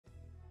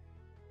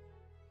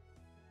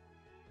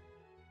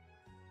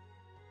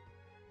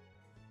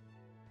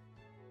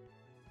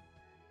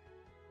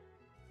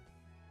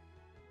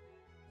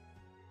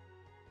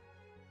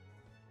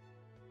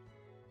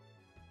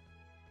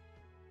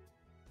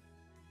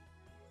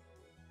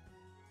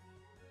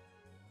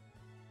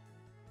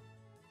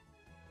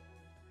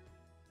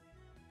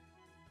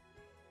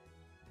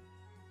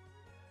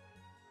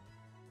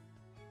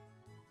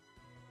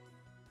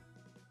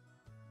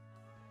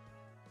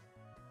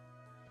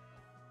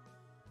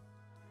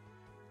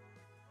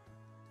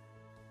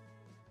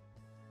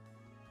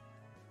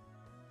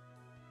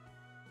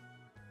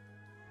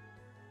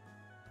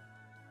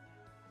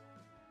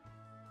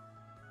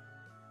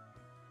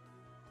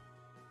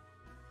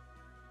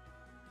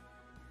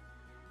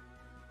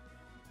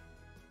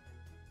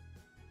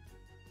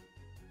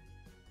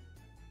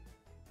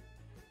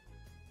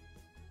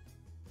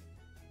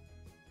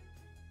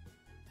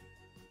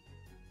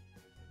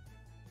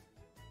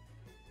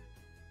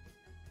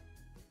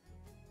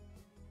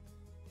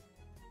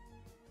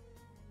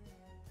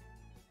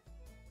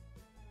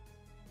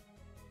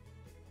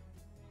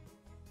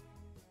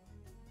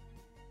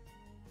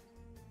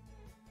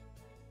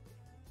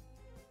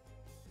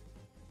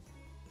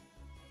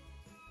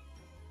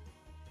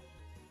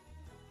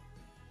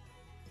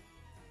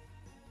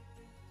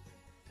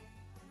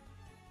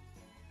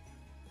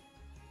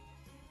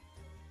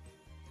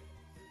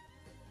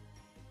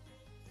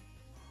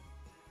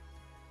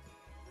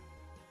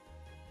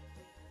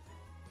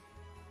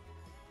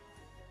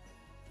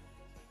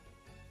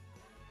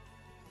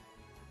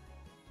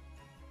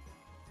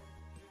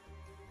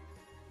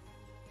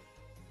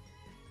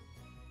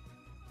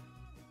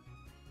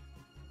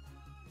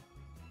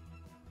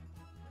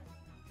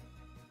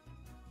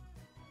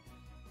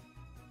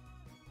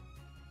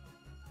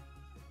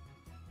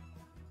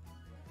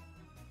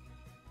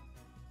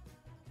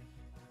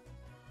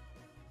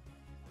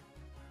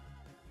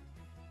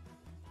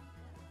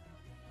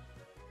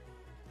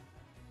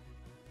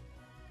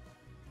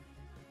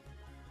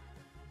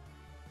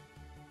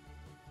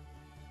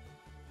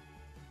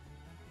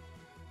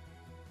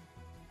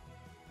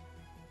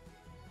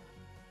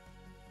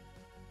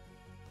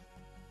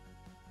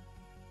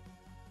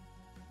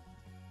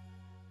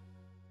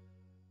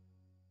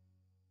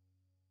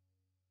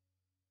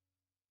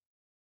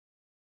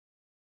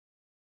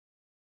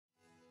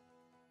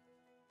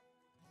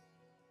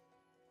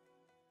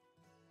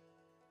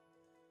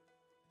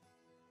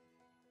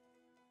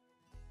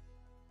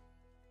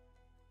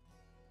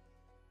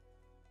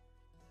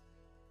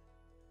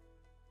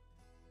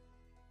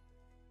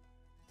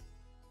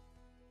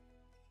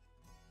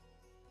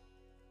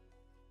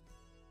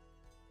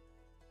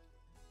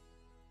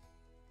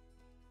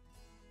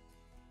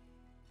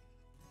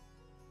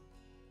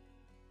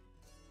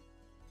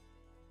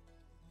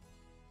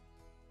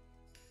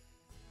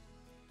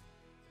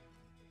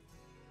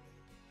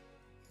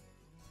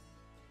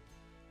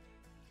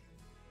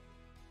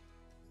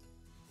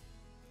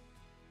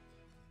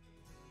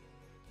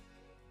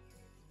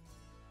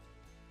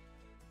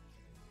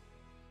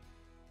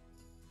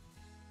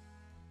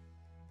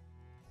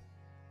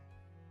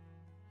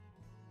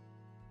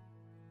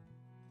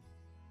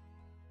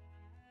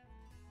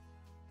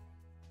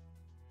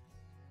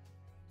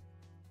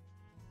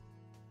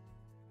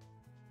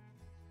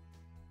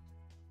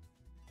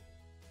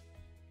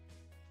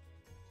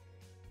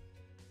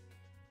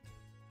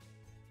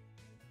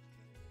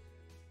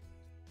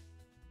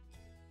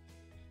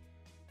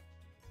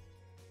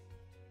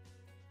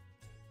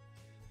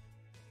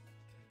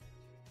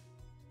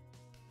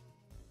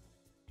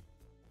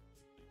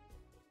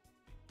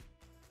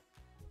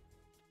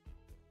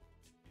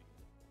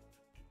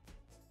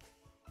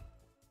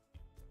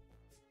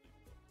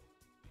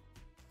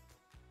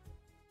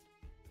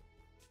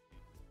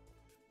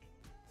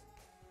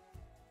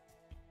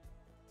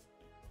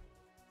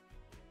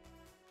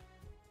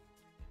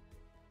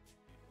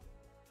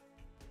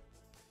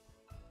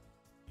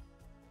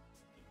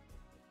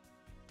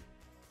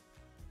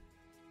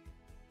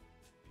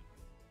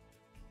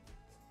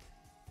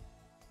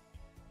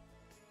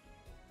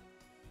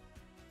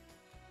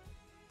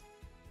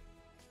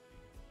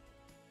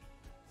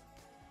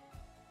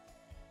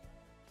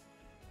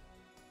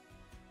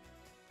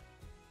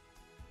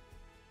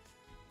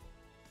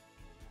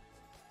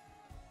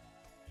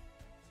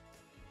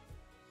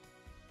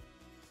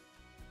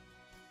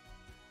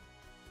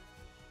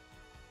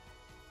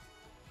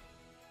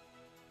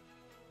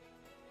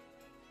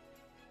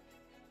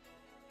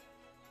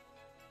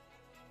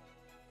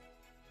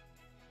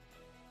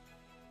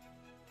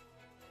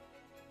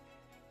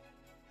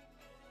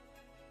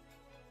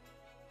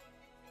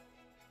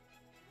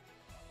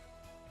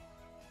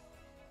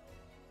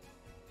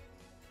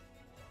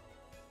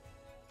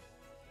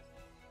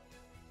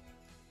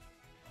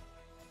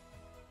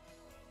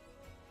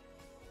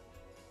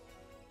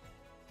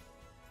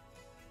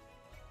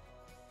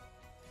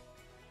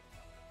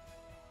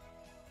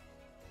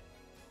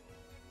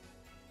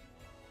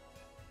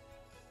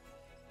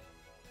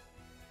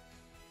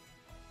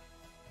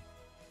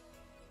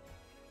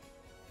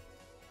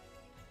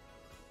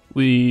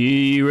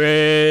We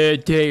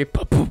ready.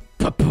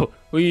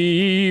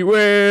 We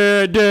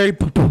ready.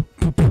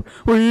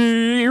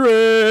 We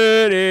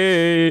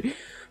ready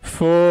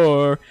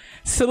for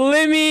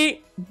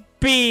Slimmy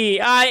B.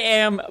 I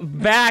am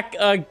back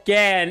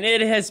again.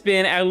 It has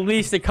been at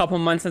least a couple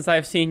months since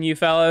I've seen you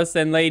fellas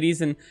and ladies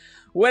and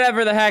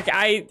whatever the heck.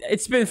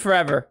 It's been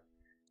forever.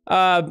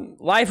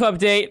 Life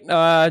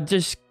update.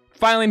 Just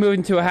finally moved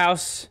into a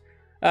house.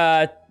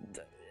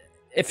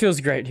 It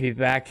feels great to be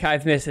back.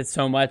 I've missed it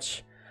so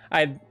much.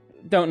 I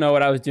don't know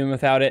what I was doing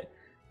without it.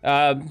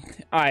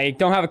 I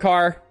don't have a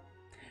car.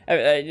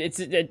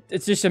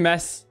 It's just a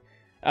mess.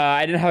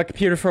 I didn't have a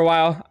computer for a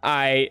while.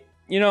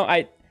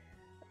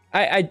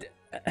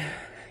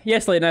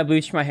 Yes, Layton, I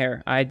bleached my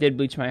hair. I did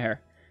bleach my hair.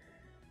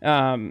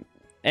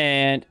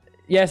 And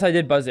yes, I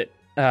did buzz it.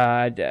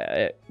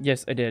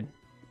 Yes, I did.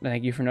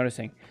 Thank you for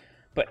noticing.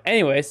 But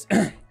anyways,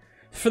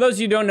 for those of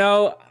you who don't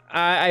know,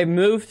 I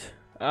moved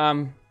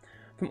from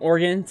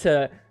Oregon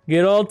to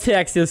good old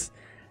Texas,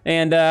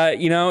 and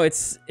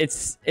it's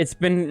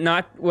been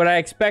not what I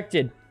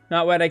expected.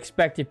 Not what I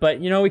expected, but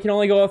we can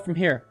only go up from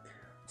here.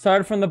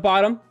 Started from the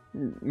bottom,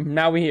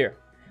 now we're here.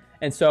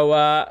 And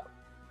so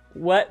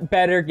what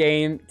better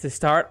game to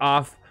start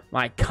off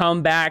my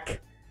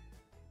comeback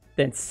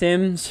than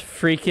Sims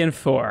freaking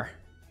 4?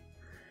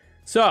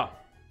 So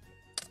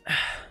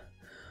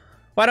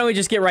why don't we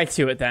just get right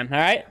to it then, all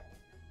right?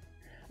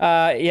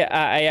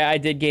 I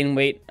did gain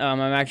weight.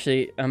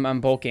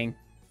 I'm bulking.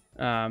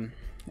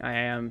 I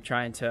am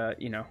trying to,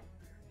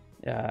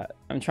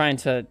 I'm trying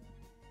to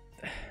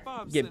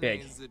get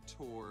big.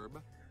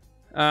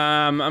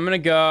 We're gonna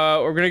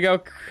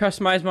go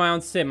customize my own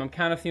sim. I'm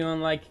kind of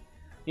feeling like,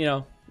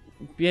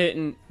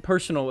 getting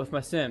personal with my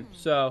sim.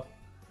 So,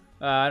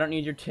 I don't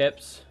need your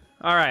tips.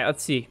 All right,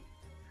 let's see.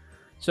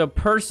 So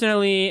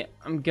personally,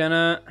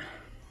 let's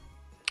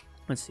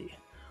see.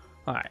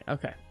 All right,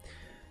 okay.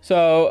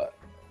 So,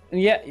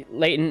 yeah,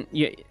 Layton,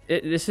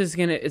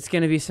 it's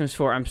gonna be Sims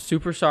 4. I'm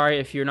super sorry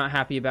if you're not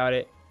happy about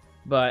it,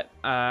 but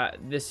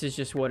this is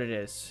just what it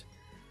is.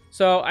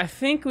 So I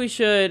think we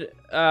should.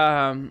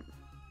 I'm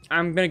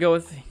gonna go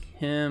with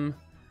him.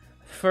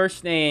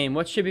 First name.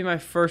 What should be my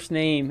first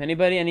name?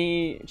 Anybody?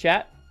 Any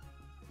chat?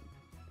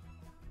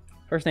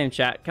 First name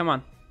chat. Come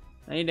on.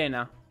 Any day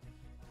now.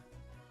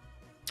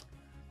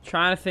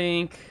 Trying to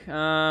think.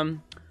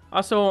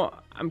 Also,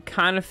 I'm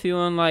kind of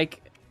feeling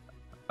like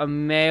a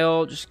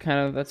male. Just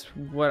kind of. That's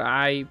what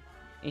I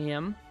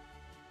am.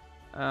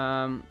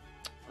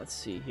 Let's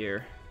see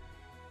here.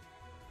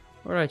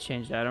 Where do I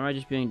change that? Am I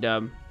just being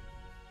dumb?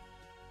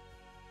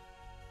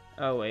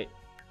 Oh, wait.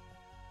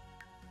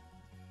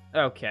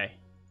 Okay.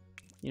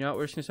 You know what?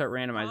 We're just gonna start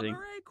randomizing.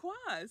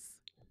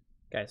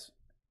 Guys,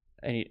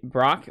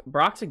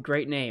 Brock's a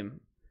great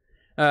name.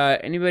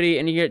 Anybody,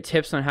 any good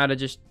tips on how to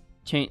just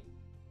change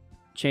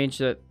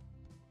the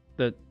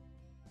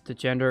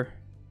gender?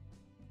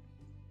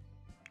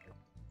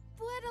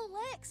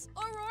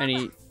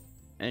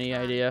 Any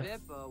idea?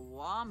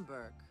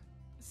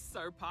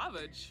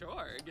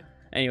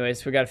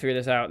 Anyways, we gotta figure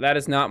this out. That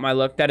is not my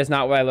look. That is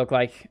not what I look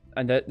like.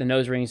 The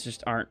nose rings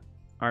just aren't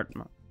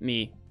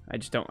me. I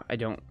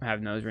don't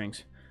have nose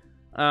rings.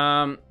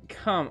 Come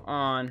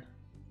on.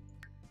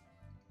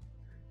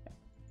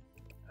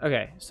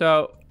 Okay,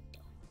 so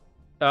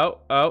oh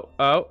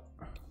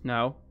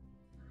no.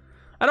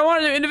 I don't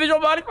want to do individual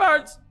body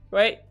parts.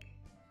 Wait.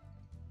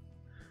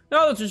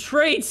 No, those are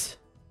traits.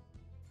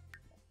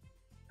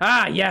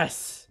 Ah,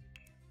 yes.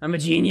 I'm a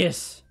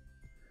genius.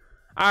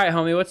 All right,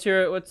 homie.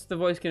 What's the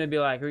voice gonna be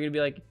like? We're gonna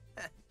be like.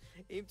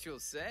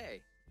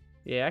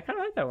 Yeah, I kind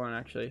of like that one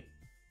actually.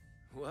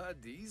 What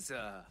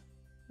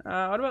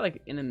about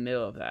like in the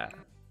middle of that?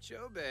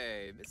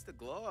 Chobe, Mr.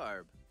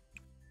 Glorb.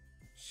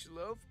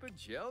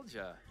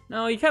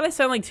 No, you kind of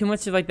sound like too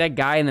much of like that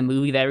guy in the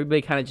movie that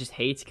everybody kind of just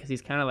hates because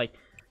he's kind of like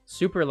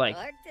super like.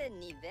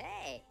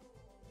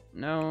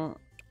 No.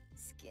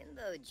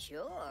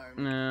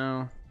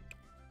 No.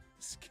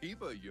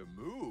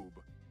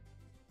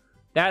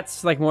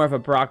 That's like more of a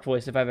Brock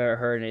voice if I've ever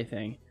heard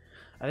anything.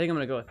 I think I'm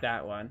gonna go with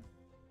that one.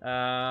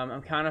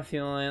 I'm kind of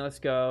feeling. Let's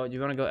go. Do you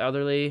want to go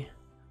elderly?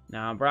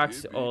 No,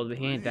 Brock's old, but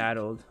he ain't that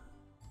old.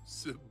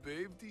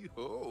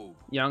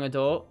 Young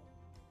adult.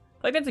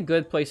 Like that's a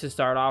good place to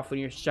start off when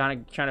you're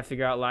trying to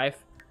figure out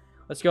life.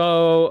 Let's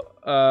go.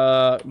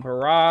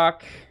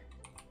 Brock.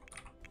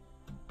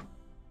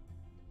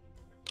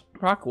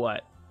 Brock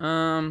what?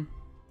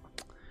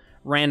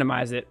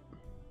 Randomize it.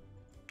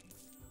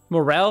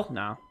 Morel?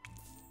 No.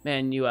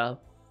 Manuel.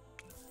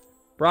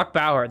 Brock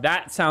Bauer.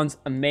 That sounds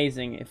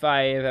amazing if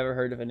I have ever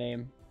heard of a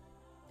name.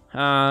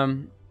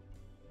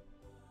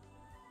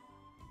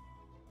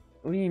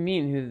 What do you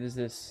mean, who is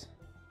this?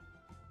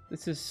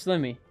 This is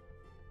Slimmy.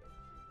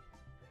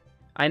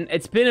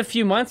 It's been a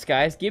few months,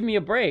 guys. Give me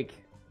a break.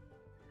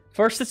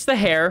 First it's the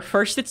hair.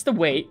 First it's the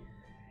weight.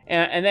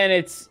 And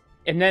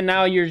then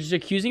now you're just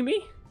accusing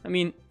me? I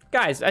mean,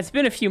 guys, it's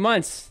been a few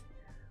months.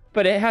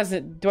 But it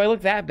hasn't... Do I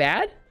look that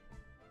bad?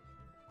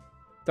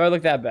 Do I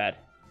look that bad?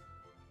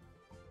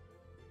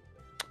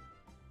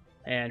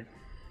 And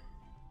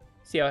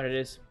See how it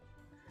is.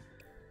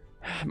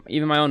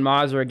 Even my own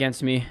mods were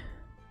against me.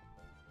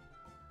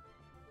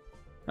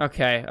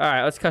 Okay,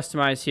 alright, let's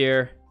customize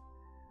here.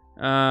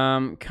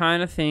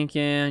 Kind of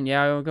thinking,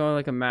 yeah, I'll go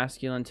like a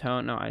masculine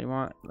tone. No, I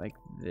want like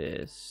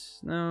this.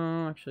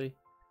 No, actually,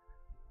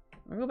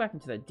 I'll go back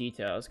into that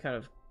detail. It's kind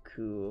of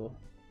cool.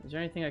 Is there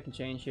anything I can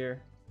change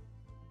here?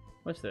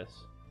 What's this?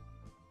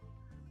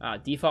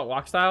 Default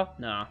walk style?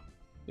 No,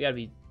 we gotta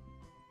be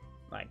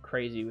like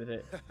crazy with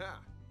it.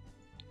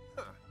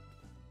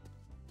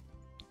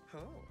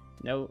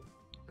 Nope.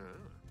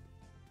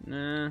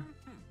 Nah.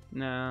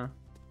 Nah.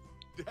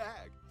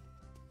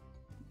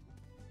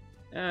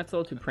 It's a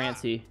little too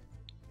prancy.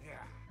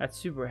 That's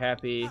super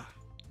happy.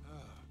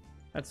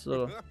 That's a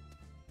little...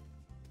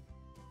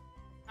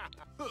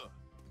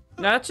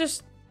 No, it's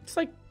just... It's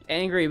like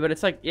angry, but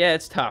it's like... Yeah,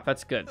 it's tough.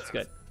 That's good. That's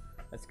good.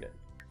 That's good.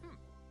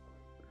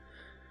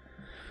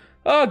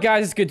 Oh,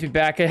 guys, it's good to be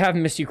back. I have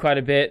missed you quite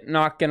a bit.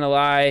 Not gonna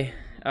lie.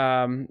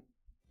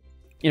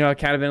 You know, I've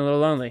kind of been a little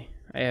lonely.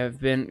 I have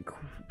been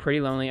pretty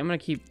lonely. I'm gonna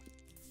keep...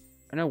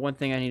 I know one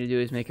thing I need to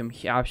do is make him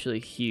absolutely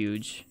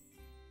huge.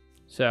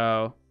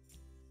 So...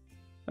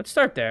 Let's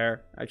start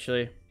there,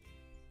 actually.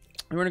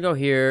 I'm gonna go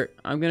here.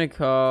 I'm gonna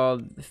call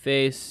the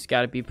face,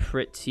 gotta be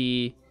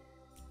pretty,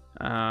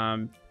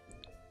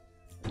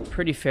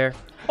 pretty fair.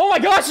 Oh my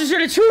gosh, there's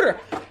an intruder!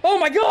 Oh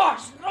my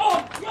gosh!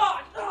 Oh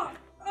god! Ah!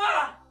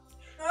 Ah!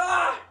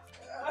 Ah!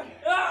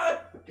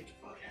 Ah! Get the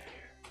fuck out of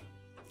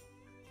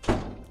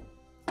here.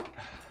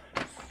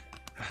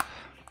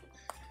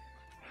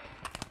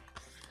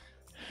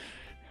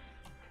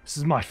 This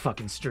is my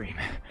fucking stream.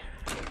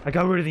 I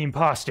got rid of the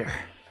imposter.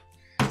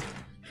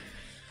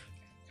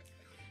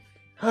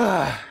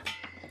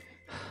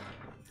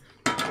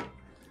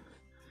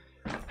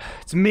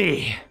 It's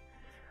me.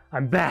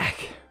 I'm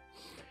back.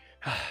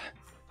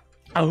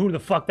 Oh, who the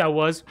fuck that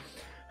was?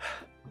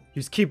 He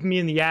was keeping me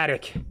in the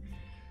attic.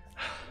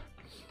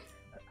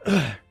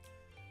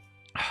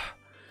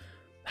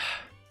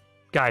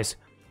 Guys,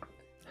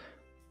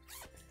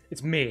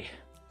 it's me.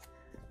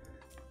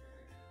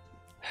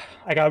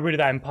 I got rid of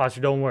that imposter,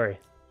 don't worry.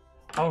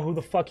 I don't know who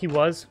the fuck he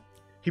was.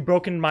 He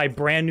broke into my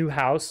brand new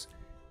house,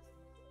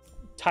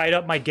 tied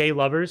up my gay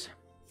lovers,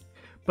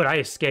 but I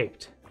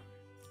escaped.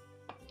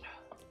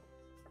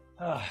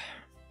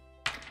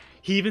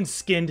 He even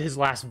skinned his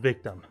last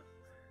victim.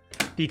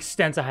 The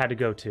extents I had to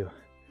go to.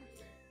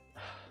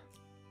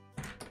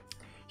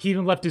 He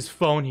even left his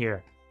phone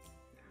here.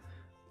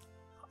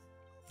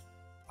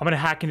 I'm gonna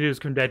hack into his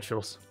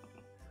credentials.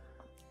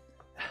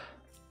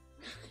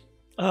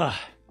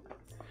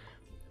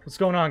 What's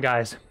going on,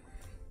 guys?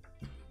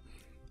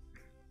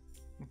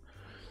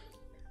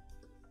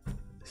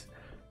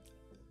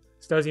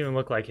 This doesn't even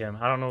look like him.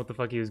 I don't know what the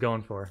fuck he was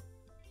going for.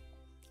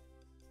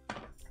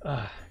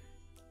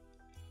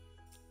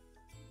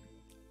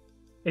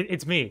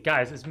 It's me,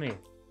 guys. It's me.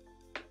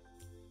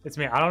 It's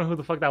me. I don't know who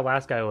the fuck that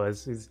last guy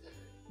was. He's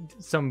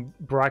some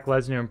Brock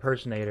Lesnar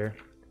impersonator.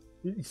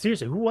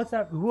 Seriously, who was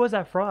that? Who was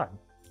that fraud?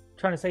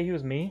 Trying to say he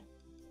was me?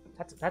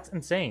 That's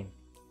insane.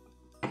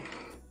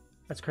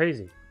 That's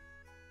crazy.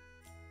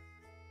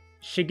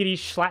 Shiggity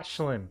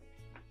Schlatschlim.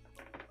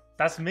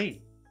 That's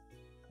me.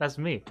 That's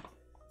me.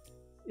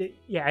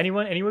 Yeah,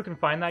 anyone can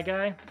find that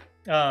guy.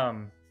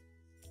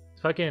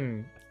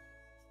 Fucking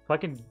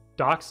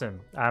dox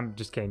him. I'm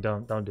just kidding.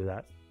 Don't do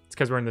that. It's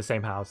because we're in the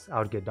same house. I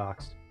would get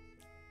doxxed.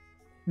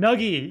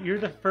 Nuggy, you're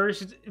the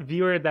first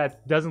viewer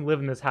that doesn't live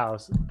in this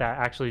house that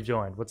actually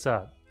joined. What's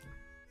up?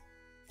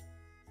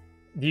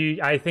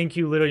 I think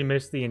you literally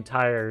missed the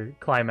entire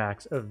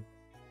climax of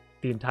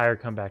the entire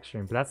comeback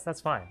stream, but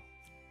that's fine.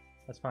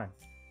 That's fine.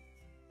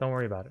 Don't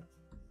worry about it.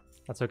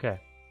 That's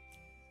okay.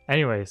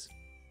 Anyways,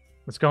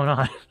 what's going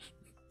on?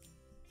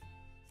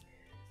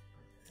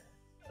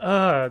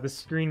 The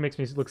screen makes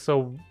me look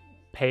so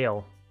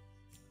pale.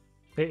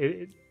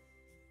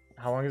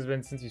 How long has it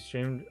been since you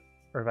streamed,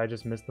 or have I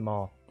just missed them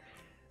all?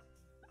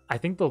 I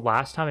think the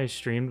last time I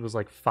streamed was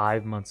like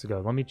 5 months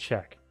ago. Let me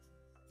check.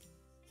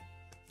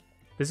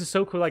 This is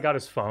so cool. I got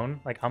his phone.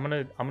 Like I'm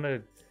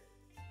gonna.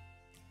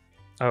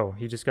 Oh,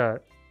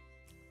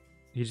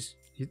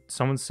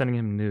 someone's sending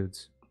him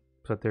nudes,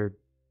 but they're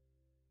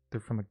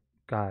from a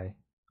guy.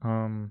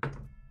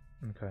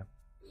 Okay.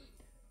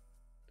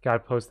 Gotta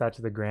post that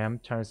to the gram,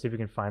 trying to see if we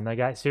can find that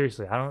guy.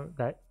 Seriously,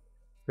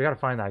 we gotta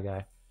find that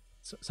guy.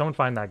 Someone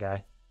find that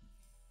guy.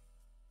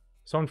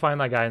 Someone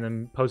find that guy and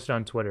then post it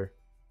on Twitter.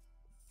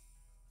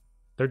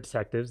 They're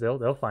detectives.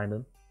 They'll find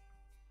him.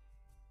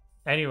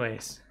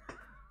 Anyways,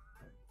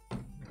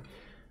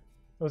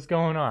 what's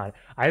going on?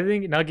 I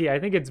think Nuggy. I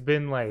think it's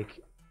been like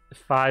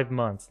 5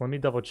 months. Let me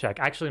double check.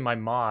 Actually, my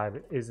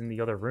mod is in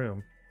the other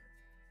room.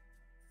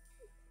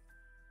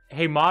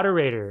 Hey,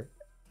 moderator,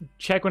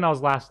 check when I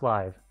was last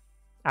live.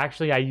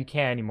 Actually, you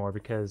can't anymore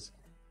because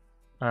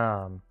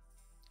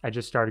I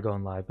just started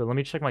going live. But let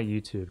me check my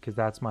YouTube because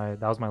that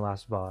was my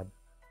last VOD.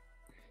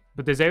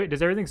 But does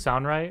everything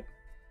sound right?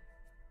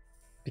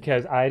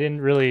 Because I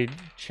didn't really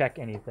check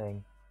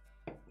anything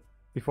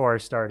before I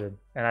started,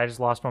 and I just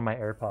lost one of my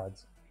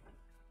AirPods.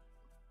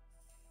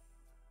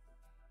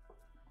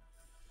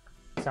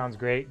 Sounds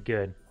great.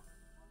 Good.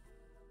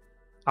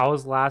 I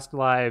was last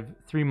live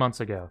 3 months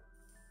ago.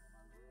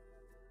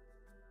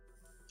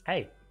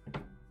 Hey.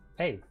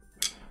 Hey.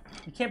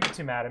 You can't be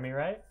too mad at me,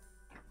 right?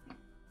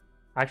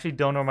 I actually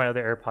don't know my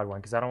other AirPod one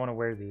because I don't want to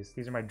wear these.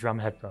 These are my drum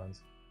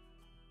headphones.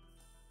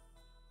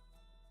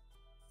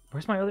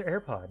 Where's my other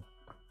AirPod?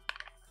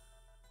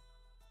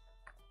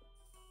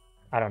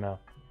 I don't know.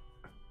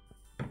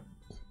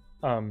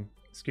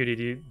 Scooty,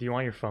 do you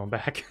want your phone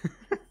back?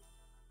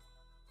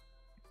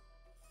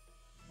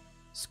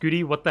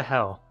 Scooty, what the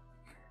hell?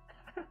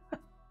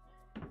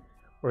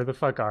 Where the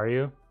fuck are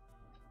you?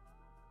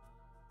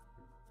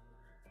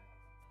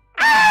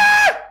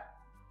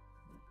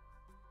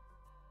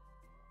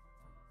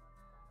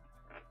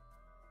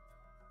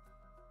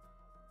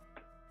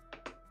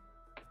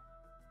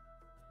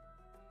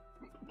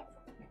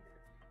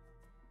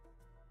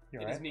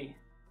 It is me,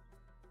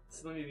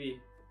 Slimmy V.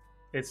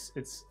 It's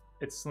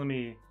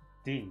Slimmy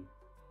D.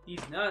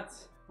 He's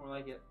nuts. More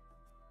like it.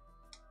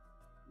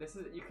 This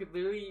is, you could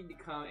literally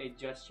become a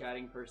just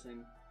chatting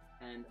person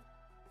and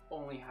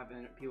only have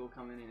people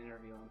come in and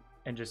interview him.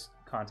 And just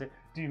content.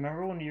 Do you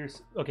remember when you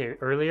were okay?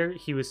 Earlier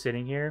he was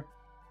sitting here.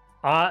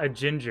 A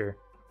ginger.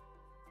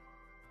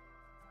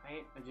 I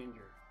ain't a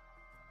ginger.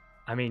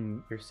 I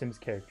mean, your Sims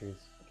characters.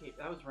 Okay,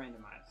 that was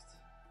randomized.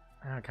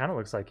 It kind of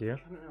looks like you. I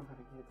don't know how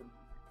to get them.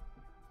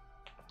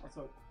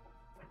 Also,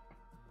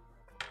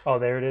 oh,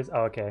 there it is.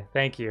 Oh, okay.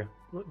 Thank you.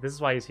 This is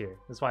why he's here.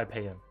 This is why I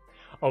pay him.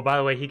 Oh, by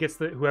the way, he gets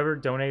whoever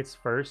donates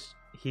first,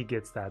 he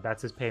gets that.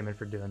 That's his payment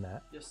for doing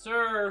that. yes,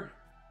 sir.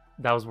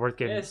 That was worth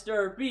getting.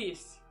 Mr.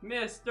 Beast.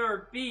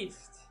 Mr.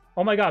 Beast.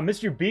 Oh my God,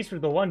 Mr. Beast for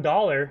the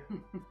 $1.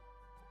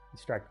 He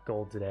struck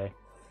gold today.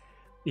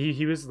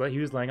 He was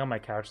laying on my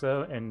couch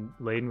though, and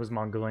Layden was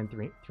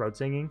Mongolian throat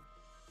singing,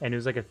 and it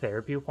was like a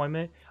therapy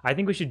appointment. I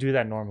think we should do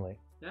that normally.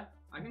 Yeah,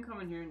 I can come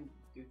in here and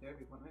do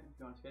therapy appointment if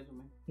you want to schedule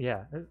me.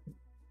 Yeah.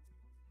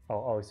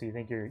 Oh, so you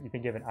think you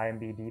have an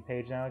IMDb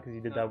page now because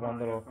you did that one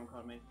little. Phone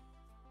called me.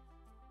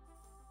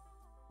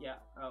 Yeah.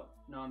 Oh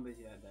no, I'm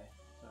busy that day.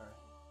 Sorry.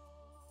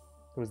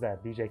 Who was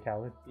that? DJ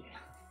Khaled?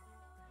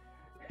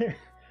 Yeah.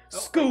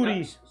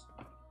 Scooty. What's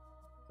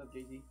up,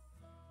 Jay Z?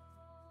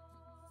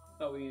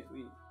 Oh, we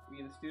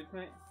in the studio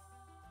tonight?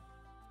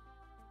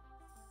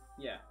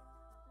 Yeah.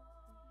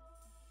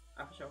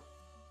 After show.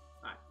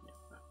 Alright. Yeah.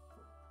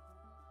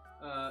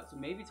 Alright. Cool. So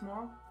maybe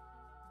tomorrow.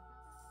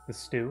 The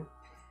stew.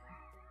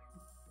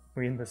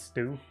 We in the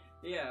stew?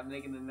 Yeah, I'm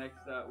making the next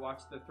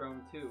Watch the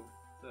Throne 2.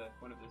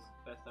 It's one of his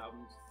best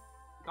albums.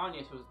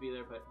 Kanye's supposed to be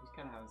there, but he's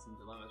kind of having some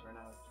dilemmas right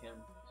now with Kim,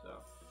 so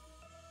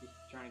he's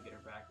trying to get her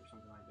back or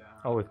something like that.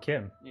 Oh, with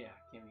Kim? Yeah,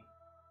 Kimmy.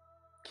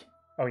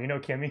 Oh, you know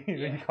Kimmy?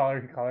 Yeah. You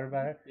call her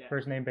by it? Yeah.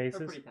 First name They're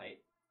basis? pretty tight.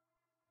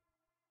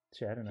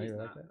 Shit, I didn't know She's you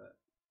were not, like that.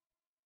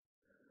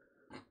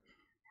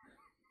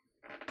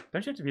 but...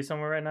 Don't you have to be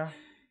somewhere right now?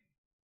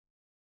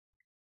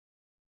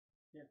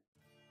 Yeah.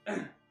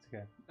 It's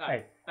okay.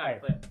 Alright, Hey.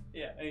 play it.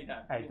 Yeah,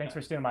 anytime. Hey, thanks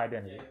for stealing my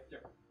identity. Yeah, sure.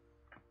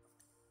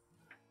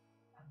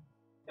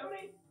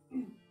 Donate.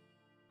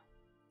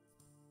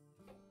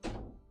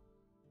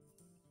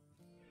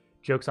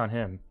 Joke's on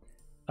him.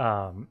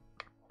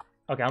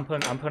 Okay, I'm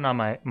putting on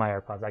my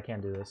AirPods. I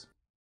can't do this.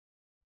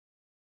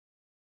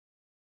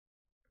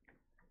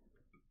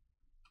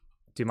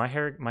 Dude, my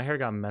hair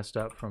got messed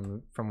up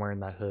from wearing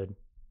that hood.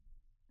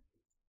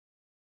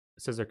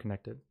 It says they're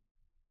connected.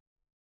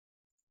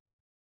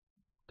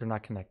 They're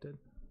not connected.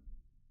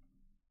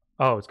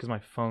 Oh, it's because my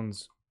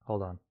phone's...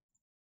 Hold on.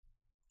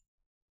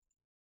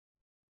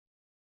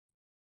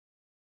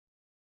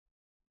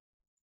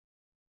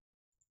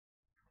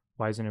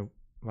 Why isn't it...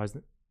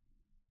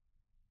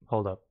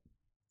 Hold up.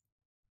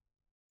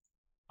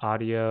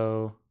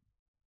 Audio...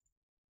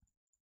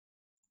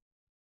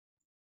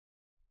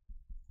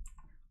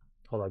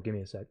 Hold on, give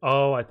me a sec.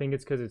 Oh, I think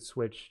it's because it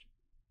switched.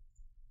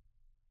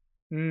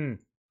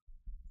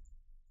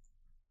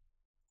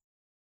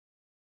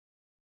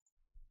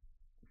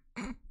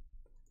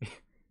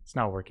 It's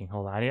not working.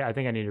 Hold on. I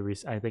think I need to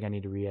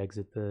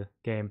re-exit the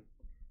game.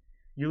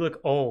 You look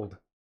old.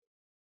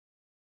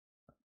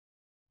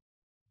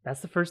 That's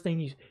the first thing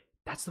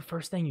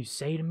you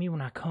say to me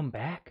when I come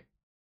back?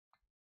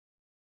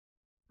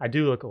 I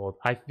do look old.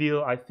 I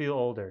feel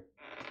older.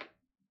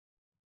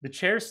 The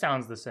chair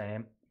sounds the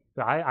same,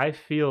 but I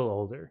feel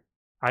older.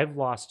 I've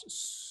lost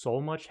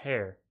so much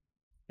hair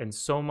and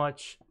so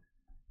much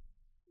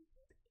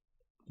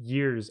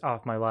years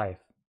off my life.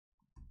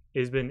 It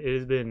has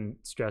been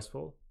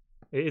stressful.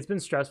 It's been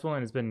stressful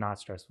and it's been not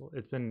stressful.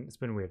 It's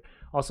been weird.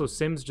 Also,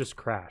 Sims just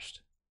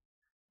crashed.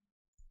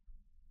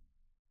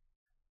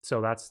 So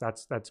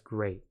that's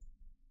great.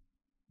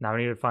 Now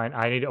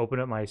I need to open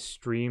up my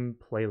stream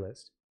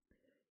playlist.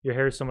 Your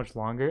hair is so much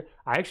longer.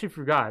 I actually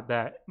forgot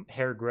that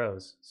hair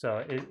grows.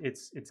 So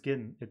it's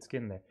getting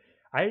there.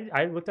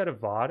 I looked at a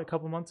VOD a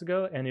couple months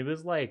ago and it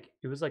was like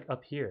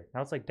up here.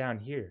 Now it's like down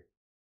here.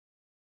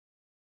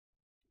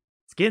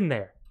 It's getting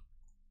there.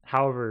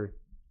 However,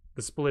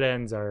 the split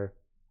ends are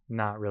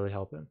not really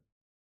helping.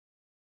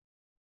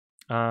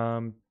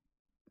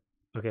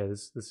 Okay,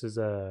 this is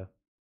a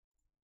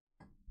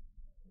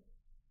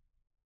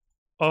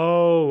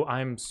Oh,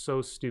 I'm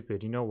so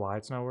stupid. You know why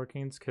it's not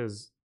working? It's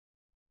because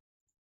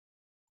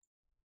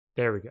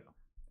there we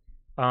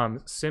go.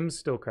 Sims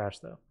still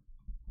crashed though.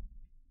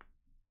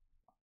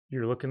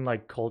 You're looking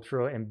like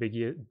cultural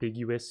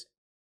ambiguous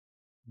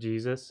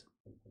Jesus.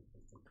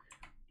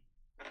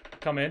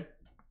 Come in.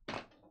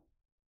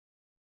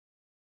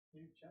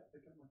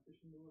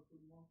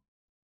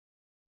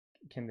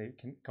 Can they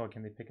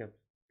pick up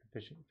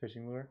the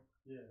fishing lure?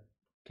 Yeah,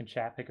 Can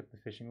chat pick up the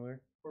fishing lure?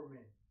 for me,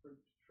 for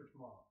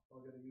tomorrow. So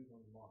I gotta use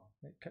one tomorrow.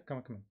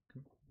 Come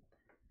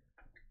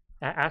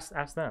on.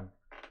 Ask them.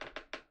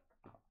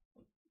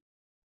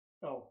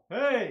 Oh,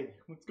 hey,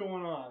 what's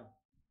going on?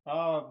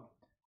 All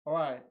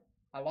right,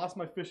 I lost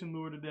my fishing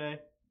lure today.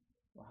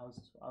 Well, how's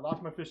this? I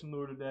lost my fishing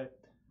lure today.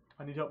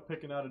 I need help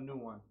picking out a new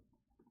one.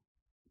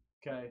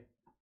 Okay,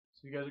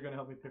 so you guys are gonna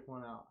help me pick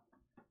one out.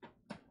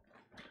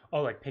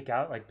 Oh, like pick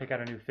out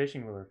a new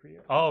fishing lure for you.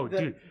 Oh,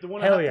 dude, the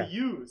one hell I have yeah. to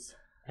use.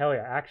 Hell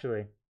yeah,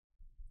 actually,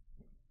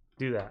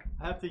 do that.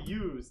 I have to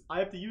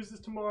use this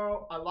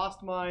tomorrow. I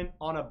lost mine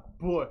on a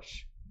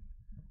bush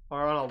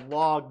or on a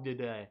log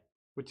today,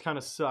 which kind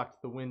of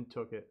sucked. The wind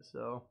took it.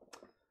 So,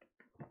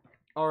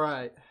 all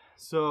right.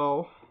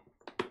 So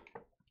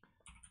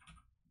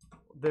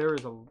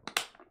there's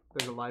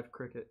a live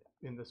cricket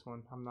in this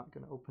one. I'm not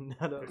gonna open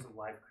that up. There's a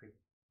live cricket.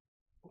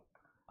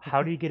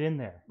 How do you get in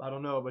there? I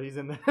don't know, but he's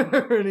in there,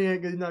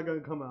 and he's not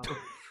gonna come out.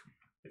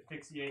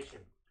 Asphyxiation.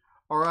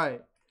 All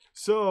right.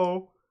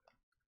 So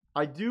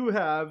I do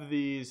have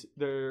these.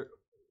 They're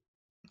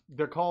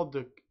called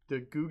the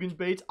Guggen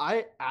baits.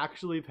 I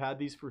actually have had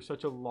these for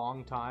such a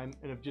long time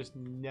and have just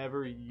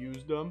never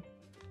used them.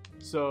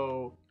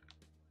 So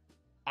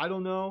I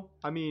don't know.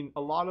 I mean,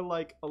 a lot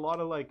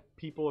of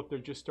people, if they're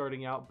just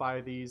starting out,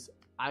 buy these.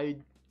 I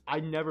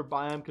never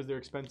buy them because they're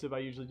expensive. I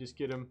usually just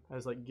get them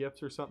as like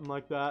gifts or something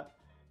like that.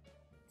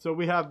 So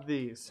we have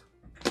these.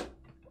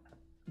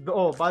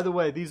 Oh, by the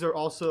way, these are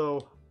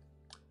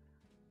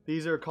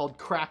called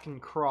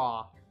Kraken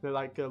Craw. They're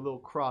like little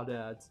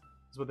crawdads.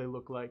 Is what they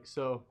look like.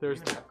 So there's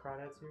You even have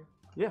crawdads here?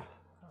 yeah.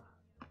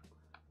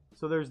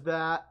 So there's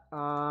that.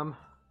 All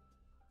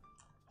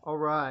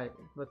right.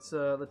 Let's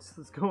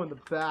go in the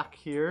back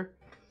here.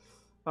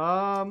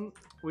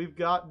 We've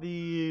got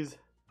these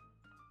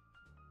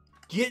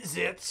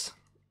Gitzits,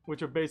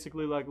 which are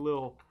basically like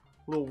little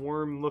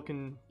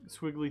worm-looking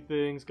squiggly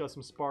things. Got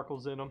some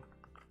sparkles in them.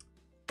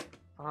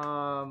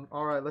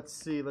 All right. Let's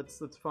see. Let's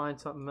find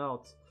something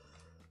else.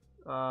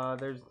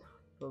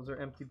 Those are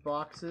empty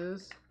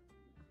boxes.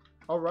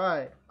 All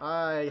right.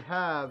 I've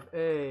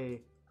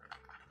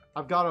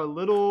got a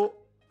little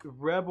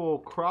rebel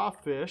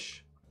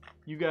crawfish.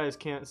 You guys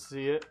can't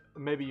see it.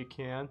 Maybe you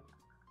can.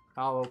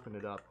 I'll open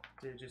it up.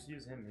 Dude, just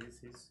use him.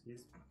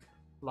 He's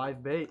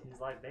Live bait.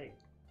 he's live bait.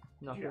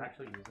 Nothing. Did you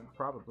actually use him?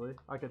 Probably.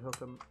 I could hook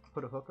him,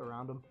 put a hook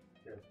around him,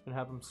 Good. and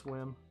have him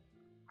swim.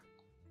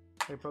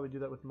 I could probably do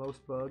that with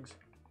most bugs.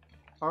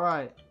 All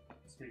right.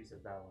 Scooty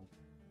said that one.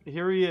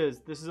 Here he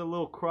is. This is a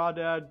little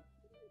crawdad.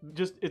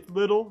 It's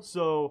little,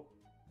 so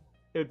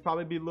it'd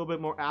probably be a little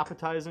bit more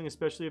appetizing,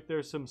 especially if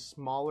there's some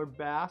smaller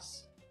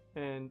bass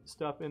and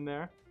stuff in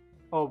there.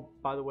 Oh,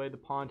 by the way, the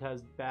pond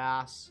has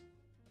bass,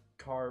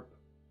 carp,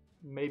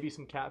 maybe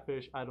some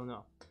catfish. I don't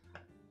know.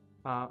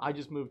 I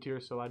just moved here,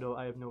 so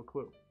I have no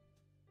clue.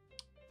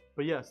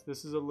 But yes,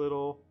 this is a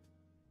little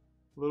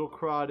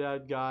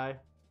crawdad guy.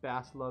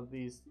 Bass love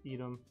these. Eat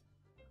them.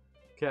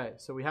 Okay,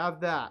 so we have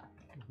that.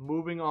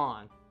 Moving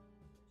on.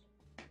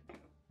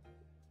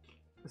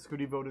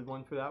 Scooty voted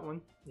one for that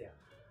one? Yeah.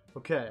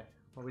 Okay.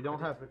 Well, we don't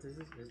have... But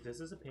does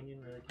his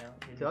opinion really count?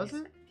 I mean, Does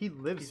it? He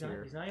lives he's here.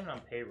 Not, he's not even on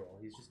payroll.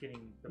 He's just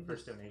getting the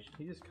first donation.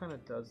 He just kind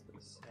of does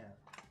this. Yeah.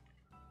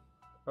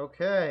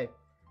 Okay.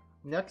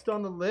 Next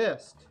on the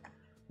list,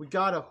 we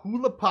got a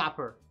hula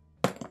popper.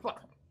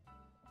 Fuck.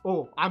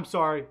 Oh, I'm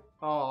sorry.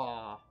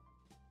 Oh.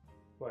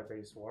 What, that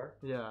you swore?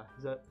 Yeah.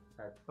 Is that...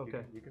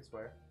 Okay. You can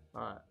swear.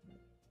 Alright.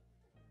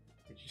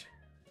 Did you...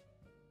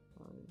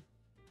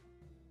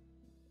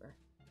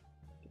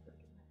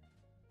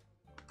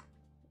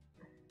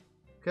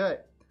 Okay.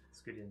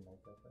 Scooty didn't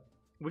like that though.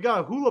 We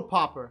got a hula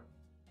popper.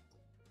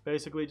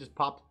 Basically, just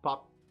pop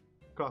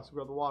across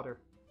the water.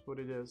 That's what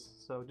it is.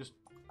 So just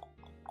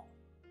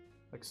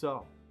like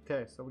so.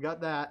 Okay, so we got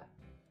that.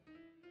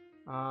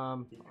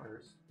 He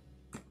cursed.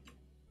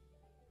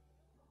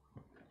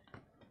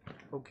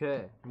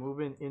 Okay,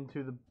 moving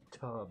into the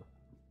tub.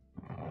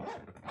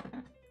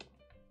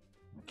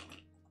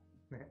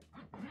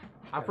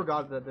 I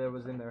forgot that there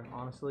was in there,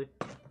 honestly.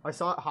 I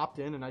saw it hopped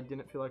in and I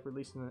didn't feel like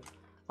releasing it.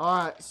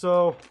 Alright,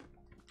 so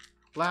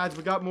lads,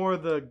 we got more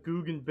of the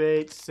Guggen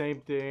baits, same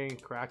thing,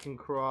 Kraken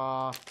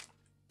Craw.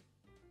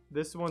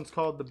 This one's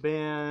called the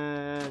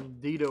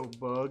Bandito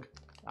bug.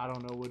 I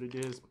don't know what it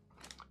is.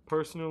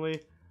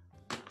 Personally,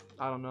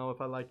 I don't know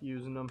if I like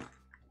using them.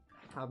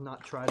 I've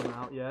not tried them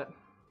out yet.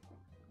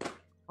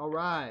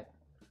 Alright,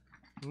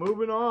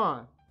 moving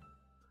on.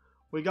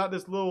 We got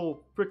this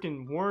little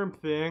freaking worm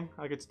thing.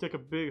 I could stick a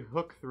big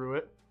hook through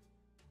it.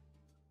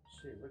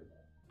 Shit, look at that.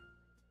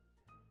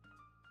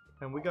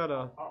 And we got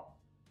a...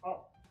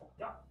 Oh,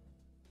 yeah.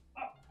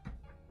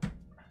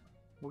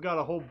 We got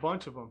a whole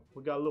bunch of them.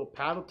 We got a little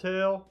paddle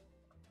tail.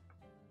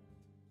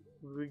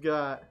 We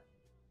got...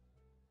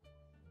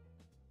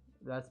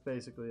 That's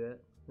basically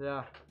it.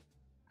 Yeah.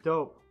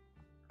 Dope.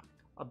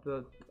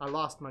 I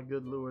lost my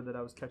good lure that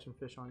I was catching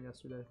fish on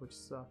yesterday, which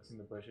sucks. In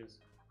the bushes.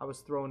 I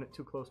was throwing it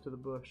too close to the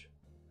bush,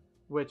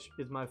 which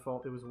is my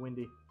fault. It was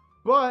windy.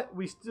 But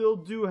we still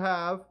do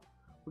have...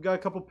 We got a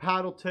couple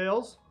paddle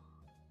tails.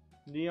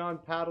 Neon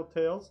paddle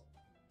tails.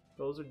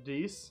 Those are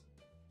decent.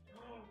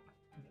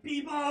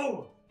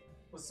 Bebo!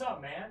 What's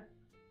up, man?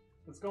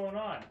 What's going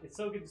on? It's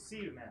so good to see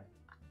you, man.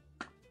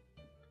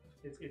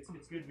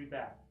 It's good to be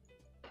back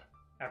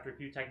after a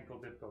few technical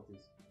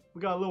difficulties.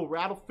 We got a little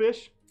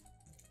rattlefish.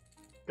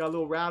 Got a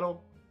little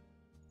rattle.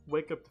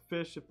 Wake up the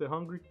fish if they're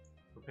hungry.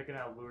 We're picking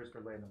out lures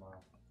for laying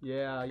tomorrow.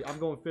 Yeah, I'm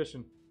going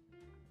fishing.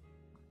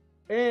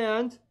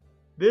 And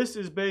this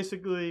is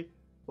basically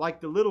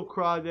like the little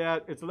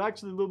crawdad. It's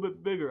actually a little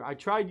bit bigger. I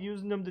tried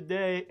using them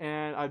today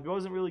and I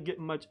wasn't really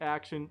getting much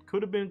action.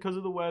 Could have been because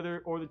of the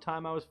weather or the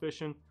time I was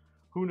fishing.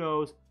 Who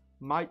knows?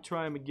 Might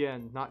try them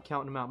again, not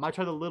counting them out. Might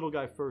try the little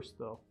guy first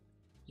though.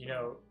 You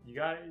know, you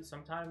got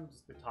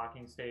sometimes the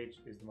talking stage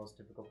is the most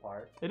difficult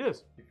part. It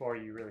is. Before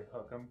you really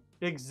hook them.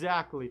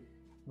 Exactly.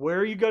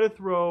 Where you got to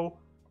throw?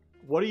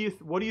 What are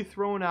you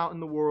throwing out in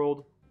the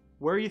world?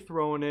 Where are you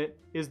throwing it?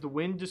 Is the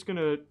wind just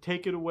gonna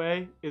take it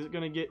away? Is it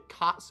gonna get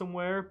caught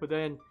somewhere? But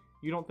then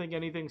you don't think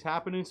anything's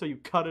happening, so you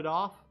cut it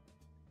off.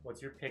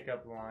 What's your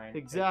pickup line?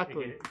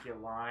 Exactly. Get your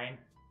line.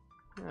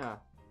 Yeah.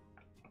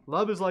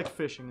 Love is like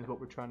fishing, is what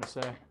we're trying to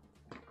say.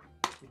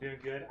 You're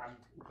doing good. I'm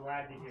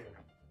glad to hear.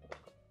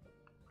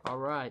 All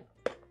right.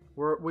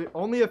 We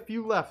only a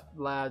few left,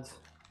 lads.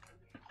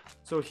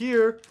 So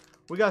here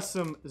we got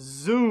some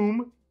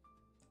Zoom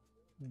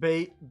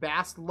bait.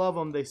 Bass love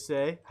them, they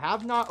say.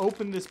 Have not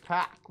opened this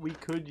pack. We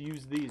could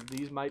use these.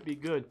 These might be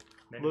good.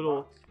 Mini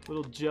Little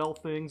box. gel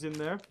things in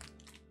there.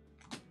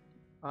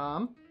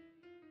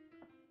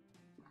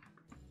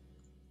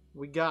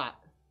 We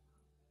got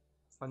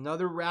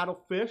another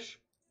rattlefish.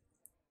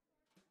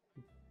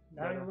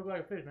 Not even look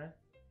like a fish, man.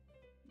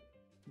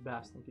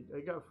 Bass.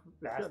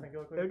 Bass think it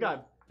look like a It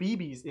got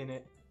BBs in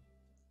it.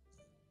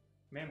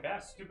 Man,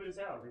 bass stupid as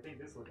hell. They think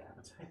this looks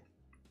appetite.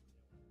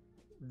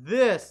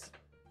 This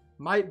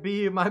might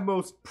be my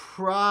most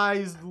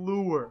prized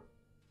lure.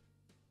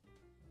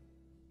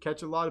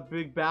 Catch a lot of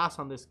big bass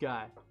on this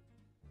guy.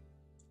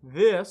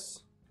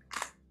 This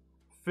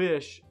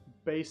fish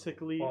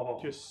basically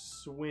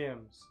just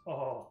swims.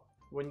 Oh.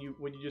 When you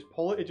just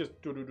pull it, it just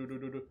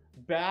do.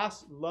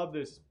 Bass love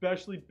this,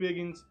 especially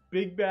biggins.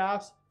 Big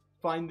bass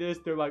find this,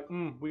 they're like,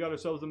 we got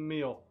ourselves a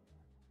meal.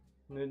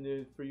 And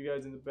then for you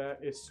guys in the back,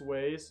 it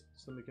sways.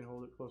 Somebody can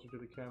hold it closer to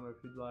the camera if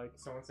you'd like.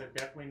 Someone said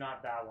definitely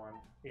not that one,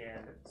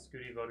 and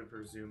Scooty voted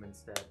for Zoom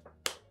instead.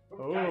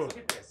 Oh. Guys, look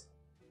at this.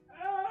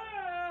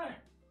 Ah!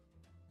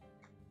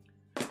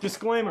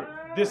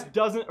 Disclaimer, this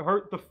doesn't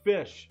hurt the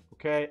fish,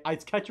 okay?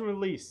 It's catch and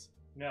release.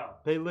 No.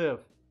 They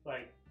live.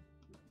 Like,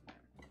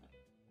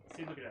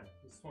 see, look at him.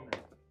 He's swimming.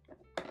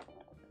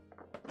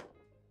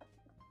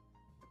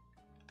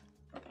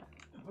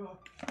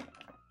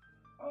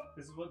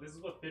 This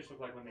is what fish look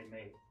like when they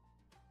mate.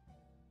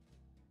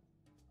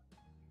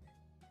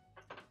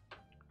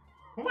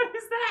 What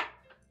is that?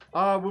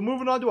 We're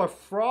moving on to our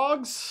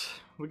frogs.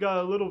 We got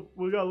a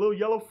little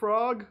yellow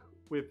frog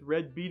with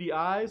red beady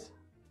eyes.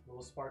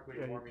 Little sparkly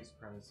wormy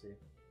supremacy.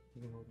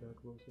 You can hold that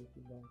closer if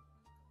you'd like.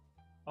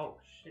 Oh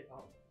shit!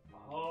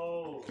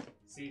 Oh,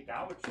 see,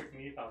 that would trick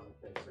me if I was a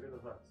fish. Look at the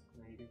hooks,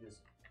 and then you can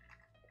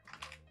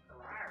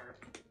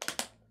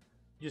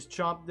just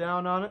chomp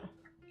down on it.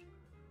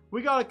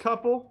 We got a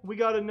couple. We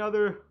got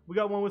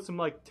one with some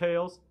like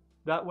tails.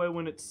 That way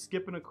when it's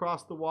skipping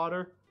across the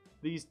water,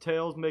 these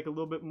tails make a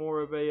little bit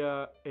more of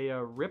a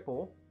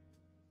ripple,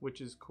 which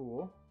is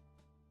cool.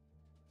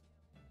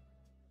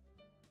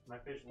 My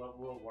fish love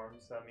little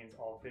worms, so that means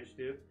all fish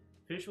do.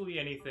 Fish will eat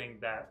anything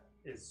that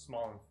is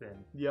small and thin.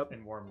 Yep.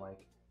 And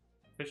worm-like.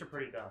 Fish are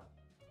pretty dumb.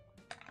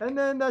 And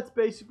then that's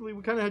basically,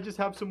 we kind of just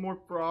have some more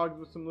frogs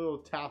with some little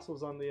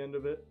tassels on the end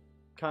of it.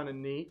 Kind of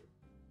neat.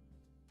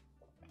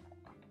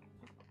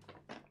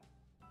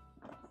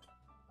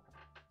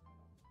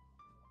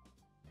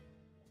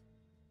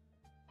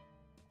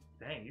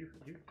 Dang, you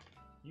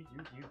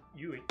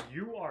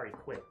are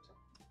equipped.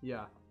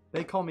 Yeah,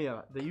 they call me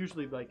they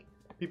usually like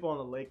people on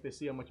the lake. They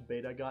see how much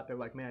bait I got. They're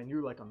like, man,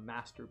 you're like a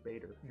master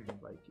baiter.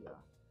 Like, yeah.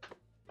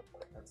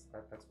 That's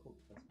cool.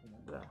 That's cool.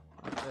 Yeah.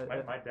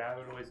 My dad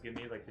would always give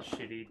me like the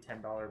shitty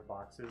 $10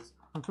 boxes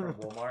from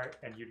Walmart,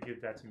 and you'd give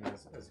that to me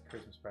as a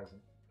Christmas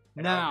present.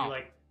 And I'd be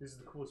like, this is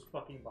the coolest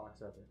fucking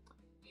box ever.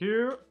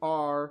 Here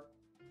are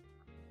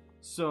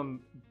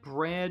some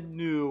brand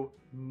new,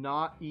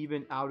 not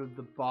even out of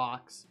the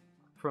box,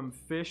 from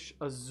Fish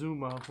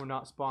Azuma. We're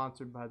not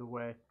sponsored, by the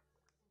way.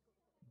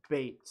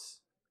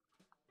 Baits.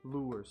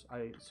 Lures,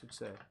 I should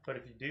say. But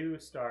if you do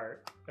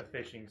start a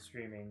fishing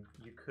streaming,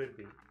 you could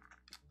be.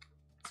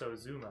 So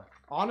Azuma.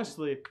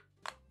 Honestly,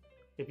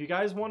 if you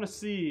guys want to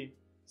see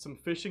some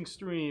fishing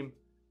stream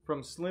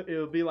from Slim,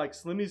 it'll be like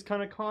Slimmy's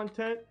kind of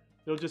content.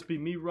 It'll just be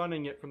me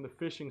running it from the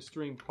fishing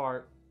stream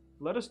part.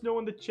 Let us know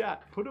in the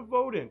chat. Put a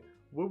vote in.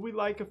 Would we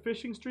like a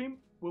fishing stream?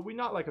 Would we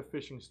not like a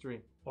fishing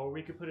stream? Or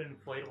we could put an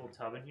inflatable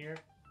tub in here,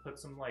 put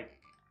some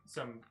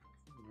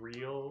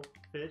real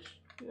fish,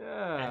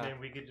 Yeah. and then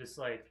we could just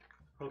like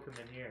hook them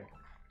in here,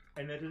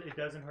 and then it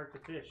doesn't hurt the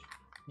fish.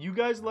 You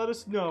guys let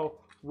us know.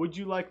 Would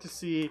you like to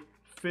see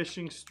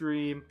fishing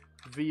stream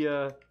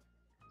via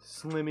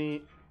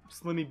Slimmy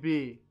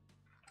B?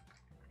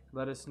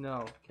 Let us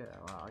know. Okay,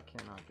 wow, I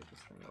cannot get this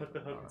thing Put the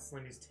open. hook in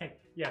Slimmy's tank.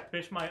 Yeah,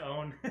 fish my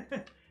own.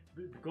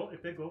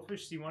 If the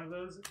goldfish see one of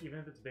those, even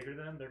if it's bigger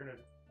than them, they're gonna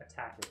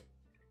attack it.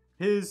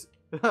 His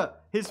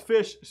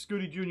fish,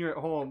 Scooty Jr. at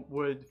home,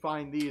 would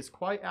find these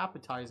quite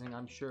appetizing,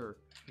 I'm sure.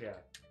 Yeah.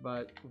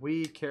 But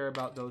we care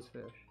about those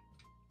fish.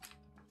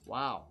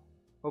 Wow.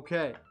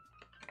 Okay.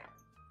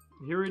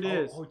 Here it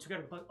is. Oh, you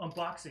got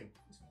unboxing.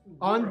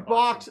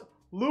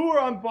 Lure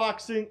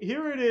unboxing.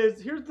 Here it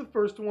is. Here's the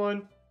first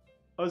one.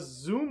 A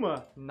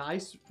Zuma.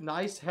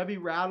 Nice heavy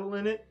rattle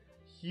in it.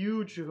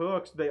 Huge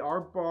hooks. They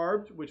are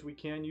barbed, which we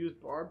can use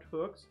barbed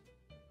hooks.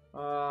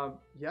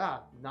 Yeah,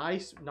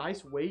 nice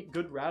weight,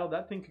 good rattle.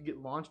 That thing could get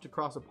launched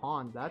across a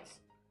pond.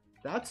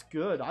 That's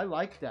good. I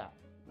like that.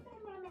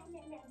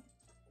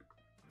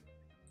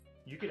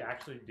 You could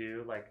actually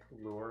do like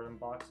lure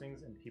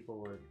unboxings, and people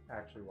would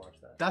actually watch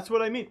that. That's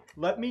what I mean.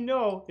 Let me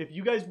know if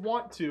you guys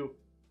want to.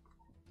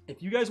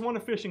 If you guys want a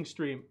fishing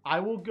stream, I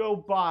will go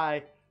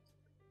buy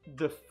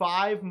the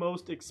 5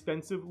 most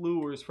expensive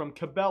lures from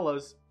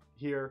Cabela's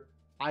here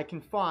I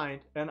can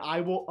find, and I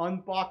will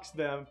unbox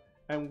them,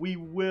 and we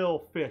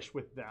will fish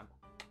with them.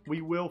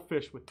 We will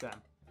fish with them.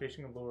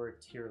 Fishing lure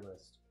tier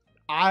list.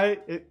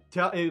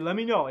 Let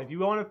me know if you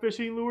want a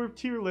fishing lure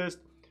tier list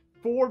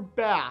for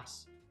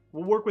bass.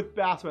 We'll work with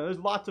bass. There's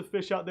lots of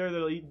fish out there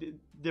that'll eat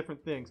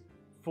different things.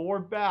 For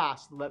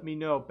bass, let me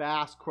know.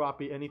 Bass,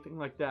 crappie, anything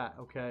like that.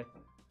 Okay.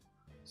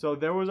 So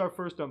there was our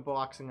first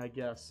unboxing, I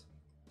guess.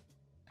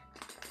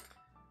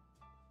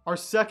 Our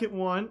second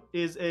one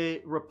is a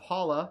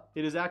Rapala.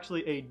 It is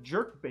actually a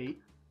jerkbait.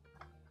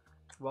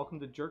 Welcome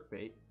to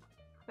jerkbait.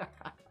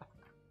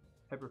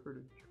 Ever heard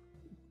of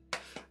jerkbait?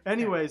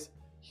 Anyways,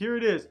 here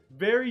it is.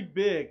 Very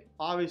big,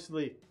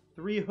 obviously.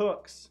 3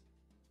 hooks.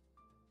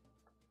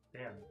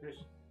 Damn, fish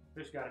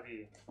gotta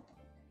be.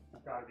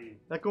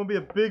 That's gonna be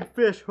a big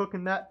fish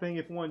hooking that thing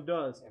if one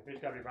does. Yeah,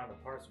 fish gotta be around the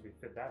parts to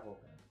fit that whole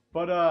thing.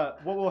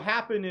 But what will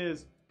happen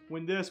is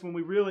when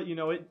we reel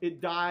it, it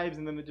dives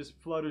and then it just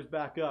flutters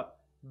back up.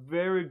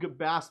 Very good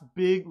bass,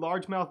 big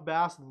largemouth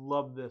bass.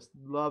 Love this.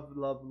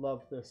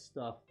 Love this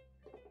stuff.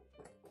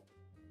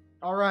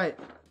 All right,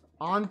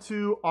 on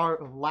to our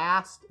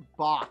last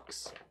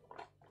box.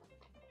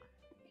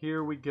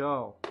 Here we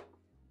go.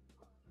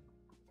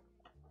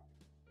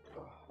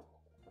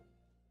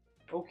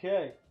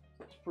 Okay,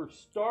 for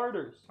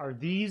starters, Are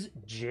these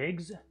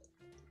jigs?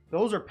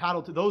 those are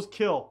those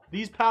kill.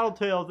 These paddle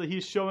tails that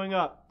he's showing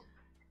up.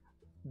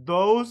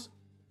 Those,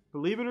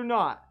 believe it or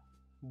not,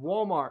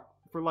 Walmart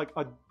for like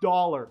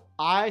 $1.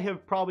 I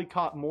have probably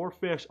caught more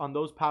fish on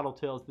those paddle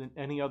tails than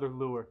any other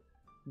lure.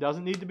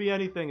 Doesn't need to be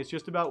anything. It's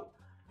just about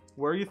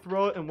where you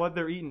throw it and what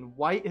they're eating.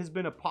 White has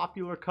been a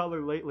popular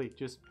color lately.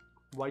 Just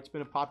white's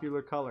been a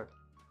popular color.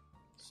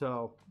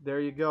 So there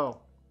you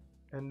go.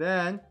 And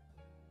then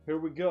here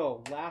we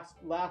go.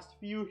 Last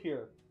few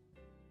here.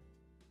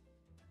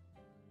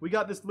 We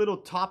got this little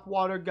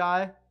topwater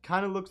guy.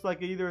 Kind of looks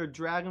like either a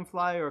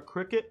dragonfly or a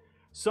cricket.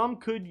 Some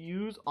could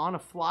use on a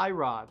fly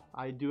rod.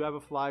 I do have a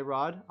fly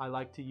rod. I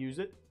like to use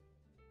it.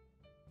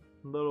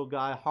 Little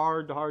guy,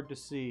 hard to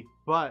see,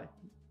 but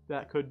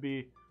that could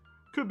be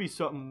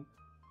something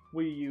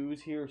we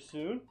use here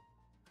soon.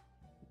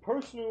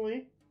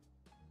 Personally,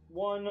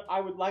 one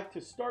I would like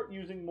to start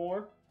using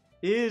more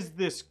is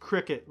this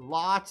cricket.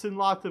 Lots and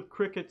lots of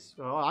crickets.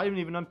 Oh, I didn't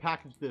even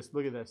unpackage this.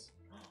 Look at this.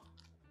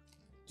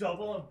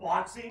 Double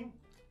unboxing?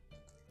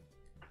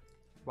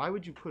 Why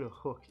would you put a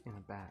hook in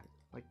a bag?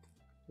 Like,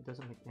 it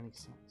doesn't make any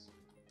sense.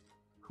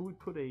 Who would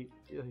put a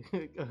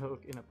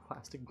hook in a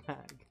plastic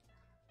bag?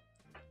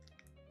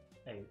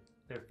 Hey,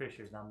 they're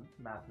fishers, not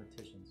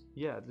mathematicians.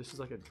 Yeah, this is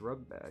like a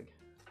drug bag.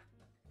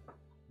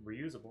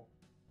 Reusable.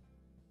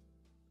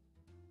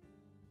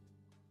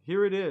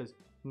 Here it is.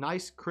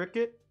 Nice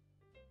cricket.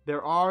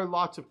 There are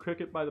lots of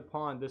cricket by the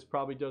pond. This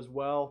probably does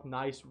well.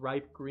 Nice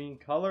ripe green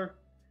color.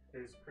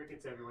 There's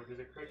crickets everywhere.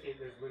 There's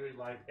literally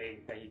live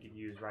bait that you could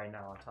use right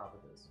now on top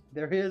of this.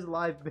 There is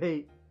live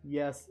bait.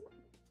 Yes.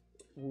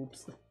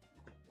 Whoops.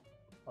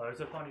 Oh,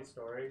 there's a funny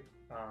story.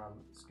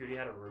 Scooty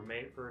had a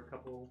roommate for a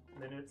couple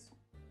minutes,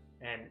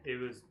 and he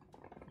was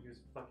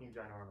fucking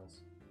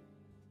ginormous.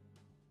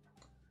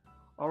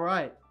 All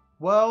right.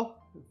 Well,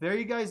 there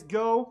you guys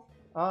go.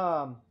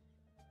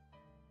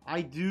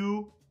 I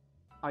do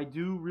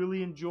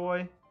really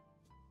enjoy.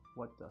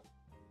 What the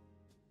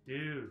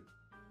Dude,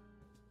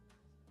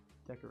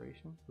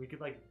 decoration? we could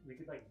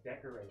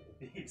decorate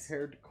with these.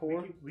 Hair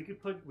decor. We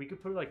could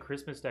put like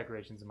Christmas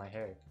decorations in my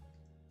hair.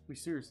 We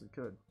seriously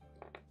could.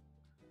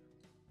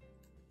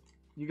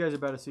 You guys are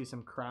about to see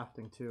some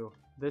crafting too.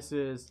 This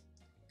is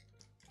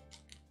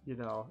You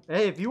know,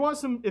 hey, if you want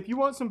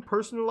some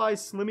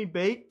personalized Slimmy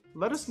bait,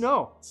 let us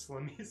know.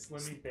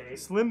 Slimmy bait.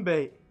 Slim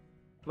bait,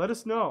 let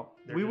us know.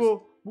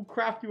 We'll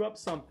craft you up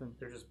something.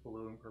 They're just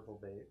blue and purple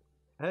bait.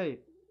 Hey,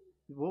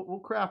 we'll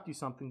craft you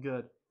something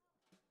good.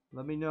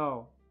 Let me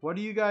know. What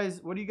do you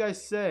guys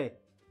say?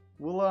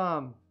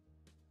 We'll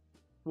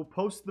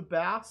post the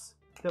bass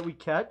that we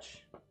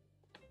catch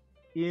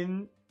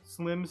in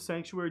Slim's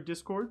Sanctuary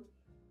Discord.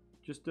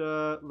 Just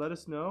let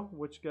us know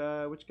which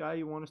guy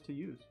you want us to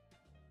use.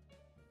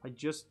 I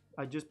just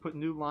put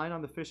new line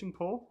on the fishing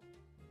pole.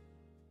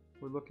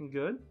 We're looking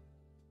good.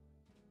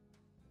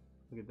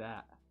 Look at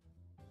that.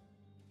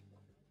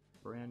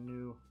 Brand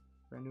new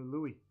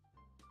Louis.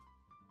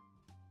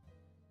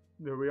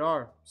 There we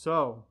are.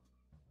 So,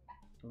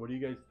 what do you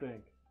guys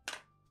think?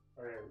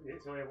 Okay,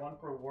 so we have one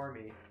for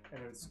Wormy,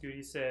 and then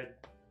Scooty said,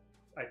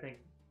 I think,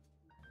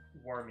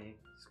 Wormy.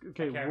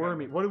 Okay,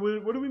 Wormy. What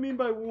do we mean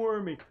by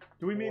Wormy?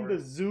 Do we mean the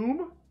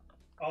Zoom?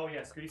 Oh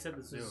yeah, Scooty said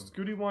the Zoom.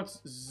 Scooty wants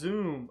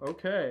Zoom.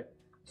 Okay.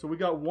 So we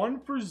got one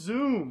for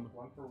Zoom.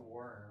 One for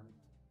Worm.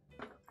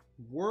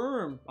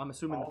 Worm. I'm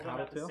assuming all the of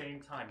them at the tail.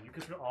 same time. You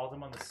could put all of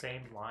them on the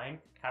same line,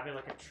 have it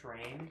like a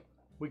train.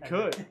 We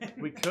could.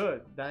 We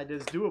could. That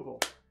is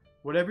doable.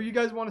 Whatever you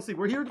guys want to see.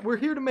 We're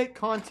here to make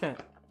content.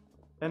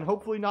 And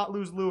hopefully not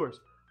lose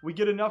lures. We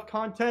get enough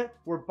content,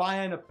 we're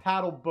buying a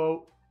paddle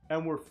boat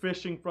and we're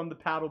fishing from the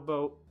paddle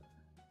boat.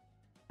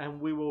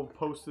 And we will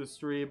post the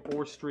stream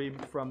or stream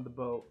from the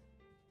boat.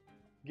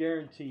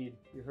 Guaranteed.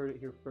 You heard it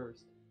here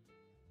first.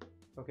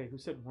 Okay, who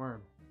said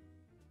worm?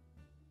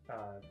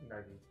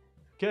 Nuggy.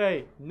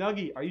 Okay,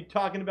 Nuggy, are you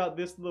talking about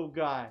this little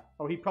guy?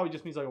 Oh, he probably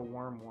just means like a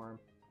worm.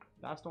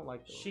 Bats don't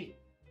like those. Sheep.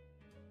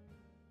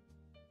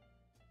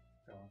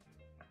 Go on.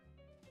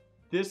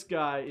 This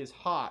guy is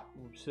hot.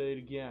 We'll say it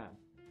again.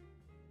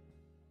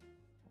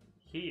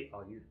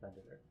 Oh, you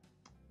offended her.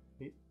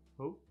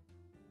 Who?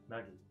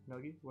 Nuggy.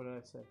 Nuggy? What did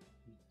I say?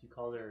 You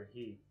called her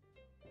he.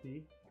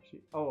 He?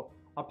 She? Oh,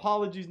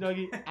 apologies,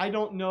 Nuggy. I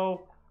don't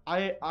know.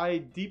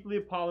 I deeply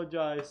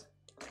apologize.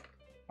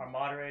 Our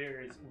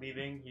moderator is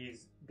leaving.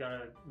 He's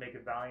gonna make a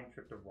valiant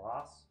trip to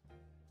Ross.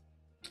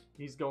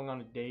 He's going on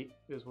a date,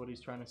 is what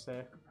he's trying to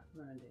say.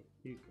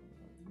 He's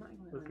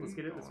Let's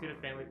get a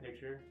family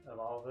picture of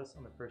all of us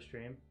on the first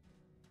stream.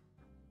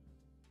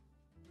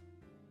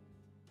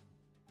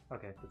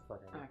 Okay, let's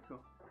fuck out. Alright,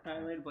 cool.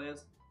 Alright, later,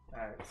 Blaze.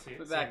 Alright, see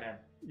you, back. man.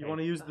 You want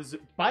to use the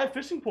buy a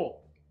fishing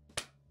pole.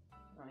 I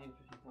don't need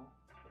a fishing pole.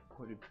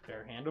 What, did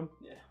bare hand him?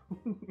 Yeah.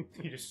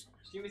 You just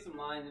Just give me some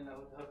line and a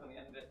hook on the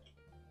end of it.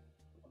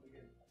 I'll be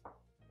good. I'm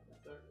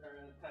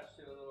gonna attach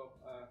to a little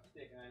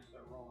stick and I just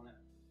start rolling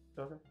it.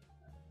 Okay.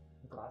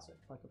 classic.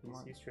 Like a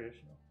He's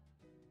traditional.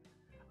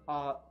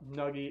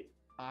 Nuggy,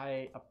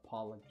 I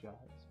apologize.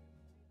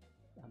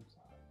 I'm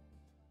sorry.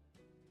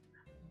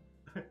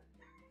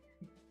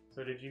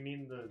 So did you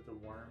mean the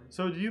worm?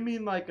 So do you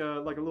mean like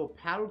a little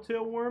paddle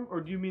tail worm,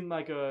 or do you mean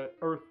like a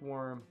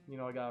earthworm? You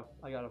know, I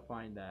gotta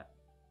find that.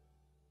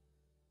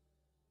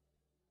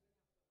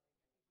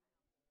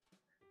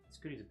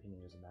 Scooty's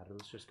opinion doesn't matter.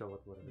 Let's just go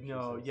with whatever.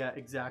 No, she says. yeah,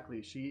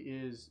 exactly. She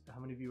is. How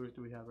many viewers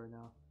do we have right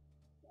now?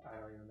 I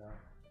don't even know.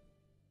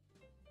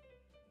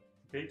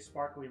 Big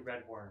sparkly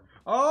red worm.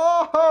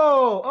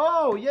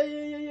 Oh,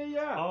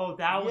 yeah. Oh,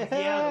 that was the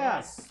one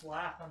I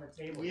slapped on the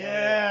table.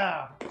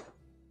 Yeah.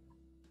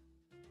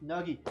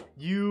 Nuggy,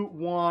 you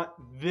want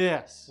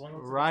this,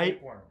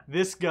 right?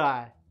 This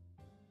guy.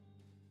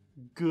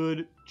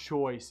 Good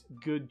choice.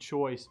 Good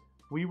choice.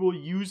 We will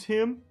use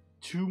him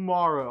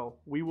tomorrow.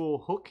 We will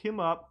hook him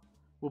up.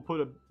 We'll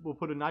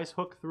put a nice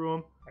hook through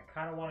him. I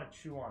kind of want to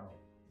chew on it.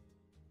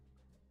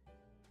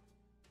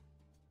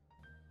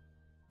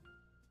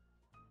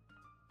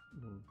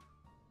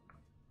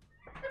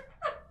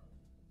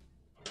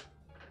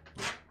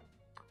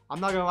 I'm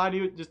not gonna lie to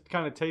you, it just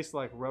kind of tastes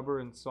like rubber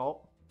and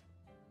salt.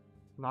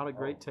 Not a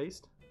great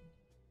taste.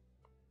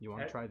 You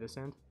want to try this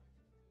end?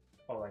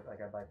 Oh, like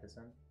I bite this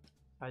end?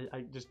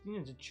 I just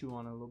just chew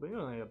on it a little bit. You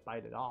don't need to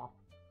bite it off.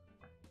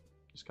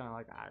 Just kind of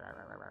like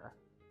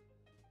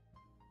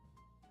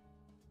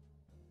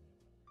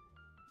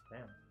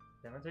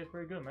Damn, that tastes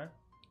pretty good, man.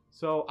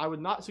 So I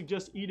would not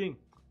suggest eating,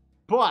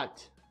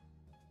 but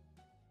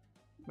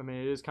I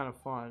mean it is kind of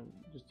fun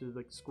just to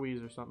like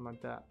squeeze or something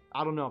like that.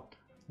 I don't know.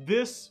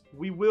 This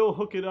we will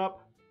hook it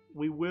up.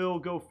 We will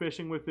go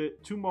fishing with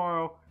it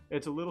tomorrow.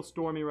 It's a little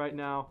stormy right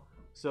now,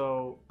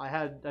 so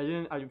I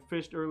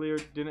fished earlier,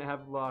 didn't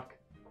have luck.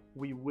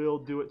 We will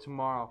do it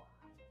tomorrow,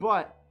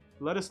 but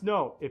let us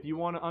know if you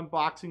want an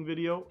unboxing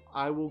video.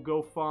 I will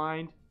go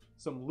find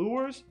some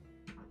lures,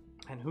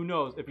 and who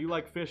knows, if you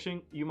like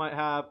fishing, you might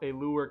have a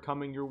lure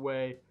coming your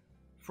way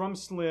from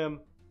Slim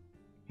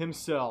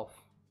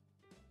himself.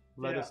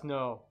 Let us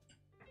know.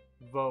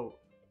 Vote.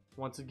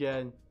 Once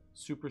again,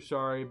 super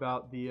sorry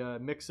about the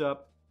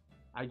mix-up.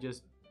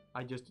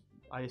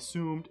 I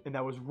assumed, and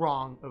that was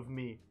wrong of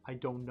me. I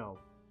don't know.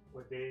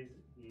 What days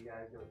do you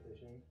guys go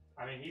fishing?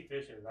 I mean, he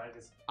fishes.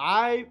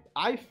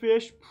 I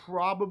fish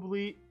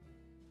probably.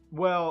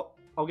 Well,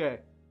 okay.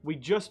 We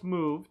just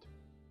moved,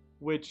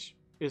 which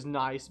is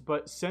nice.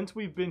 But since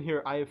we've been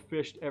here, I have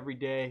fished every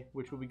day,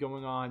 which will be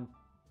going on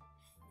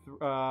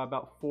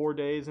about 4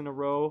 days in a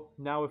row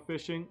now of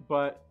fishing.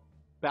 But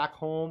back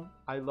home,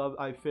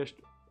 I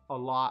fished a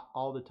lot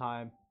all the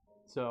time.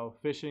 So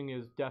fishing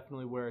is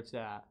definitely where it's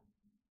at.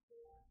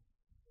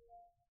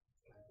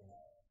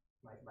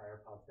 My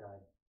AirPods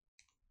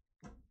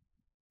died.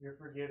 You're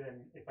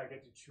forgiven if I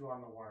get to chew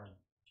on the worm.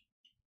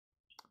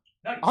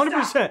 No,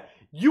 100%.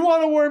 You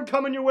want a worm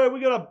coming your way? We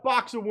got a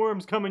box of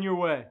worms coming your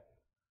way.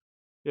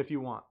 If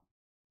you want.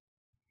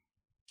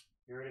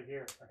 You heard it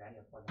here. Okay, I need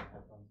to plug in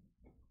headphones.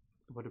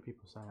 What are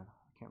people saying?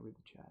 I can't read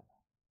the chat.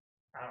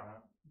 I don't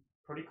know.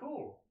 Pretty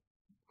cool.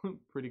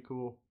 Pretty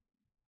cool.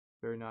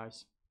 Very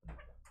nice.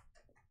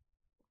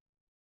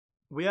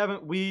 I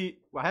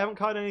haven't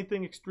caught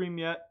anything extreme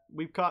yet.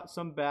 We've caught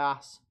some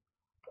bass.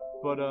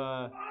 But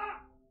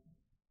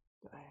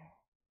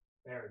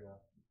there we go.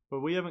 But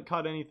we haven't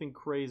caught anything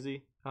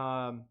crazy.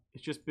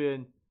 It's just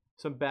been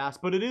some bass.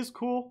 But it is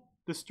cool,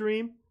 the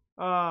stream.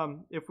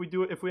 If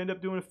we end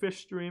up doing a fish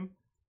stream,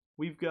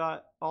 we've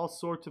got all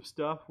sorts of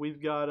stuff.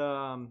 We've got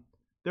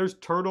there's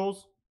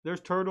turtles.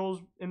 There's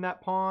turtles in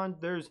that pond.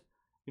 There's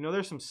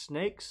some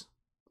snakes.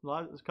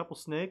 There's a couple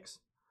snakes.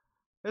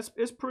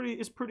 It's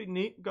pretty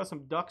neat. We've got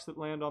some ducks that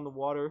land on the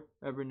water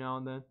every now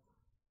and then.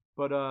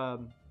 But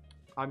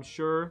I'm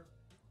sure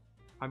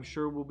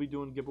we'll be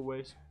doing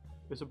giveaways.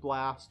 It's a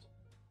blast.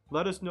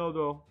 Let us know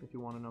though if you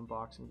want an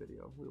unboxing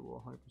video. We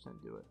will 100%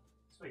 do it.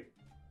 Sweet.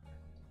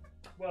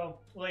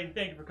 Well, Layden,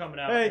 thank you for coming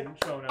out Hey, and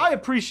showing up. I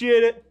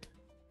appreciate it.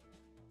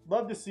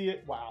 Love to see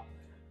it. Wow.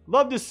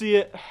 Love to see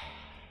it.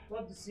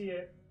 Love to see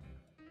it.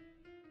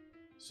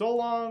 So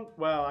long.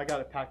 Well, I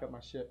gotta pack up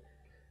my shit.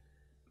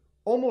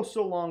 Almost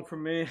so long for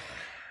me.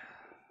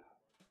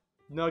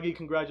 Nuggy,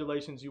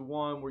 congratulations, you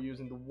won. We're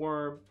using the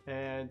worm,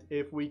 and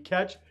if we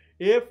catch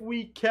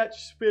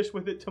fish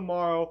with it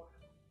tomorrow,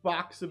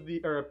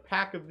 a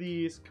pack of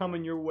these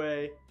coming your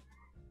way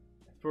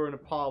for an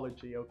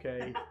apology.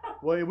 Okay.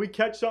 Well, if we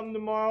catch something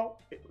tomorrow,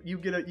 you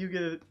get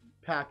a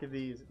pack of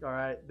these. All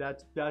right.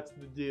 That's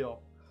the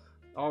deal.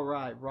 All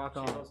right. Rock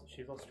on.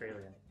 She's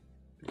Australian.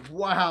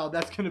 Wow,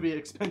 that's gonna be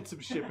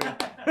expensive shipping.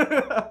 Do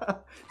I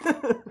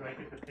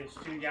get the fish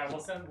too? Yeah, we'll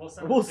send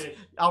the fish.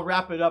 I'll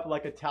wrap it up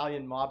like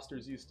Italian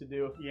mobsters used to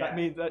do. Yeah. That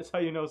means that's how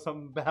you know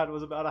something bad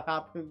was about to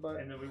happen. But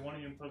And then we won't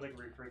even put like a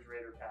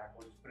refrigerator pack.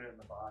 We'll just put it in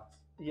the box.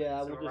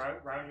 yeah, So we'll just,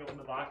 around you open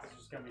the box, it's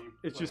just gonna be.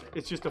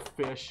 it's just a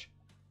fish.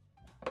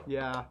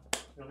 Yeah.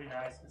 It'll be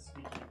nice. And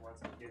speaking once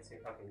it gets here,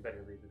 okay, you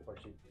better leave before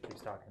she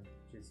keeps talking.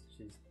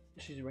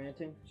 She's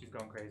ranting. She's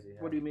going crazy.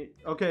 Yeah. What do you mean?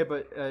 Okay,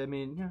 but I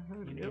mean, yeah.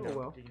 You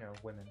know,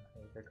 women,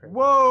 they're crazy.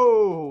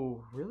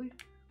 Whoa! Really?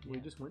 We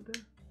just went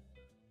there.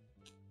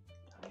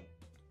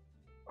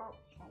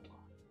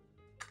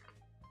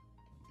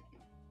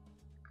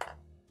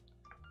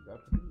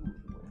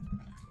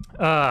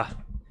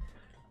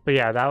 But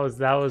yeah, that was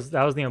the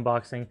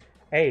unboxing.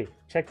 Hey,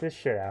 check this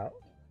shit out.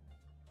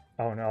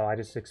 Oh no, I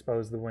just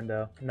exposed the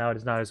window. Now it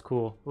is not as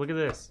cool. Look at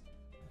this.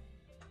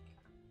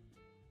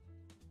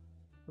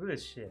 Look at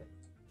this shit.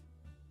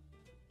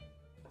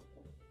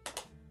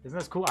 Isn't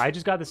this cool? I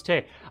just got this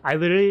today.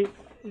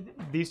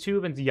 These two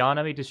have been yelling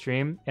at me to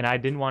stream, and I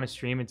didn't want to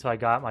stream until I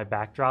got my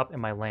backdrop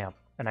and my lamp,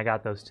 and I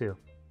got those too.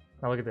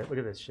 Now look at this. Look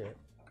at this shit.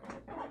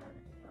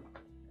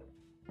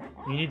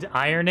 You need to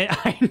iron it.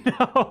 I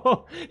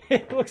know.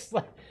 It looks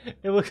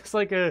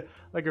like a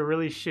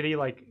really shitty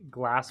like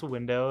glass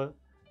window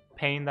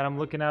pane that I'm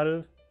looking out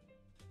of.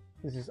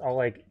 This is all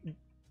like,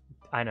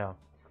 I know.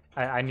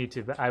 I need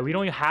to. We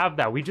don't have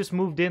that. We just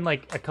moved in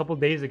like a couple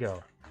days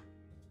ago.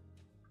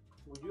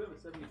 Well, you have a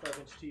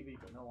 75-inch TV,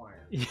 but no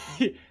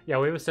iron. Yeah,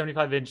 we have a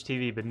 75-inch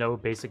TV, but no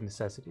basic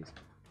necessities.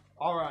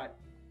 All right.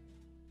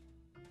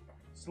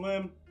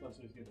 Slim. Let's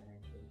just get the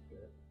handshake.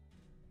 Good.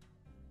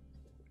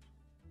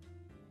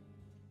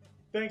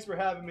 Thanks for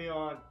having me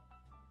on.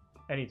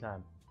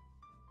 Anytime.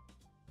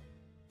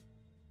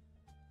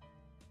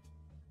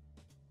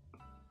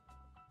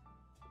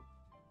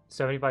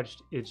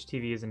 $75-inch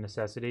TV is a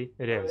necessity.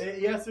 It is.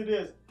 Yes, it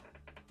is.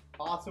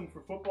 Awesome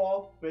for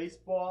football,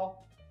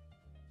 baseball,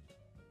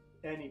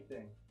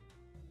 anything.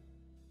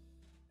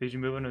 Did you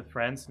move in with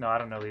friends? No, I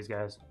don't know these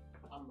guys.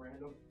 I'm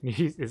random.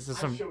 This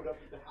is I showed up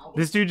at the house.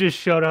 This dude just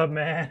showed up,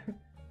 man.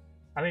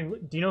 I mean,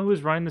 do you know who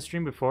was running the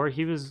stream before?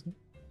 He was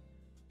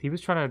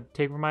trying to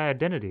take over my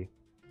identity.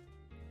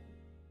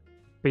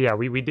 But yeah,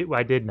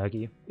 I did,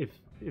 Nuggy.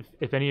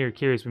 If any of you are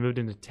curious, we moved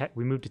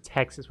to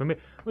Texas. We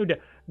moved to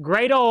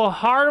great old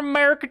heart of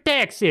America,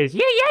 Texas.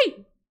 Yay,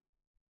 yay!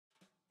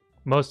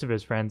 Most of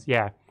his friends,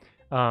 yeah.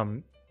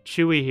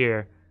 Chewy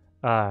here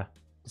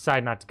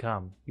decided not to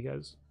come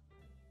because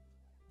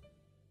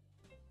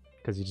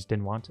he just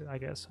didn't want to. I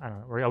guess I don't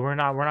know. We're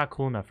not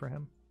cool enough for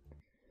him.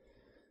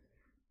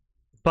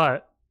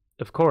 But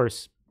of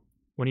course,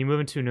 when you move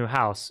into a new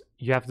house,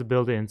 you have to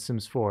build it in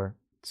Sims 4.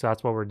 So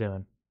that's what we're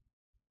doing.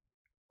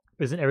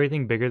 Isn't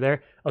everything bigger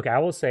there? Okay, I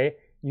will say,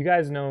 you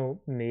guys know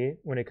me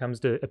when it comes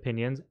to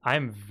opinions.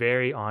 I'm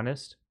very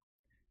honest.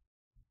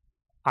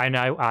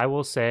 I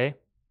will say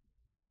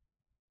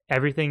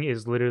Everything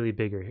is literally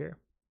bigger here.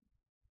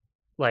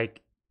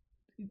 Like,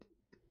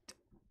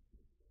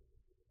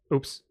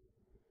 oops.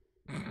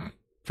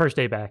 First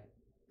day back.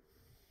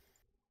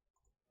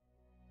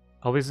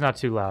 Hope it's not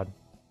too loud,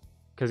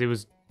 because it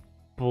was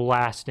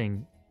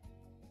blasting.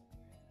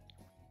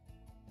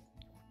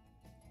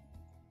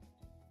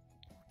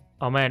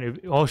 Oh man,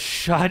 oh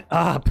shut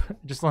up.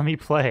 Just let me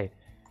play.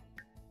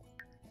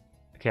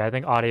 Okay, I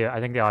think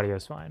the audio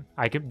is fine.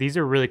 These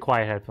are really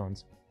quiet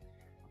headphones.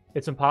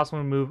 It's impossible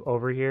to move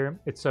over here.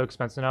 It's so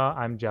expensive now.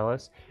 I'm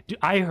jealous. Dude,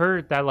 I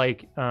heard that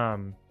like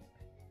that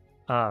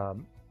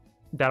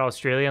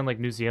Australia and like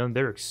New Zealand,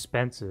 they're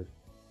expensive.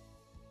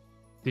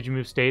 Did you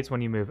move states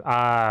when you moved?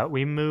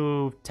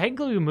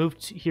 Technically we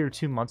moved here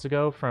 2 months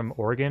ago from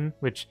Oregon,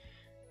 which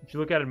if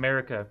you look at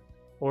America,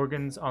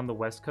 Oregon's on the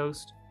west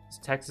coast.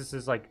 Texas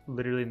is like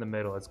literally in the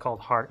middle. It's called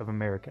Heart of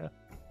America.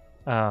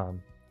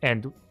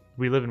 And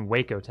we live in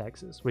Waco,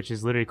 Texas, which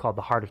is literally called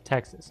the Heart of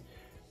Texas.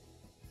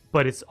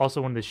 But it's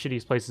also one of the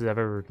shittiest places I've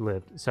ever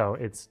lived. So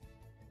it's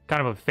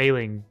kind of a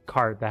failing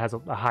cart that has a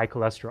high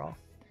cholesterol.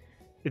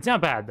 It's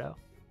not bad though.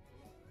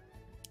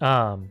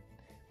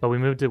 But we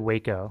moved to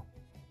Waco,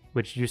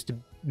 which used to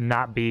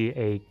not be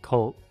a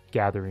cult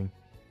gathering.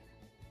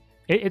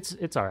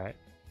 It's all right.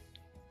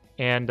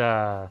 And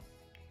actually,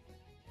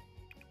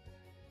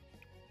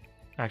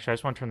 I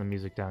just want to turn the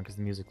music down because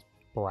the music's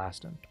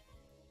blasting.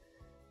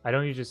 I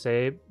don't usually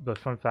say it, but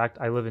fun fact,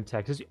 I live in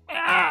Texas.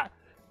 Ah!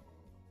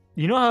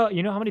 You know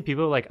how many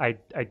people like I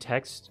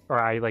text or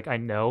I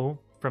know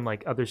from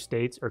like other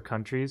states or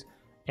countries,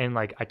 and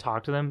like I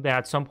talk to them that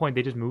at some point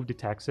they just moved to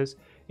Texas.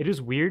 It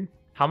is weird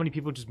how many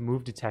people just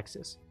moved to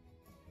Texas.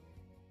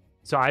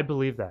 So I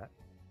believe that.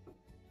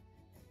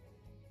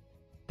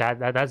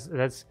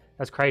 That's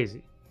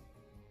crazy.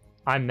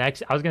 I'm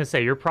next. I was gonna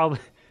say you're probably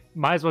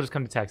might as well just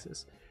come to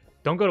Texas.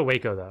 Don't go to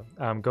Waco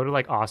though. Go to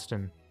like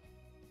Austin.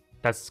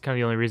 That's kind of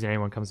the only reason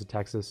anyone comes to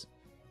Texas.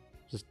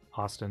 Just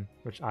Austin,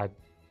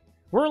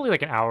 we're only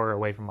like an hour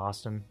away from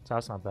Austin, so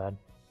that's not bad.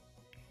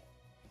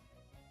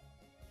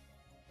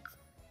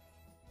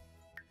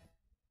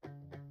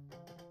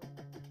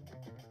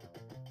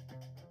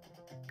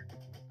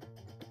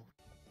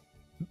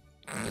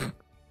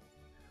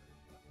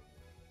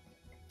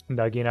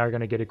 Nuggy and I are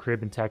gonna get a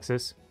crib in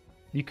Texas.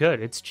 You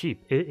could. It's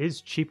cheap. It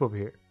is cheap over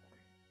here.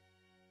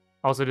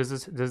 Also, does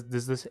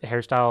this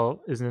hairstyle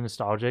isn't it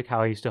nostalgic?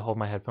 How I used to hold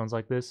my headphones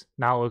like this.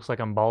 Now it looks like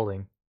I'm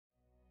balding.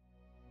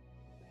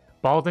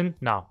 Balding?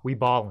 Nah, we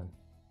ballin'.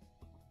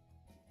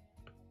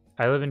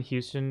 I live in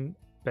Houston,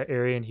 the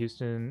area in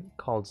Houston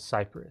called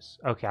Cypress.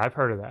 Okay, I've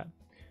heard of that.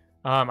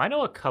 I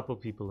know a couple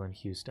people in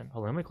Houston.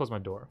 Hold on, let me close my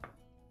door.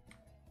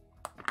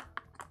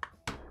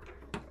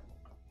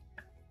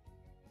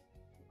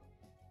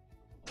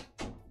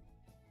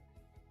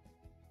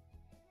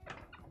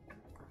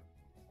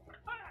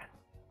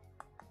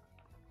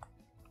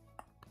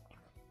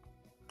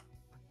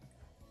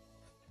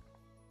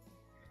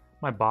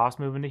 My boss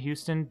moving to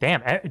Houston.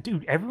 Damn,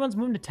 dude, everyone's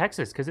moving to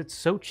Texas because it's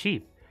so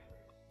cheap.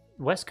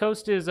 West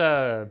Coast is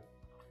I've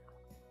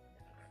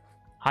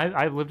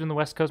lived in the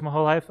West Coast my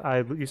whole life. I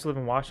used to live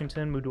in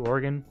Washington, moved to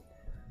Oregon.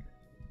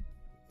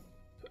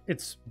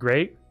 It's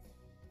great,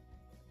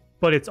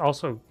 but it's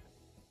also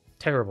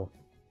terrible.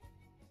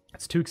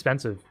 It's too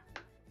expensive.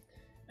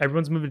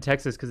 Everyone's moving to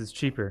Texas because it's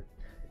cheaper.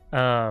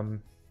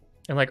 And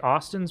like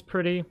Austin's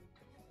pretty.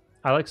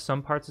 I like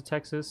some parts of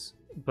Texas,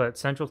 but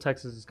Central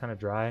Texas is kind of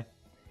dry.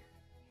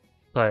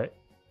 But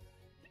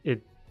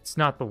it's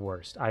not the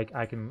worst. I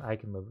can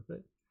live with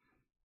it.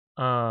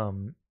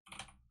 Hold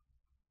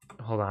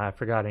on, I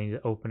forgot. I need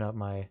to open up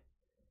my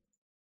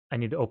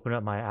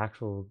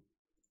actual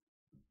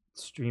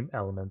stream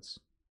elements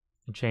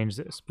and change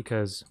this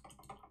because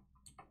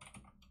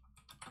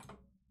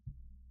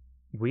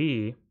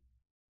wow,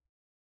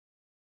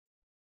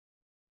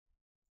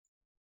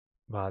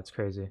 it's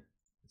crazy.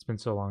 It's been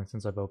so long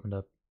since I've opened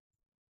up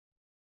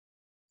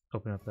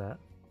that.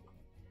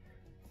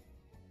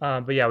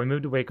 But yeah, we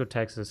moved to Waco,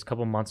 Texas a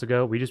couple months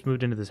ago. We just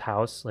moved into this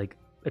house like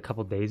a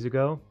couple days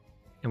ago,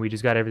 and we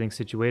just got everything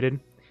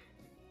situated.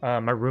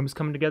 My room's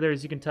coming together,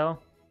 as you can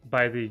tell,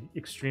 by the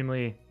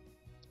extremely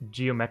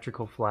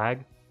geometrical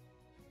flag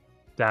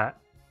that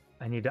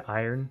I need to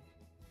iron.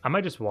 I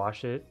might just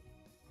wash it,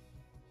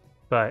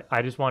 but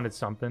I just wanted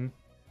something.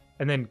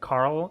 And then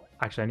Carl,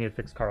 actually I need to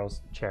fix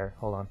Carl's chair.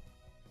 Hold on.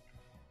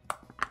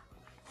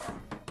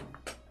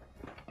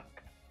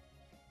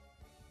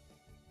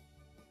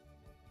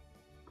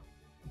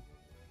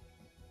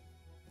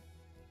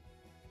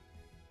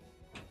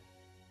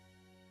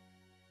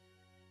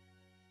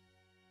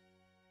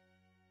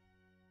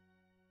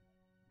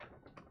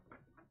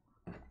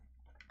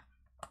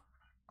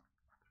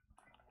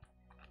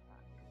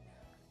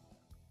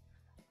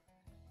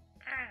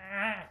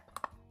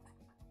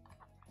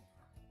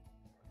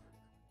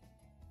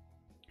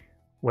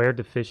 Where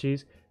the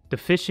fishies? The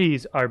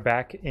fishies are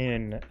back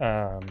in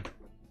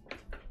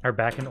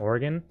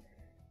Oregon.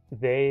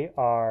 They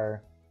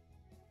are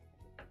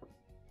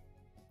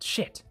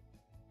shit.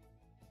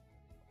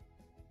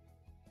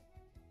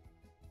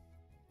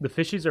 The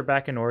fishies are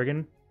back in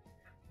Oregon.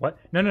 What?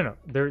 No.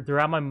 They're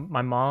at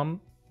my mom.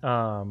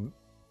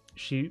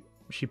 She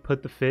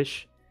put the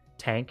fish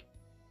tank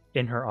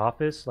in her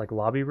office, like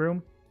lobby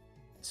room.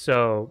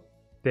 So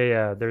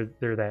they're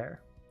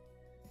there.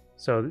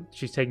 So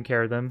she's taking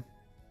care of them.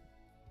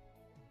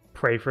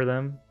 Pray for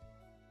them,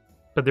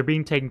 but they're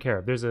being taken care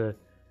of. There's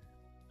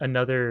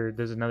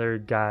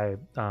another guy,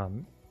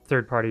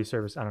 third party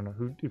service. I don't know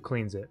who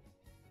cleans it.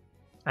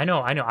 I know.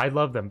 I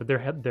love them, but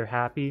they're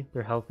happy.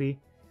 They're healthy.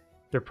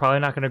 They're probably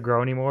not going to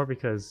grow anymore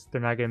because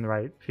they're not getting the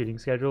right feeding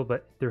schedule.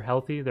 But they're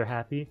healthy. They're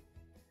happy.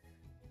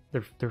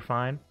 They're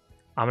fine.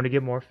 I'm gonna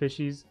get more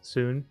fishies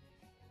soon.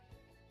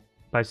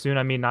 By soon,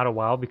 I mean not a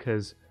while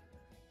because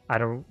I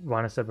don't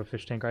want to set up a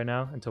fish tank right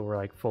now until we're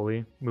like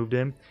fully moved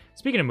in.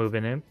 Speaking of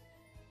moving in,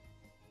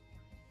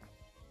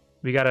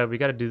 we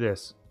gotta do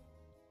this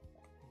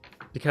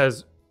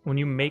because when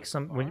you make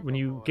when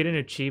you get an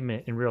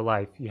achievement in real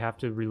life, you have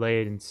to relay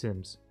it in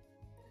Sims.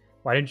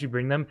 Why didn't you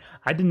bring them?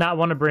 I did not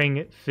want to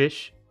bring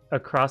fish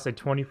across a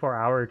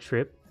 24-hour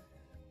trip.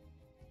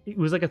 It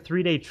was like a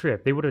 3-day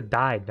trip. They would have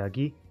died,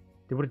 Dougie.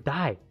 They would have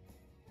died.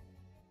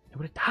 They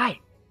would have died.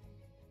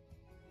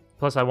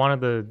 Plus, I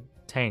wanted the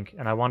tank,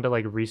 and I wanted to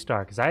like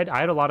restart because I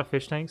had a lot of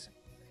fish tanks.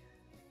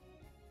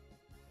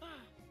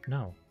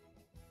 No.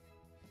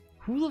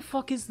 Who the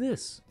fuck is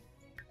this?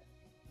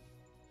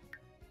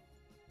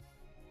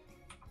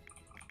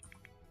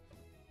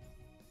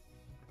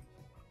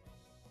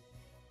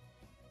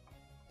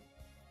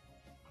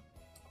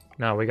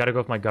 No, we gotta go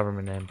with my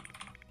government name.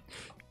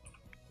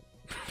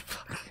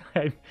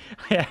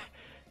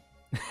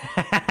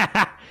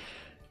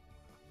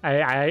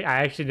 I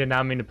actually did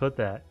not mean to put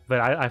that, but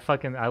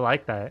I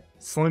like that.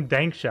 Slim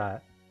Dank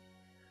Shot.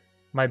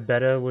 My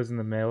beta was in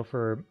the mail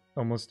for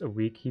almost a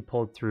week. He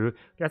pulled through.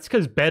 That's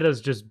because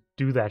betas just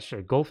do that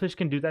shit. Goldfish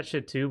can do that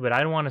shit too, but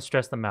I don't want to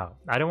stress them out.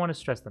 I don't want to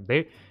stress them.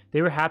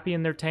 They were happy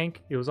in their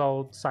tank. It was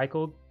all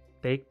cycled.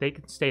 They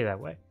can stay that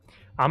way.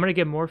 I'm gonna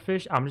get more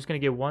fish. I'm just gonna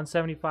get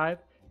 175.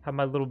 Have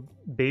my little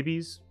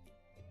babies.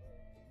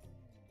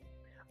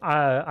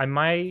 I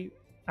might.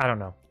 I don't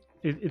know.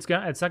 It's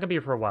not gonna be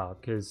for a while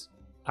because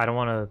I don't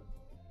want to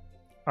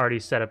already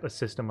set up a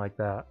system like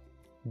that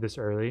this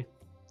early.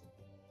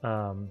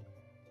 But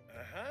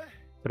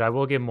I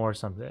will get more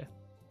someday.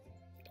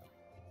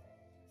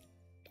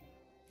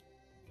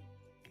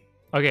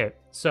 Okay,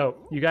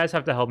 so you guys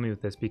have to help me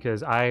with this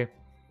because I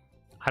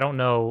don't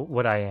know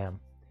what I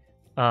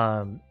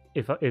am.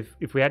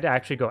 If we had to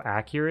actually go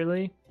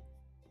accurately,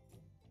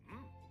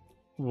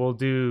 we'll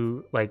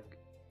do like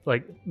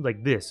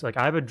this. Like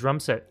I have a drum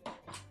set.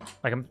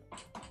 Like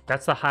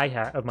that's the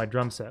hi-hat of my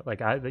drum set. Like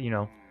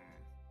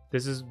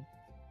this is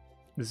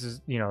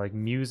like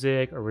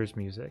music, or where's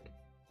music?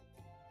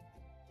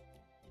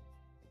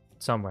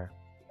 Somewhere.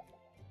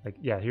 Like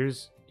yeah,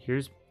 here's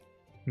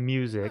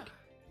music.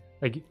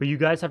 Like, but you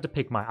guys have to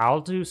pick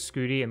I'll do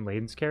Scooty and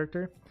Layden's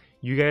character.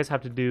 You guys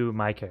have to do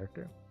my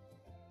character.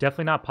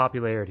 Definitely not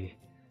popularity.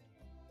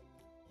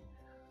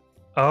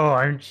 Oh,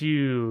 aren't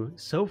you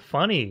so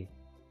funny?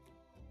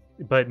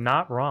 But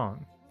not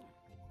wrong.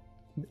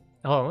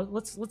 Oh,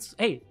 let's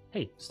hey,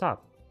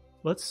 stop.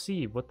 Let's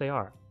see what they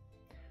are.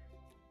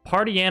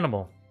 Party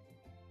animal.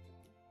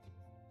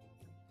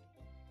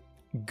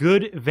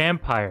 Good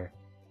vampire.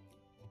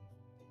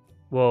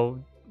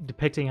 Well,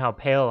 depicting how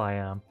pale I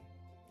am.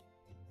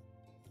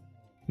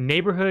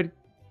 Neighborhood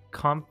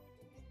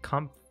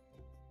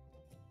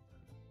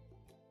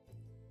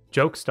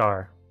joke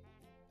star.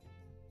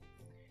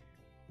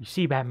 You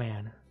see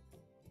Batman.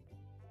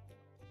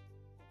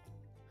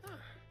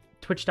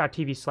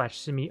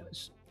 Twitch.tv/Simi.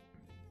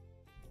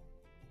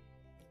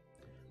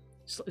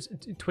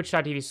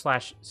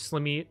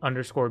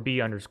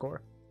 Twitch.tv/Slimmy_B_.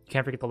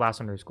 Can't forget the last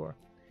underscore.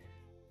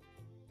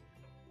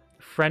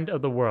 Friend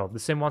of the world. The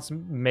Sim wants to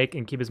make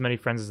and keep as many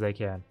friends as they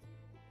can.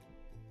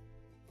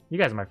 You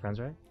guys are my friends,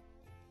 right?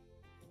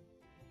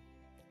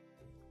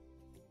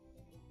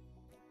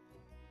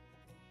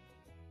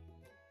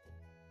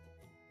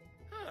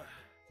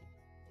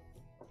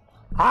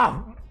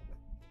 Ah!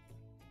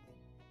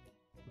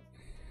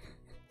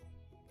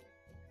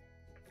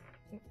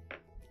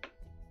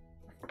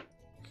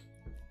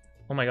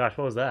 Oh my gosh,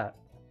 what was that?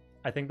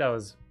 I think that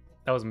was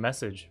a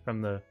message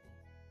from the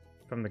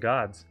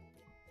gods.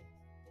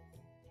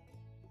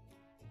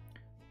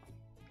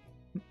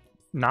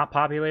 Not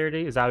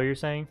popularity? Is that what you're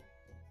saying?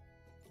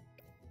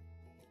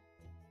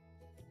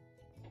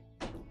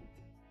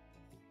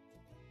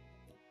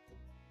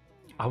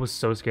 I was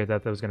so scared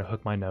that was gonna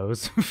hook my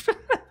nose.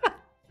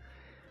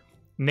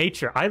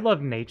 Nature. I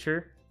love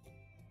nature.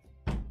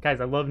 Guys,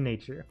 I love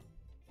nature.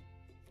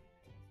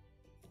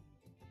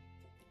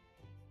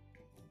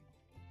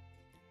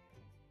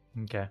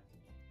 Okay.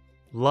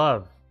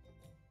 Love.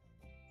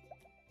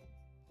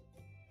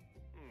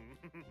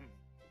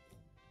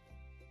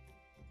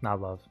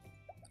 Not love.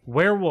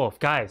 Werewolf,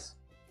 guys.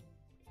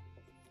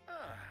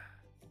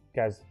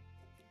 Guys,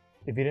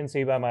 if you didn't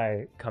see by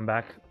my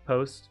comeback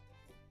post,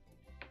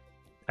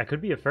 I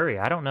could be a furry.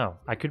 I don't know.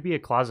 I could be a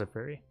closet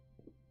furry.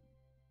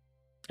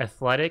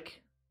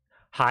 Athletic,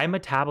 High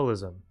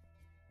metabolism.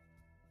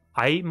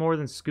 I eat more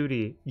than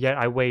Scooty, yet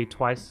I weigh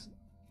twice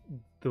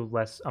the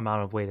less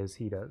amount of weight as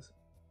he does.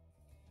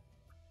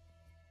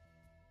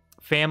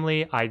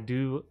 Family, I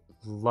do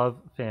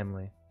love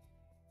family.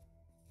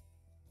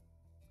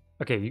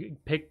 Okay, you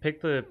pick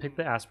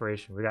the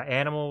aspiration. We got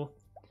animal,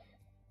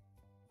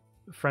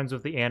 friends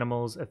with the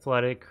animals,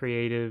 athletic,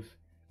 creative,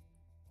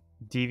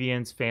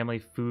 deviance, family,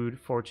 food,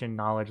 fortune,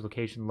 knowledge,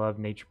 location, love,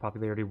 nature,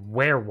 popularity,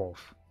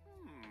 werewolf.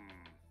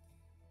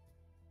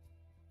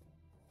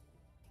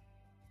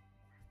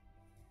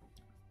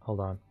 Hold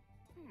on.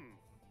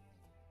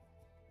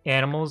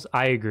 Animals,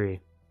 I agree.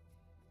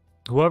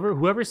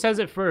 Whoever says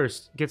it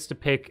first gets to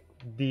pick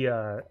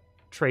the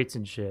traits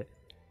and shit.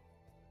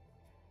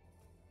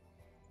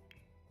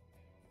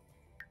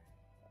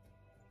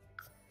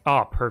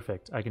 Oh,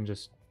 perfect. I can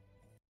just...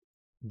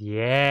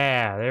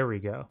 Yeah, there we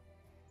go.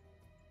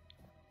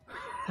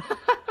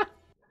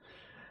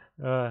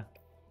 I'm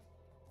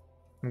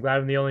glad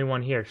I'm the only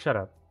one here. Shut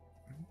up.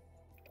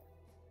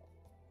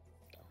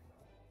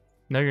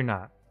 No, you're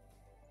not.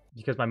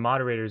 Because my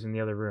moderator's in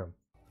the other room.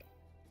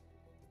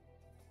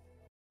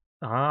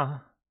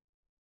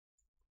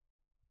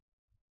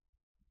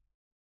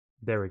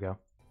 There we go.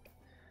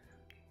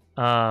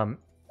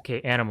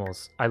 Okay,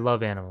 animals. I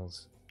love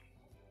animals.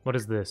 What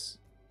is this?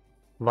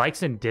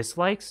 Likes and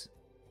dislikes?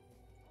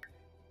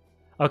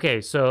 Okay,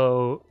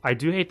 so I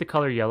do hate the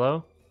color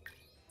yellow.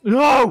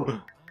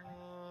 No!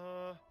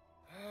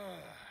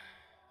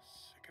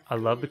 I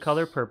love the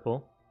color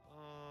purple.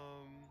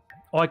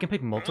 Oh, I can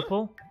pick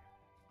multiple?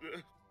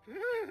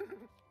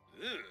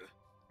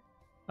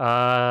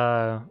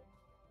 I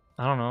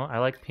don't know. I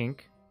like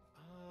pink.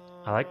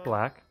 I like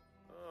black.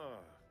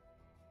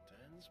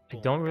 I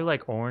don't really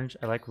like orange.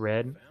 I like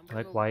red. I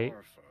like white.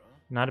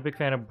 Not a big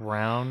fan of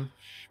brown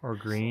or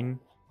green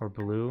or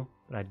blue,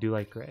 but I do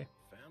like gray.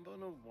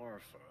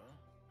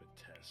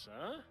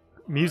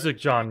 Music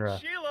genre.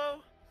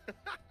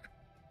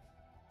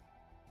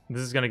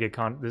 This is gonna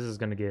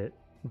get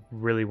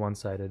really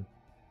one-sided.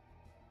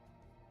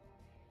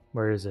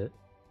 Where is it?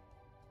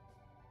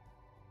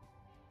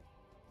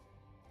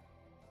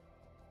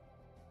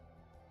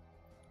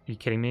 Are you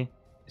kidding me?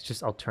 It's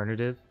just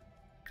alternative.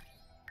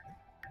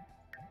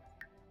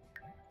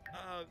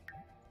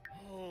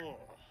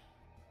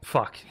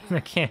 Fuck. I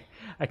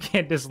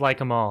can't dislike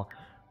them all.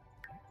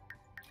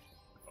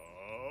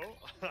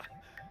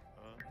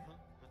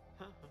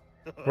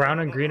 Brown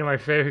and green are my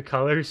favorite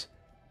colors.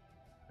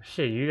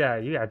 Shit, you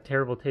got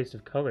terrible taste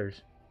of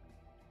colors.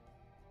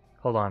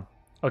 Hold on.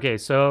 Okay,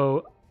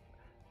 so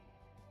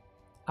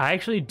I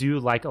actually do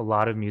like a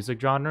lot of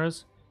music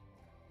genres,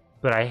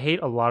 but I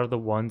hate a lot of the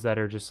ones that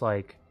are just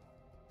like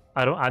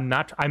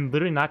I'm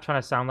literally not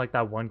trying to sound like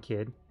that one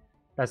kid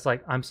that's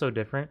like I'm so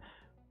different.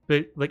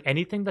 But like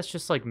anything that's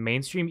just like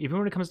mainstream, even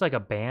when it comes to like a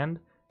band,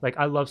 like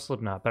I love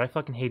Slipknot, but I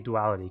fucking hate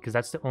Duality because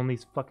that's the only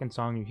fucking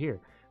song you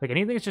hear. Like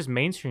anything that's just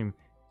mainstream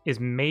is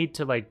made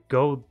to like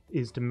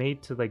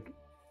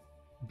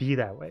be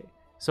that way.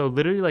 So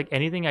literally like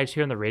anything I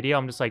hear on the radio,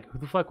 I'm just like, who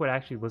the fuck would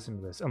actually listen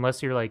to this?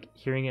 Unless you're like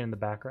hearing it in the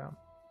background.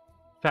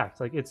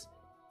 Fact, like it's,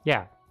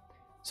 yeah.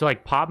 So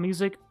like pop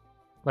music,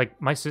 like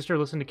my sister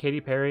listened to Katy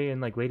Perry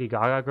and like Lady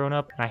Gaga growing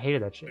up, and I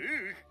hated that shit.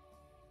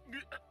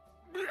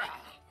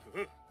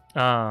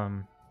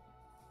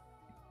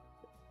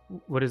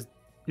 What is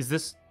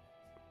this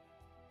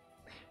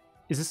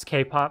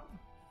K-pop?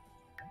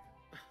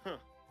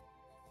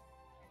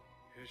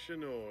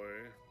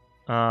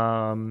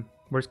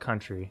 Where's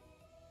country?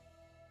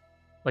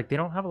 Like they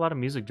don't have a lot of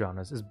music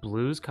genres. Is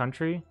blues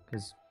country?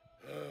 Because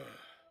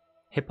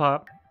hip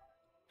hop.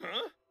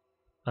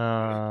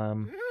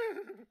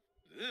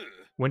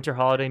 Winter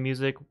holiday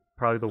music,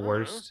 probably the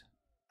worst.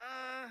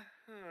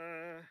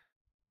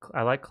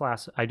 I like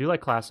I do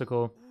like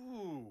classical.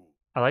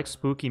 I like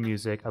spooky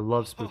music. I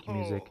love spooky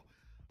music.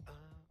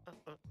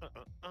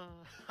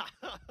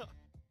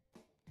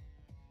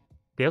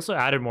 They also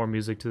added more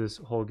music to this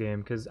whole game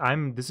because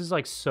this is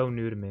like so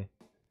new to me.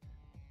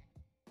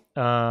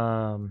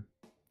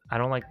 I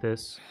don't like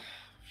this.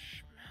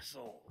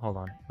 Hold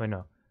on. Wait,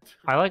 no.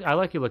 I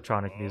like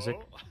electronic music.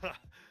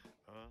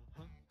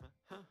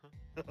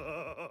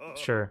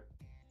 Sure.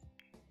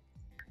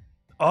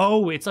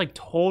 Oh, it's like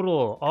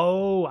total.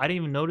 Oh, I didn't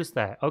even notice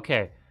that.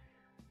 Okay.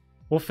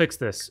 We'll fix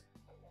this.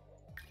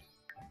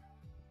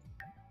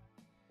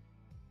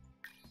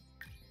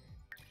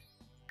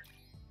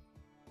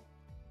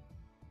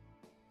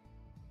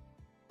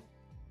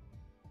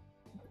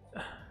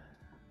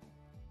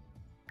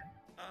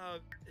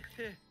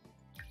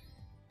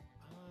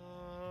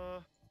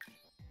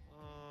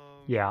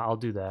 Yeah, I'll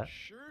do that.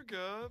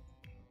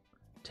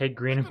 Take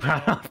green and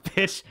brown off,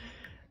 bitch.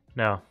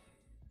 No.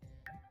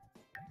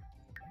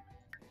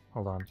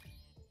 Hold on.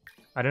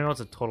 I don't know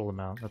what's a total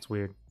amount. That's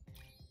weird.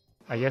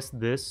 I guess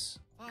this.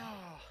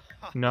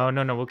 No.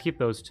 We'll keep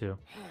those two.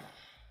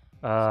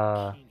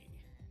 I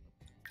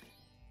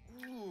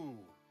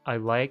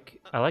like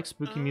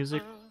spooky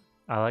music.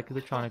 I like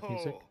electronic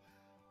music.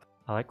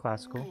 I like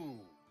classical.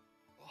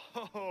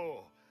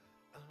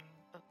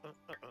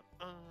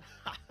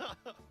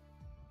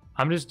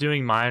 I'm just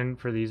doing mine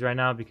for these right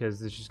now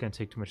because it's just gonna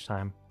take too much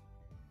time.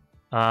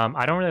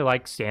 I don't really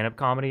like stand-up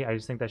comedy. I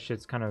just think that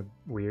shit's kind of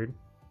weird.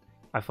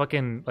 I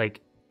fucking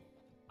like.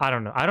 I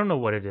don't know. I don't know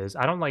what it is.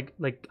 I don't like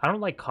I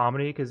don't like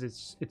comedy because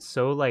it's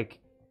so like.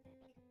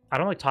 I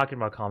don't like talking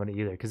about comedy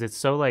either because it's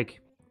so like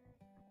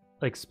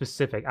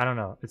specific. I don't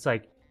know. It's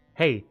like,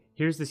 hey,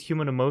 here's this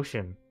human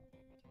emotion.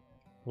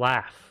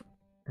 Laugh.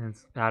 And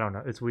I don't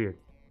know. It's weird.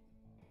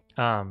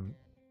 So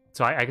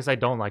I guess I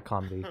don't like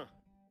comedy. Huh.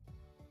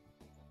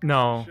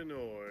 No.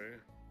 Shinoy.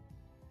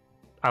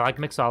 I like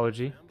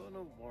mixology.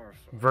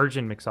 Ambonomorpha.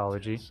 Virgin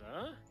mixology.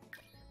 Huh?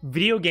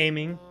 Video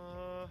gaming.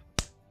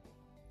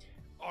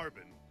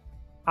 Arbin.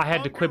 I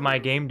had to quit my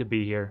game to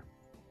be here.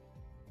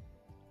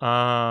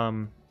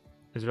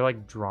 Is there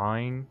like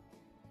drawing?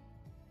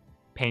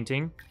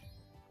 Painting?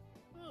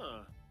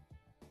 Huh.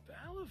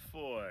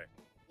 Balafoy.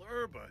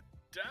 Lurba.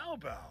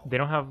 Dalbow. They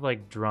don't have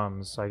like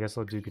drums, so I guess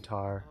I'll do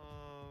guitar.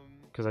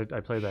 Because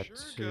I play that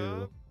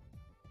too.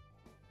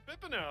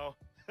 Bippino.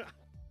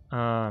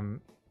 I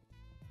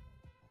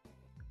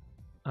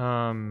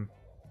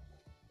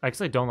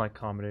guess I don't like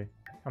comedy.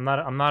 I'm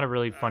not a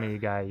really funny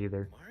guy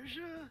either.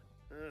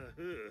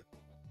 Marja?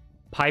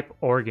 Pipe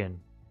organ.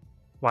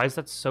 Why is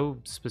that so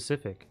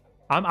specific?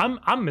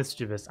 I'm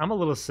mischievous. I'm a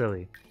little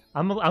silly.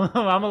 I'm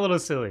a little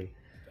silly.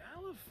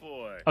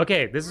 Balafoy.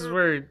 Okay, this is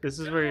where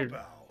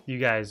Dalbow. you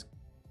guys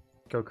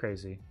go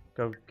crazy.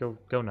 Go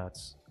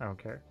nuts. I don't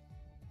care.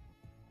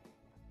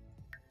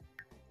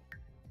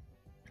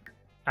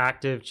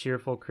 Active,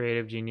 cheerful,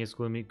 creative, genius,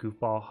 gloomy,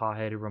 goofball,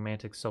 hot-headed,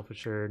 romantic,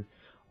 self-assured,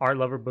 art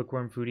lover,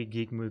 bookworm, foodie,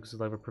 geek, mooks,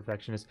 lover,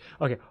 perfectionist.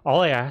 Okay,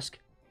 all I ask,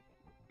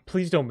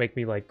 please don't make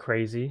me like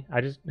crazy.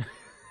 I just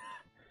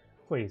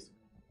please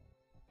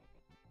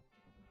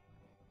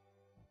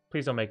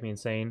don't make me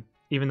insane,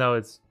 even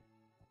though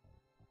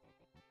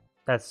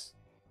that's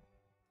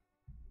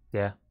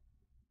yeah.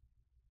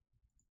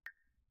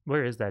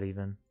 Where is that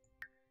even?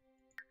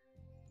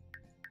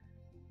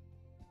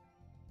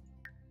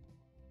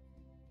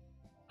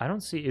 I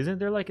don't see. Isn't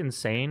there like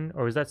insane,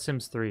 or was that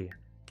Sims 3?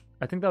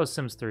 I think that was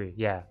Sims 3.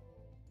 Yeah,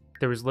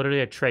 there was literally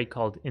a trait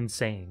called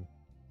insane.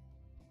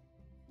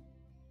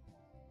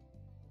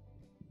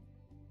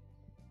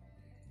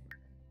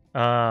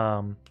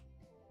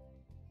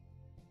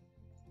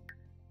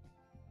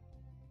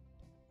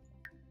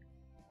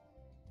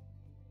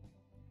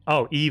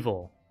 Oh,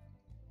 evil.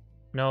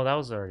 No, that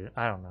was already.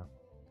 I don't know.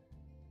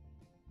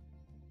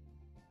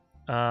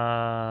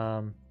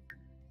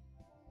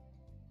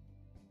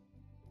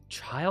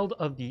 Child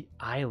of the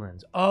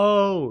Islands.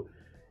 Oh,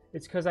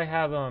 it's because I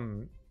have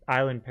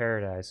Island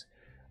Paradise.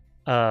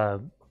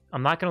 I'm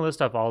not gonna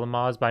list off all the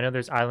mods, but I know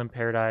there's Island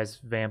Paradise,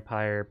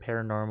 Vampire,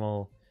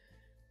 Paranormal,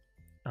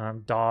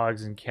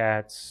 dogs and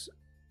cats,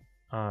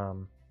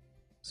 some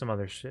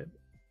other shit.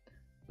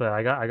 But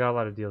I got a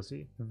lot of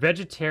DLC.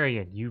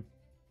 Vegetarian, you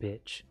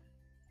bitch.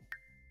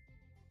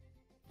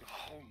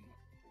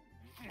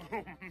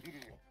 No.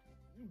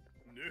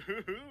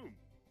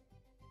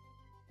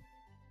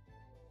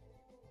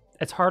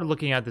 It's hard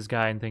looking at this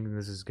guy and thinking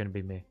this is gonna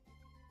be me.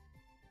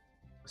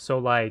 So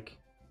like,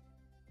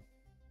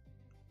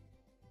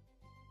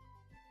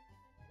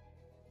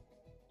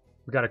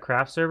 we got a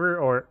craft server,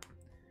 or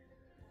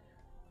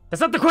that's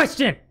not the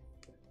question.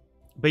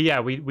 But yeah,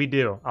 we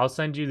do. I'll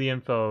send you the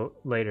info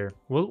later.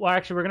 Well,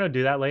 actually, we're gonna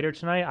do that later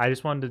tonight. I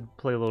just wanted to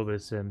play a little bit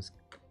of Sims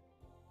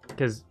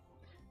because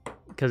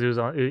it was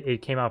on.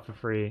 It came out for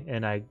free,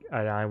 and I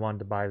wanted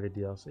to buy the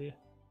DLC.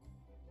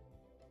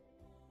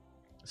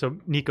 So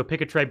Nico,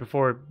 pick a tray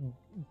before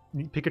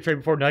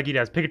Nuggy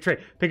does. Pick a tray.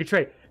 Pick a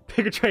tray.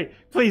 Pick a tray.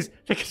 Please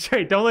pick a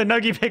tray. Don't let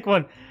Nuggy pick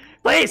one.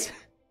 Please,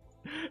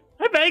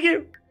 I beg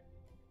you.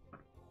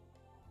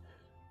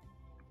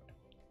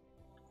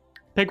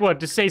 Pick one.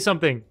 Just say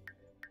something.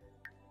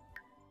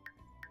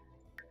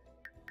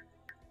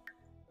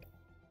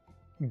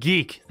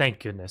 Geek. Thank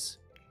goodness.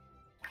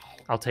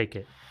 I'll take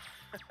it.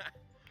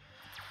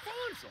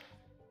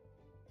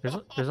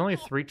 There's only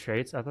 3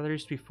 traits. I thought there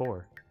used to be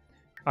 4.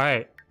 All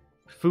right.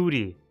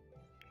 Foodie.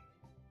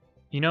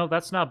 You know,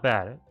 that's not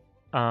bad.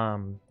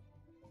 I'll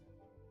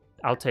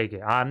take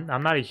it. I'm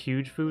not a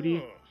huge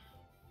foodie.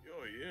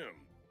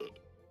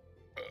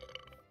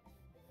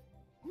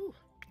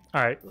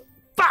 All right.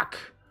 Fuck.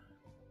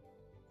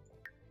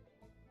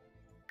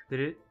 Did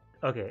it?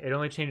 Okay, it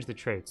only changed the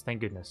traits.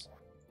 Thank goodness.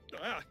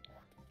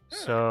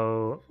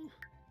 So,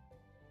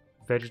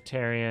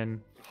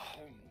 vegetarian.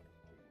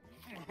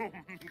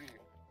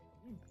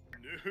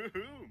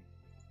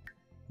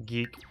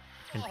 Geek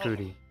and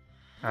foodie.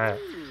 All right.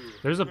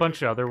 There's a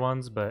bunch of other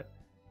ones, but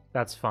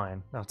that's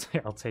fine. I'll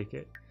take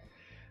it.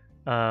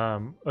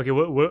 Okay.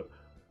 What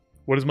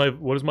does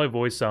my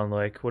voice sound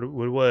like? What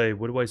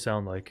do I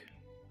sound like?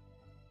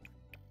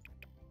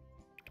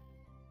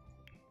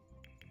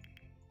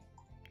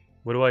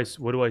 What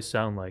do I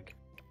sound like?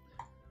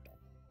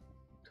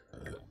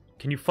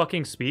 Can you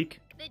fucking speak?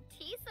 The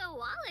Tisa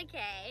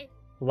Wallake.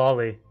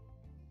 Lolly.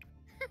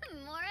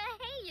 Mora,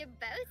 hey, you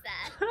bosa.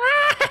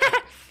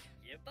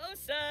 You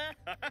bosa.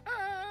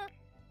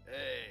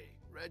 Hey,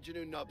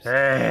 Reginu Nubs.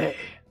 Hey.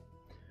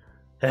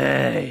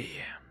 Hey.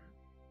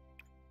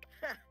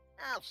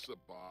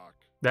 Alsabak.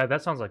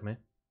 That sounds like me.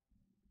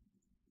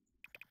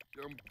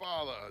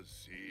 Jumbala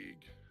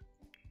Azig.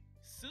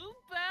 Super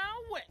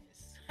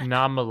West.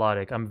 Not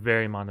melodic. I'm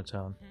very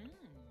monotone. Hmm.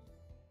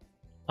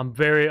 I'm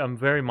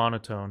very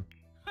monotone.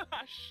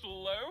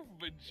 Shlo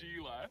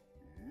Vagila.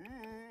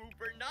 Ooh,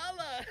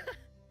 Bernala.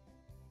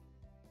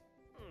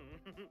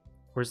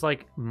 Where's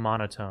like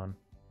monotone?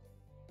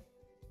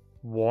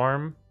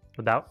 Warm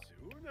without.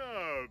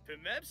 Suno,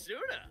 Pimep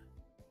Suna.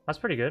 That's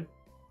pretty good.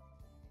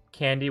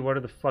 Candy,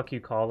 what the fuck you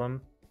call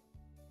them?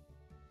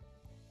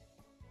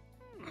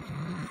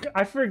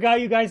 I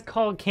forgot you guys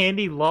call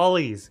candy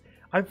lollies.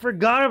 I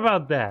forgot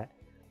about that.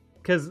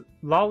 Because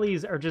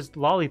lollies are just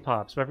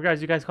lollipops. But I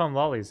forgot you guys call them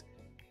lollies.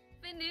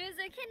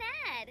 Venusa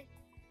Canad.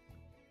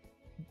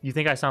 You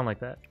think I sound like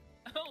that?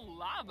 Oh,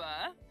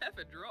 Lava.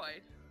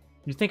 Ephedroid.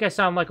 You think I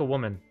sound like a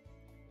woman?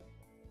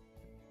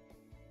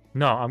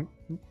 No, I'm.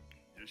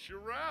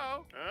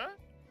 Yisharao, huh?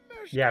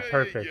 Yeah, Meshke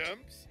perfect.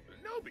 Yumps.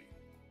 Nobi.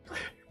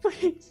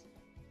 Please.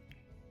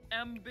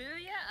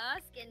 Ambilia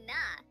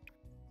Oskana.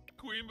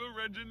 Quimba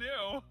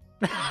Reginil.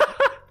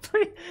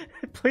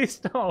 please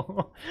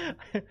don't.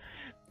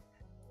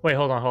 Wait,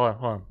 hold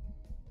on.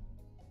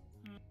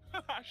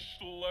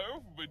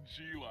 Shlo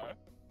Vagila.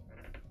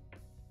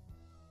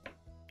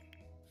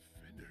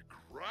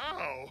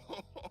 Finnegrau.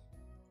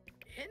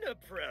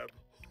 Hinnapreb.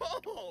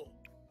 Oh.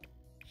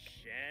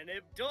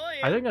 Shanib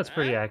Doyen. I think that's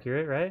pretty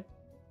accurate, right?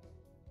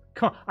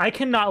 Come on, I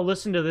cannot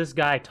listen to this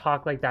guy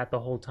talk like that the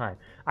whole time.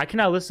 I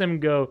cannot listen to him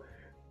go,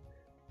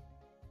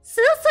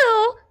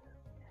 Susu!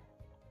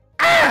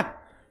 Ah!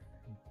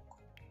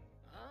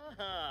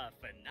 Ah,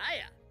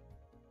 Fanaya.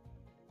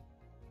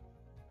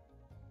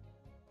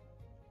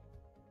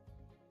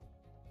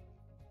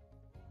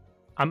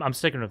 I'm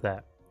sticking with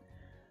that.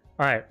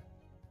 All right.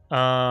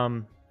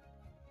 Um.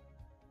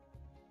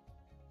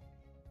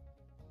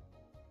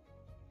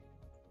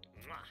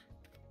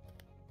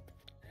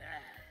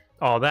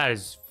 Oh, that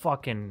is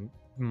fucking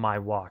my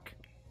walk.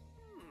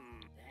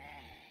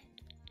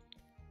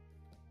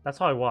 That's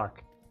how I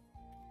walk.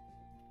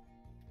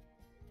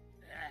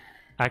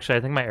 Actually,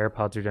 I think my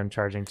AirPods are done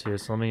charging too.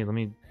 So let me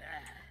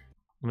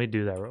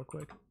do that real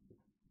quick.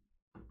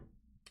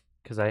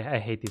 Cause I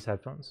hate these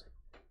headphones.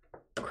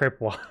 Crip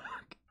walk.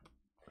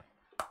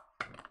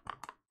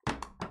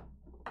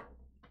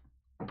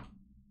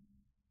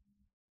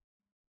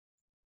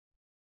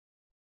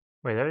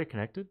 Wait, are they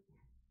connected?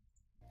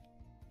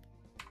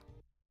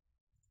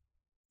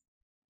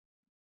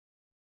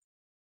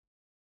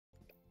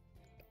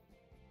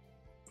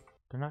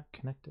 They're not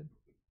connected.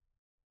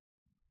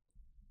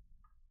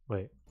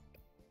 Wait.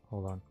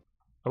 Hold on.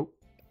 Oh.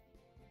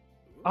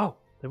 Oh,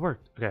 they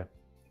worked. Okay.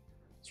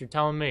 So you're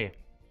telling me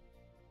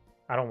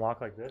I don't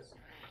walk like this?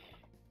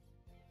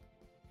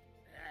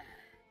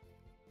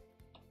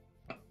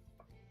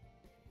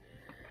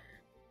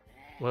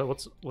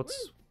 What's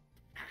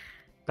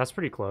that's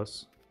pretty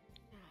close.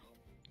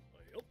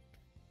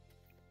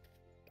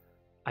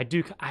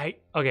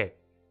 Okay.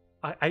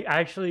 I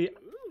actually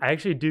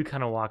do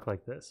kind of walk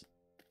like this.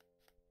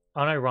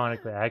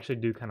 Unironically, I actually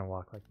do kind of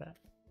walk like that.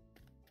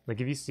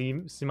 Like if you see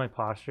my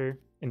posture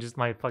and just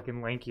my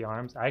fucking lanky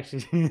arms, I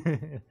actually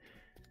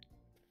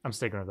I'm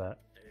sticking with that.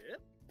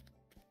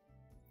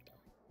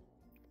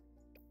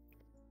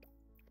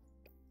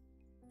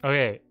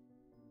 Okay.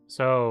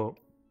 So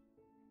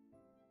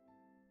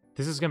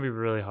this is going to be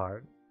really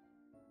hard.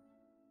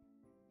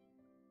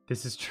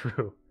 This is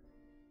true.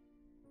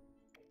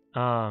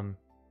 So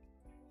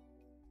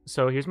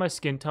here's my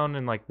skin tone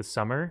in like the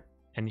summer,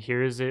 and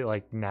here's it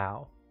like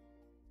now.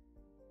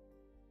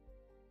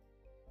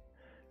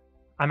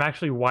 I'm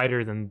actually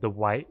whiter than the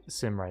white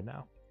sim right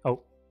now.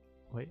 Oh,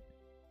 wait.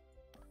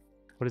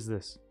 What is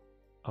this?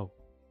 Oh.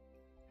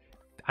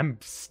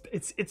 It's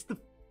the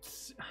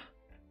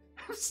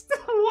I'm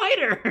still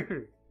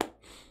whiter.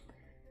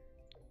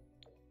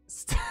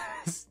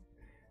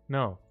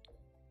 No.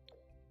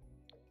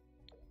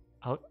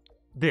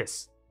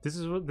 This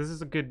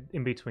is a good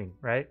in between,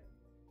 right?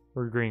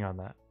 We're agreeing on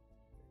that.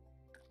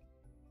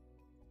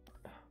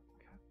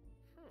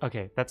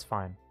 Okay, that's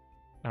fine.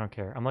 I don't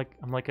care. I'm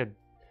like a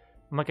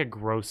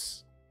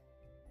gross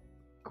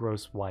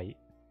white.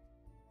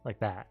 Like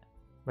that.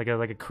 Like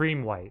a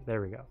cream white.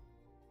 There we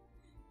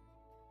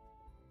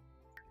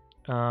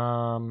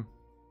go.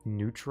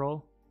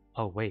 Neutral?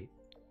 Oh, wait.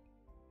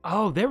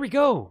 Oh, there we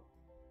go.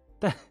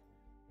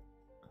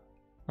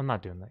 I'm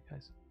not doing that,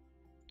 guys.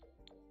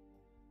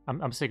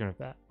 I'm sticking with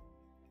that.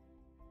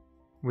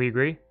 We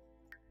agree?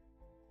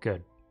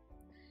 Good.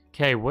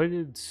 Okay, what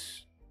did...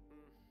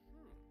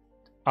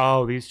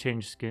 Oh, these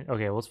change skin.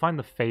 Okay, let's find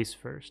the face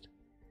first.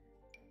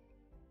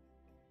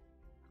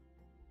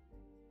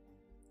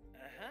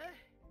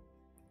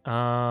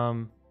 Fuck.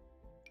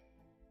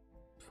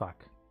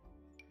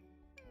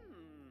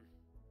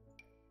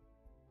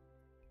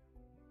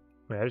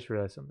 Wait, I just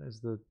realized something. Is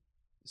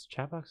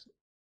chat box?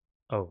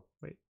 Oh,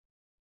 wait.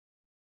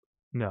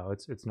 No,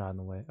 it's not in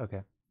the way.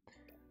 Okay.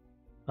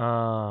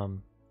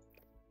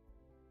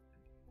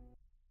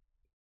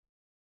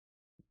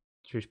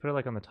 Should we just put it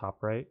like on the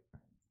top right?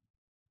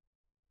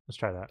 Let's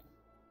try that.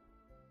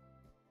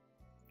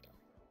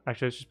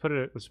 Actually,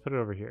 let's put it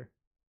over here.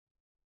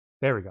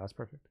 There we go. That's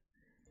perfect.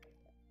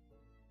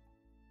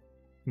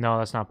 No,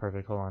 that's not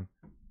perfect. Hold on.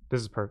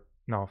 This is perfect.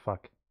 No,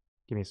 fuck.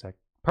 Give me a sec.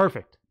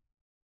 Perfect.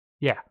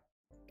 Yeah.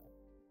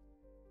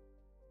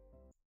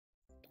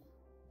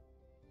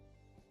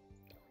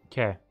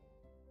 Okay.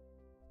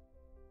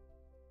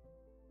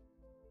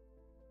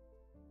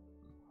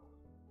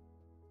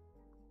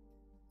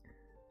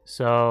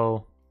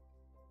 So,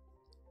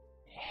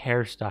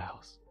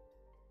 hairstyles.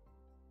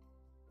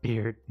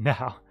 Beard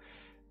now.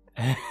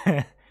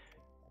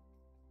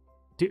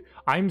 Dude,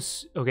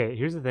 okay,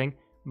 here's the thing.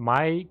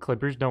 My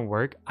clippers don't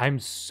work. I'm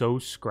so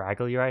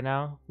scraggly right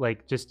now.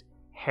 Like just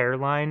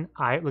hairline.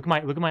 Look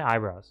at my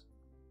eyebrows.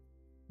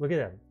 Look at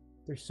them.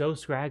 They're so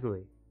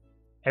scraggly.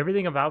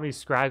 Everything about me is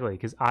scraggly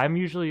because I'm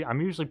usually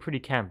pretty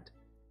kempt.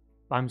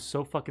 I'm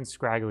so fucking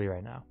scraggly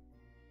right now.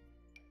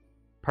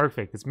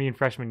 Perfect. It's me in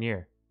freshman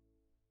year.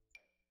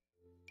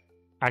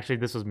 Actually,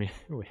 this was me.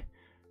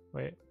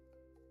 Wait.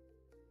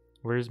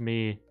 Where's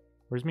me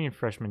in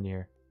freshman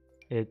year?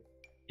 It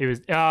was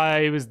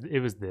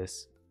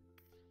this.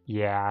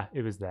 Yeah,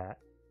 it was that.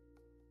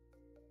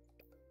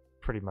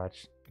 Pretty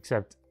much.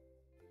 Except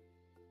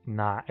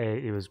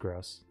it was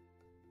gross.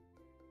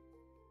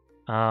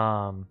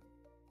 I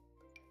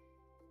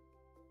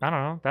don't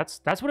know. That's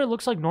what it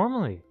looks like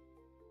normally.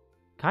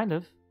 Kind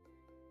of.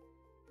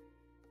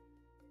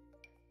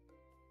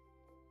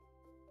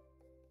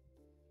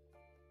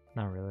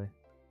 Not really.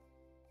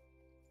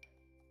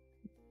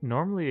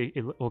 Normally,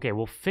 okay,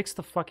 we'll fix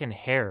the fucking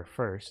hair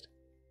first.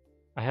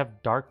 I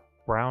have dark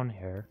brown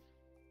hair.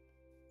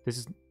 This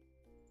is...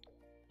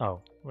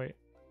 Oh, wait.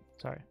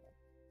 Sorry.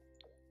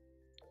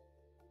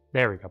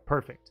 There we go.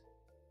 Perfect.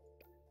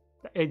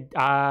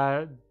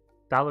 That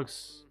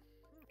looks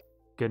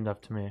good enough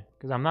to me.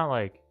 Because I'm not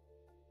like...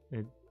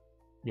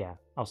 yeah,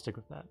 I'll stick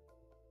with that.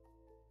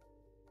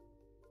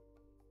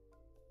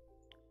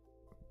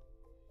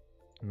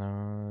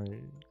 No,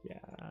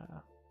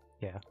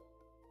 yeah.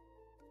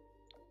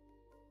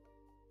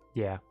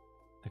 Yeah.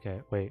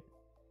 Okay, wait.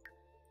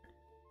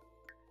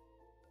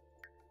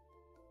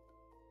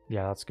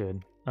 Yeah, that's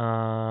good.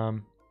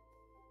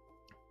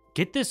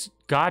 Get this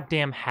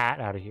goddamn hat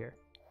out of here.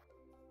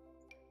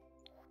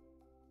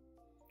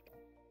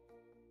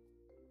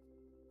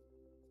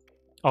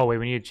 Oh, wait,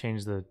 we need to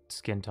change the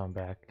skin tone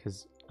back,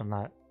 because I'm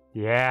not...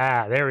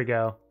 Yeah, there we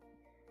go.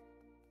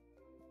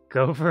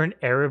 Go for an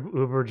Arab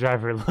Uber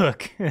driver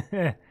look.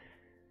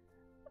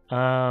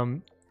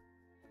 Oh,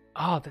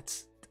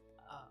 that's...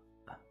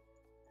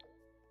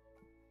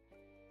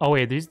 Oh,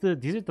 wait, these are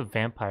the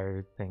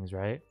vampire things,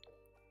 right?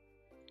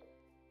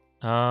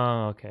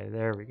 Oh, okay,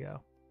 there we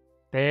go.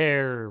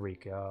 There we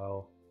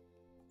go.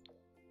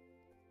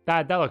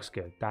 That looks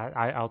good.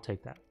 I'll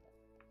take that.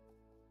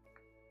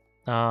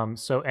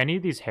 So any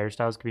of these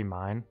hairstyles could be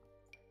mine.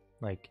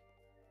 Like,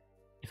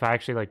 if I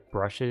actually like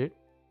brush it,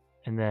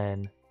 and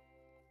then,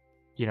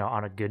 you know,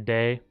 on a good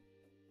day,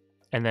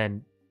 and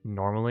then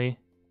normally.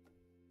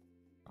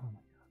 Oh my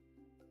god.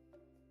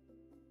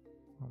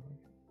 Oh my god.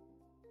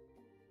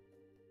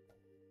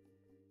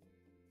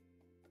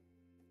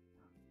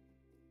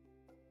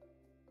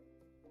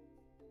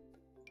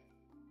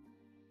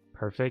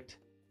 Perfect.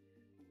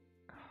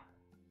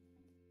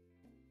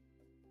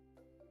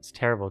 It's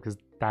terrible because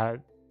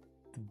the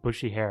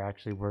bushy hair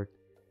actually worked.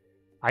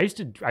 I used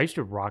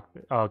to rock.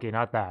 Oh, okay,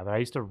 not that, but I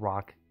used to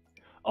rock.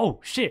 Oh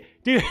shit,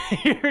 dude!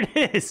 Here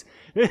it is.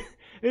 This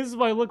is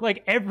what I look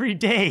like every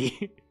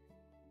day.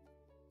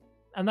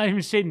 I'm not even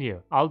shitting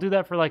you. I'll do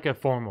that for like a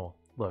formal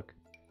look.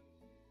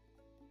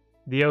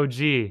 The OG,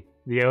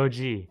 the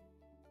OG.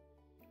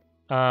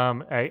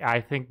 I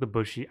think the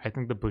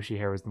bushy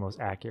hair was the most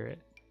accurate.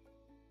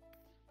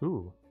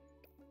 Ooh.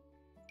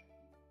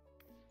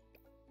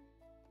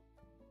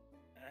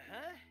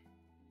 Uh-huh.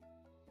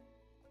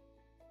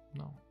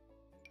 No.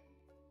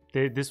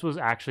 This was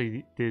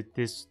actually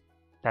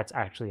that's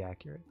actually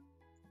accurate.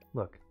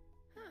 Look.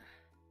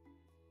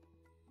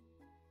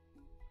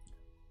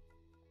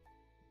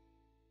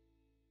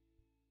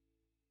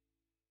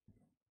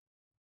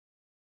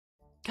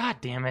 God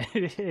damn it.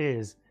 It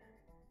is.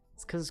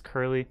 It's cuz it's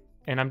curly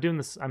and I'm doing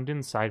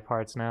the side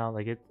parts now.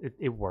 Like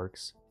it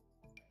works.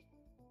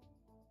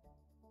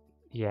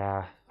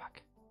 Yeah,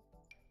 fuck.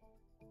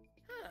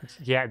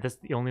 Yeah, that's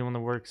the only one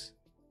that works.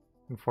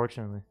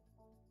 Unfortunately.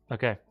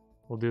 Okay,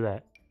 we'll do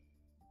that.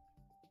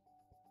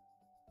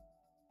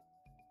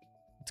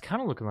 It's kind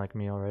of looking like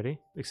me already.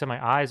 Except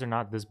my eyes are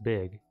not this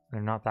big.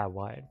 They're not that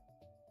wide.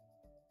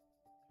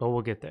 But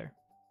we'll get there.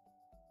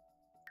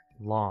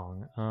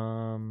 Long.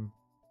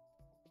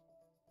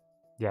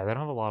 Yeah, they don't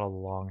have a lot of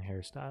long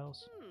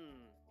hairstyles.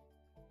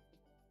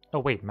 Oh,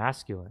 wait,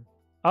 masculine.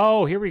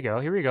 Oh, here we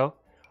go, here we go.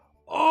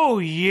 Oh,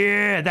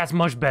 yeah, that's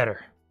much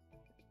better.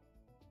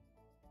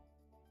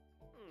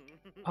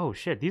 Oh,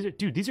 shit,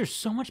 these are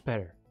so much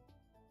better.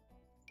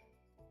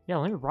 Yeah,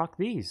 let me rock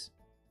these.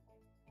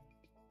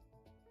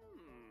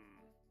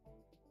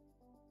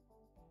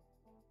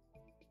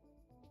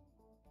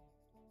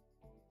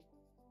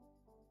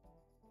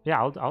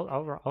 Yeah,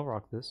 I'll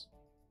rock this.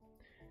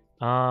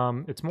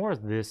 It's more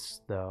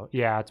this though.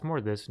 Yeah, it's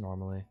more this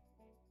normally.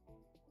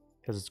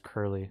 Because it's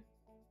curly.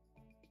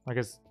 I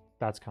guess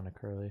that's kind of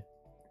curly.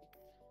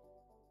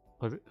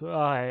 But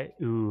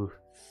ooh.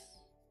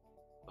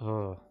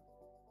 Oh.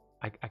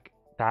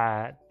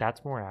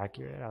 That's more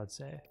accurate, I would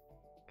say.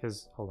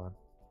 Cause hold on.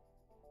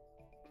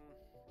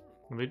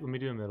 Let me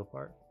do a middle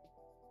part.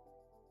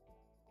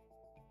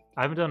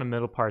 I haven't done a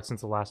middle part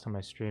since the last time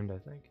I streamed, I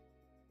think.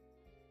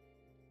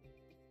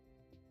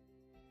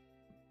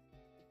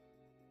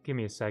 Give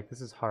me a sec.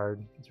 This is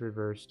hard. It's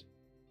reversed.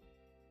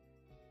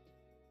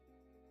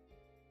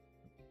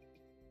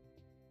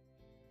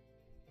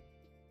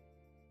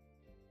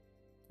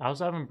 I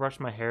also haven't brushed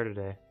my hair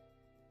today.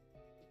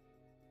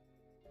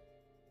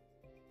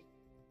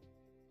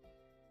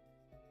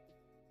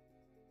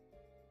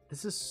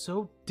 This is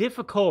so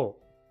difficult.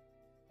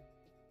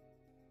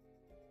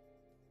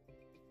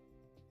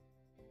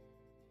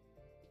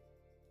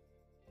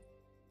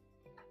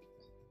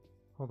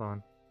 Hold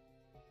on.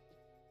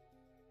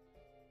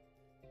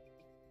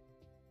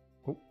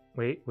 Oh,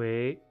 wait.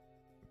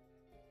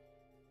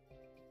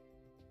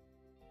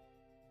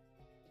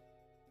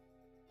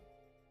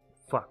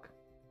 Fuck.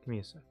 Give me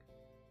a sec.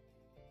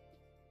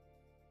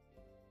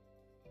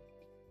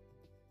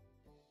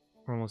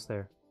 We're almost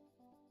there.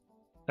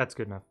 That's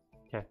good enough.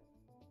 Okay.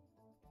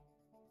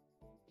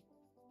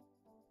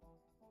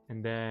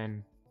 And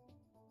then...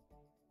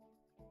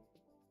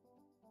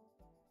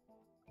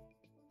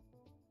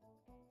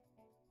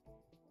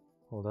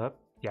 Hold up.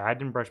 Yeah, I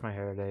didn't brush my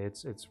hair today.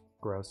 It's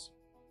gross.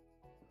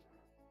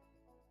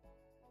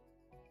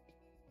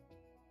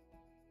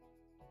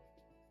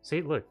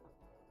 See, look.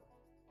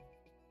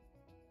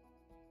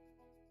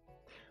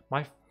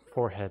 My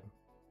forehead.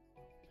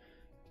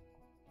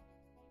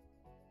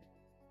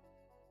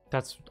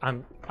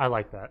 I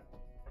like that.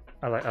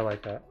 I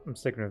like that. I'm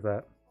sticking with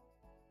that.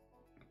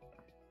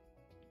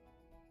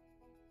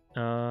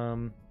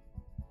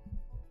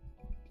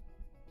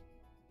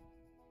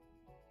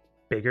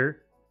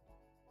 Bigger?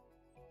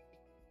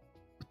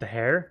 With the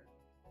hair?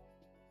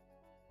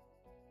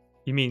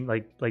 You mean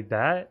like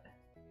that?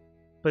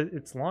 But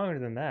it's longer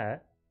than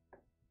that.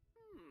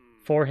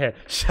 Forehead.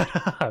 Shut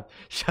up.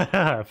 Shut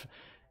up.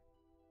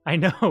 I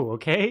know,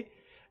 okay?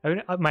 I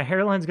mean, my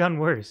hairline's gotten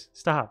worse.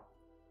 Stop.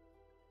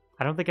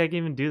 I don't think I can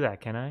even do that,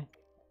 can I?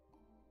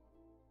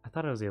 I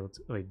thought I was able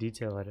to. Wait,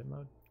 detail edit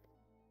mode.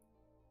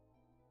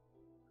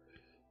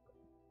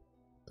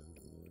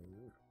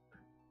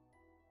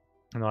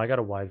 No, I got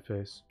a wide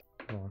face.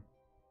 Hold on.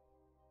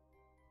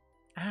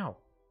 Ow.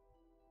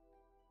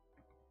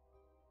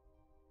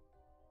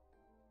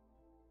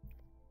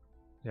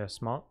 Yeah,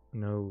 small?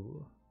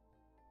 No.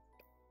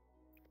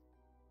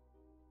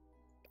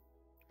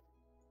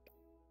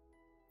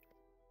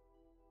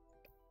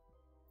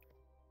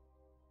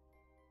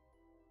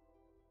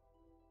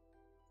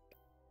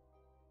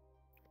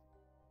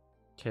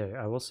 Okay,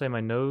 I will say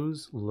my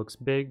nose looks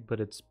big,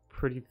 but it's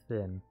pretty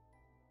thin.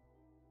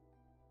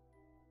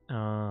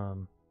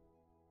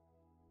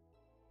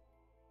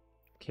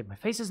 Okay, my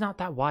face is not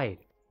that wide.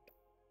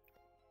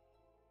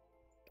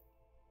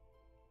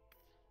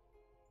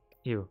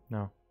 Ew,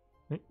 no.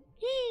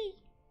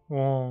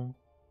 Oh.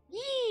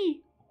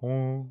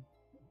 Oh.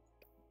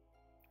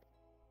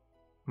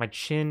 My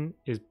chin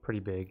is pretty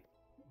big.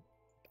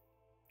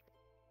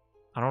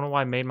 I don't know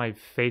why I made my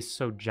face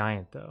so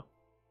giant, though.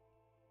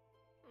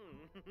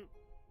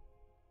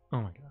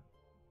 Oh my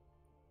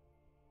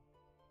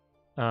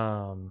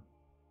god.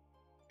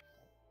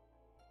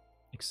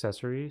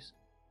 Accessories.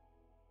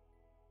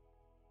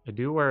 I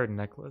do wear a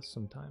necklace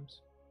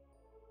sometimes.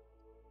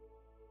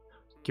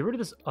 Get rid of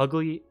this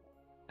ugly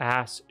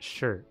ass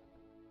shirt.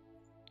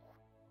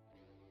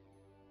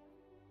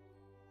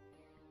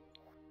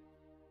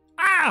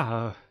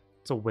 Ah!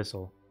 It's a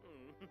whistle.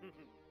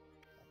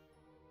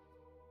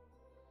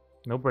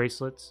 No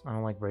bracelets. I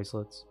don't like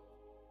bracelets.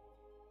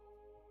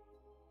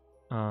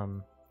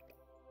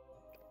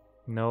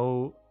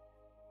 No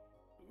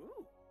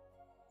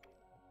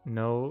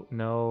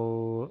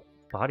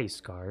body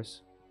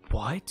scars.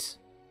 What?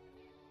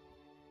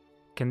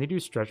 Can they do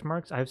stretch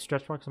marks? I have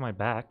stretch marks on my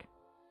back.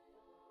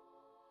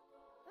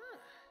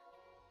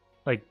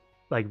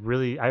 Like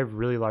really, I have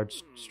really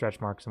large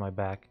stretch marks on my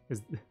back.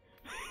 This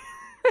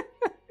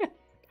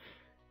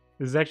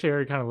is actually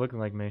already kind of looking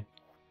like me.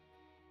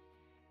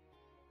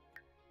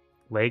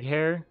 Leg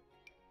hair?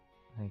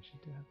 I think she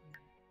did.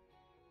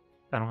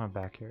 I don't have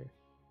back hair.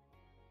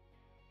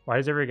 Why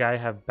does every guy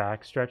have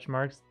back stretch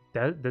marks?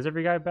 Does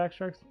every guy have back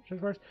stretch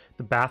marks?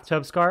 The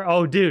bathtub scar?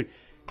 Oh, dude.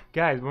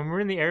 Guys, when we were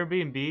in the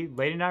Airbnb,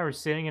 Lady and I were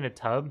sitting in a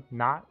tub,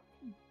 not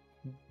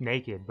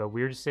naked, but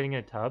we were just sitting in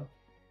a tub.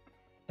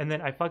 And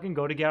then I fucking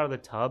go to get out of the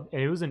tub,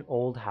 and it was an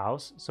old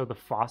house, so the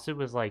faucet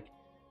was like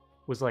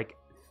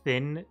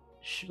thin,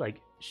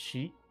 like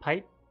sheet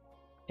pipe,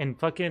 and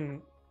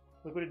fucking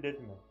look what it did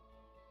to me.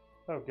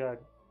 Oh god.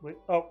 Wait.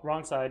 Oh,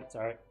 wrong side.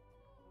 Sorry.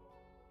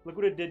 Look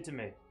what it did to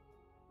me.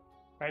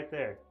 Right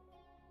there.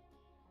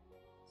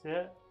 See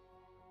it?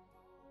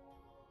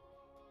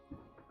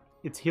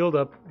 it's healed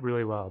up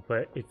really well,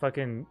 but it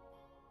fucking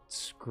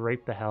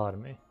scraped the hell out of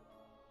me.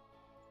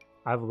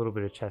 I have a little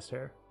bit of chest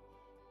hair.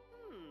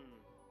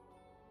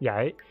 Yeah,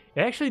 it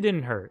actually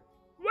didn't hurt.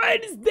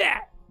 What is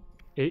that?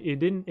 It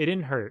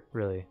didn't hurt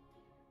really.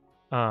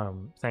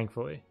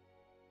 Thankfully.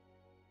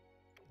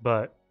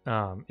 But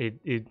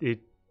it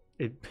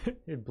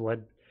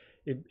bled.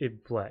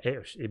 It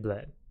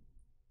bled.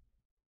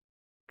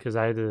 Because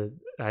I had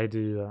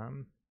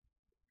to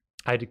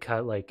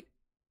cut like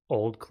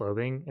old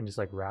clothing and just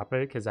like wrap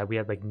it because we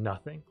had like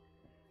nothing.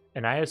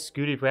 And I asked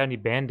Scooty if we had any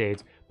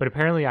band-aids, but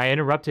apparently I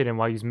interrupted him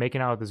while he was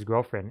making out with his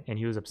girlfriend and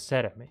he was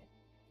upset at me.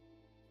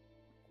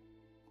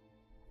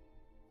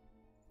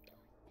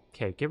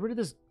 Okay, get rid of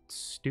this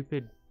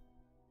stupid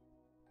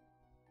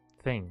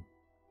thing.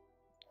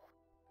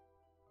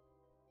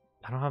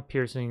 I don't have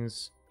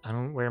piercings. I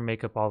don't wear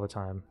makeup all the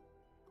time.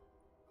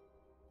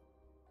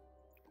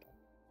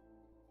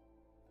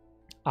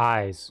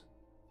 Eyes.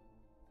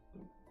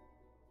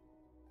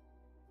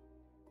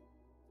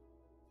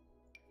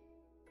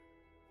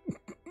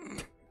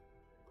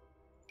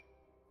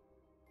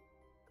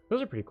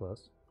 Those are pretty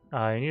close.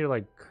 I need to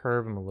like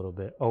curve them a little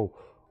bit. Oh,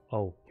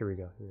 here we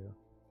go.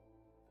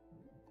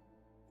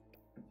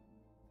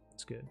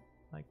 That's good.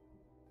 Like,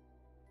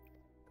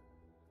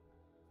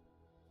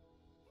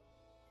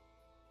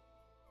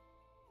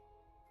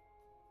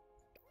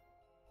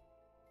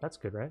 that's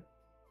good, right?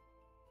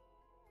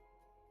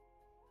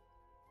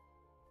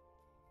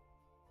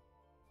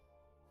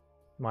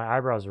 My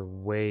eyebrows are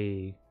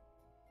way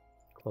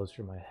closer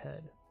to my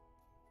head.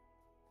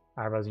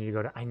 Eyebrows need to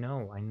go to. I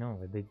know.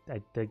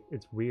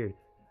 It's weird.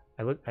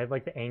 I have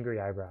like the angry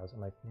eyebrows.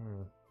 I'm like,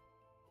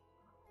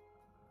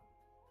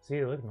 See,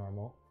 they look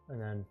normal,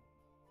 and then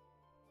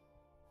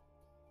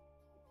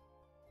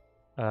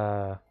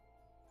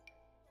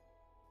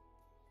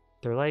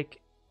they're like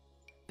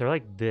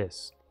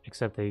this,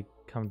 except they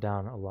come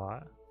down a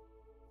lot.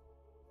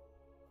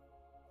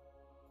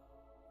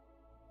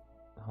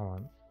 Hold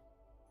on.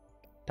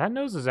 That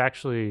nose is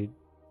actually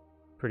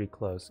pretty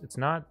close. It's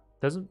not,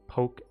 doesn't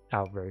poke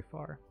out very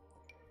far.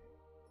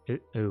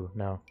 Ooh,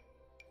 no.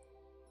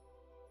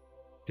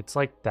 It's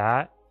like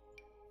that.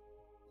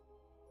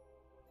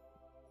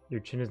 Your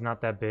chin is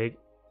not that big.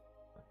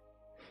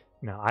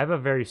 No, I have a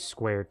very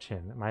square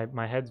chin.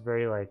 My head's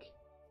very like,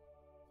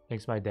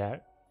 thanks my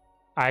dad.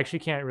 I actually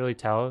can't really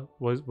tell.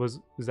 Was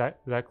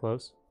that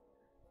close?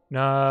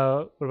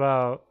 No, what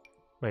about,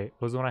 wait,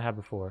 what was the one I had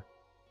before?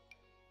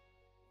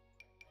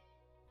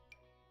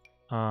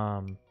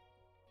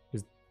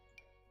 Is,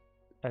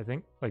 I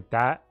think like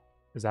that,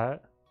 is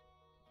that?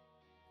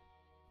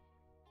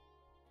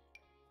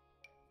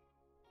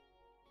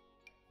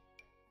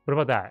 What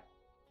about that?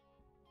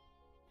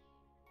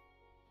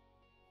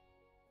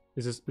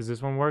 Does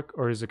this one work,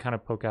 or does it kind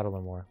of poke out a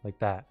little more like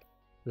that?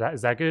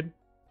 Is that good?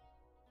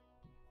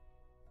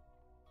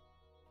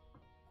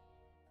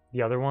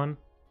 The other one?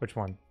 Which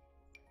one?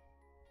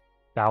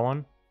 That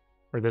one?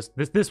 Or this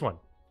one?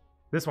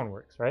 This one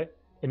works, right?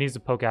 It needs to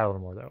poke out a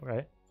little more though,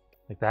 right?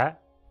 Like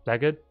that? Is that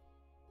good?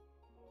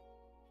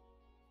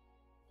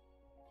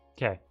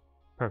 Okay,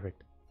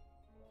 perfect.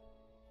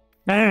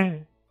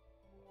 My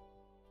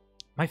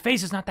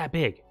face is not that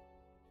big.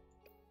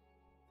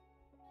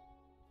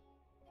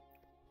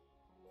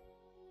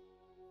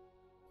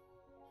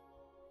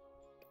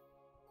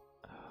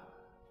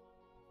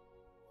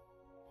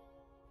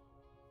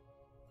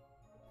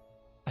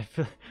 I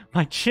feel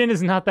my chin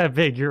is not that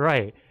big. You're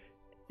right.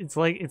 It's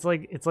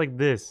like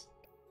this.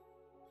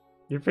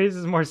 Your face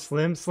is more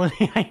slim.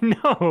 I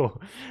know.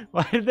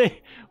 Why did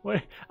they?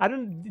 What? I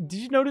don't. Did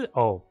you notice?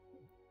 Oh,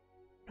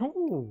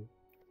 no.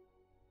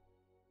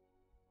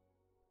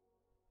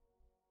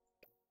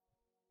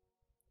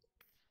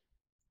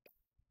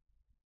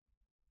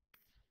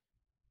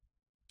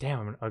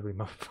 Damn, I'm an ugly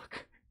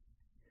motherfucker.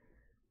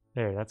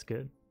 There, that's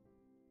good.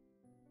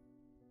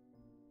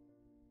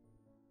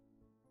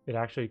 It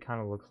actually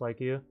kind of looks like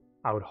you.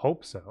 I would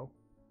hope so.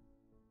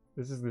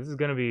 This is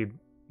gonna be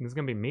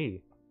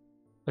me.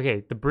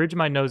 Okay, the bridge of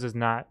my nose is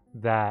not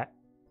that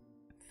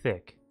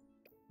thick.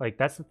 Like,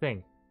 that's the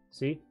thing.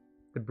 See?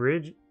 The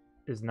bridge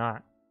is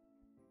not.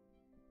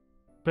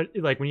 But,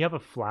 like, when you have a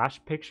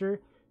flash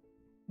picture,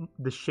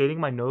 the shading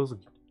of my nose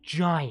looks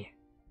giant.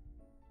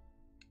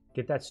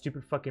 Get that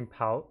stupid fucking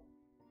pout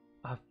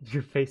off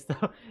your face,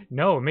 though.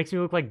 No, it makes me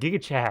look like Giga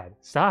Chad.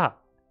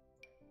 Stop.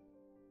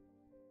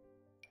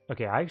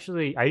 Okay, I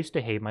used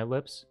to hate my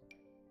lips,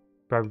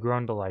 but I've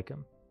grown to like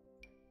them.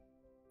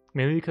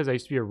 Maybe because I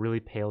used to be a really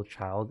pale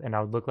child, and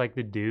I would look like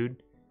the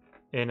dude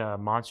in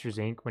Monsters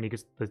Inc. when he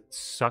gets the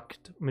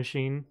sucked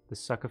machine, the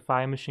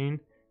suckify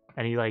machine,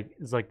 and he like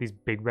is like these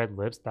big red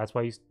lips. That's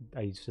why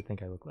I used to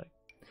think I look like.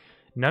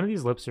 None of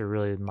these lips are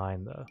really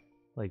mine though.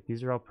 Like,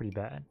 these are all pretty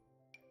bad.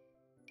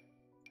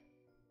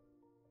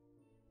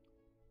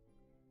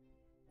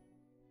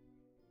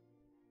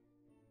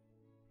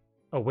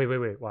 Oh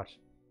wait, watch.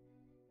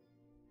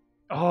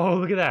 Oh,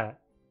 look at that.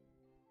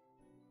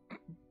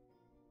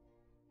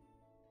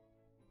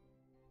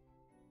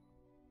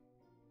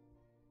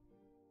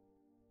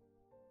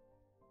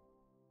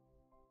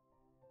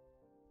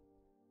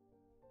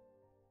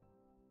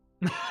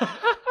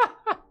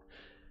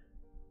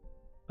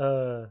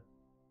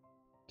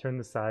 Turn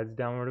the sides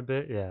downward a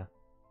bit. Yeah.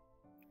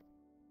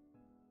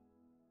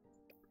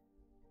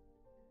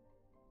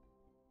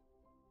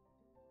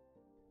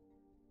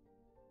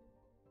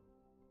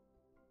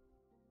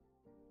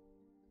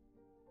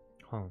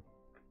 Huh.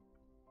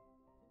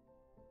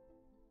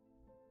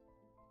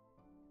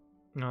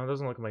 No, it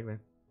doesn't look like me.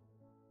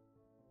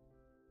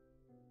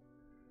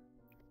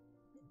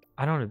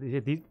 I don't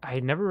know. I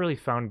never really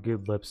found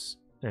good lips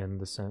in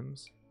The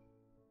Sims.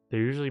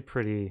 They're usually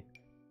pretty.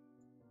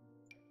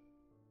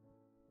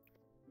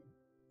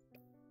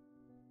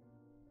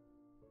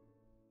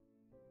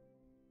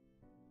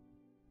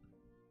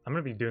 I'm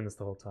gonna be doing this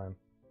the whole time.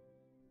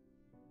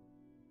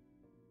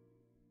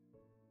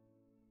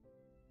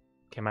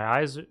 Okay, my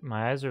eyes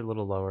are a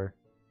little lower.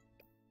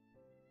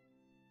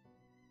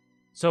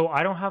 So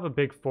I don't have a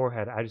big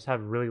forehead. I just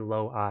have really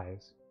low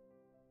eyes.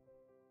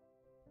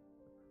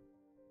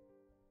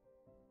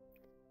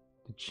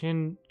 The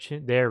chin,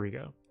 there we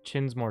go.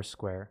 Chin's more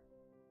square.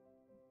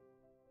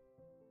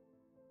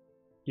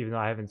 Even though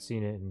I haven't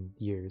seen it in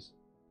years.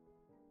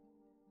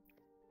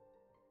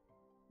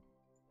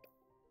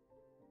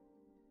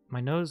 My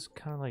nose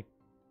kind of like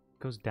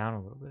goes down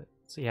a little bit.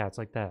 So yeah, it's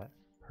like that.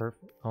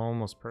 Perfect.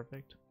 Almost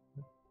perfect.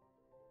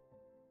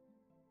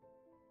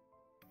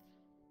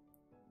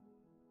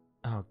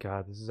 Oh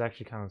god, this is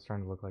actually kind of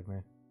starting to look like me.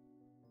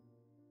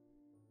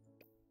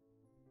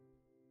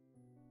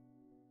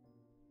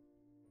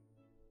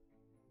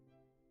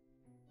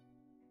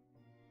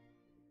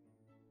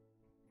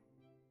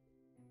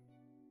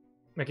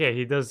 Okay,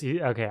 he does.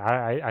 Okay,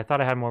 I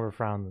thought I had more of a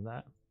frown than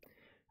that.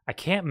 I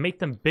can't make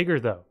them bigger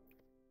though.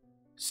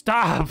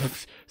 Stop!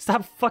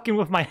 Stop fucking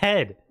with my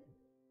head.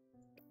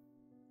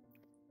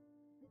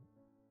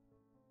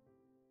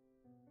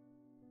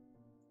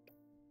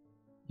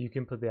 You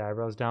can put the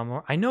eyebrows down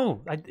more. I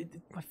know. I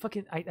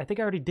think I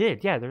already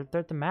did. Yeah, they're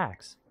at the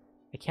max.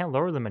 I can't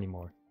lower them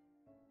anymore.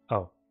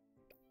 Oh.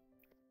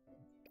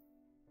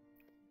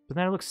 But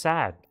then it looks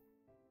sad.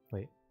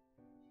 Wait.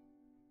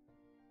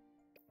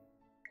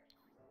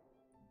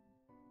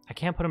 I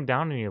can't put them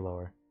down any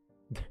lower.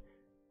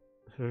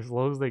 They're as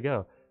low as they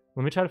go.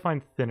 Let me try to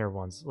find thinner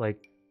ones.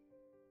 Like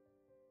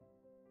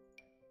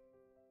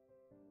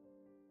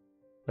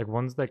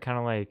ones that kind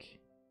of like...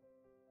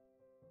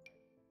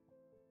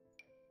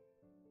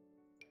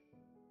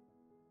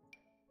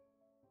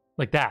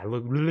 Like that.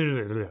 Look,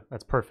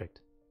 that's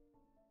perfect.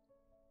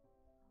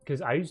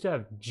 Because I used to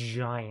have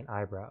giant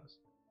eyebrows.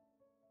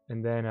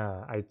 And then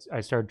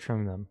I started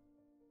trimming them.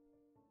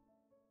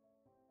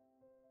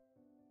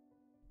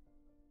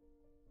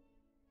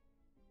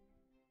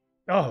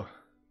 Oh.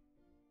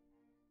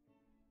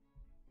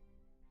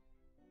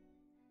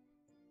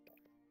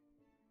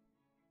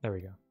 There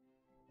we go.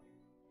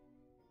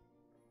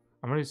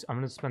 I'm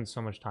gonna spend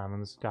so much time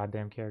on this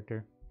goddamn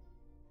character.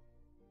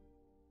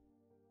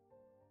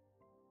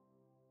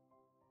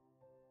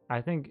 I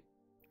think,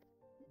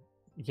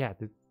 yeah,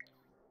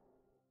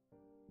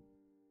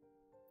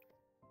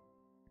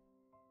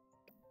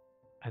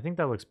 I think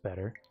that looks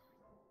better.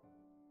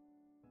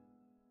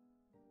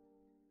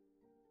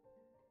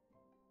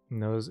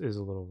 Nose is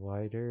a little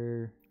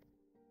wider.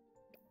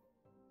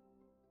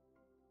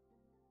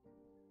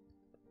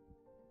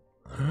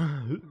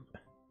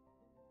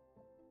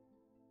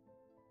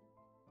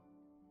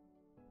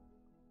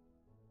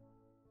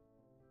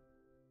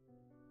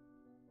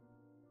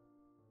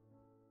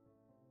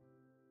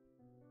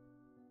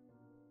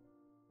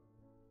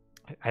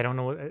 I don't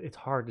know. It's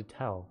hard to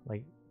tell,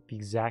 like, the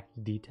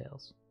exact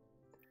details.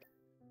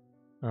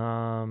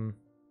 Let's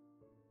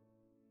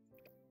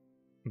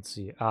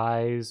see.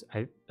 Eyes.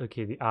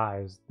 Okay, the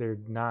eyes. They're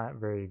not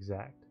very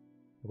exact.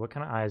 What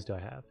kind of eyes do I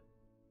have?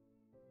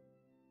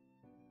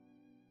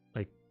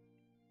 Like...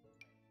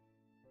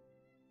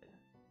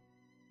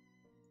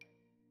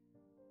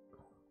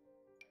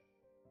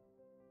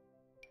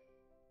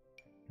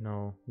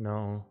 No,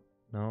 no,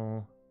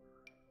 no.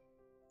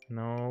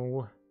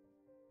 No.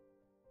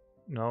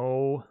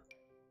 No.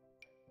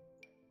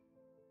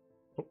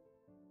 Oh.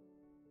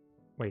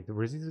 Wait,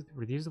 were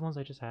these the ones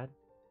I just had?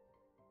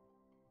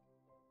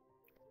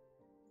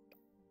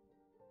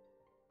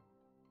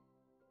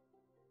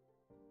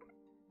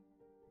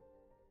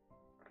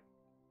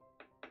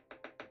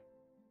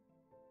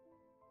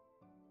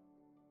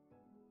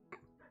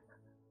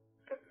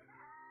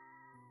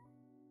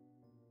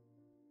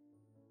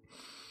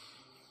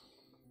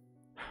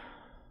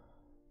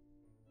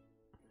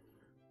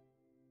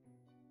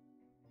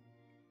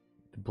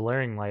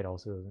 Blaring light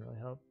also doesn't really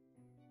help.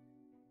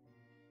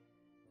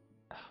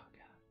 Oh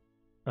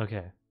god.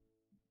 Okay.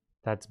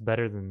 That's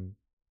better than...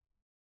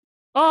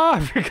 Oh, I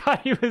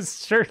forgot he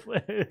was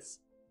shirtless.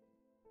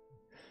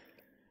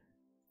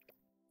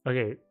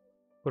 Okay.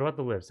 What about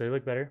the lips? Do they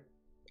look better?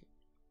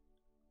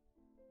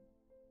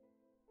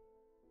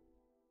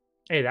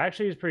 Hey, that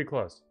actually is pretty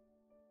close.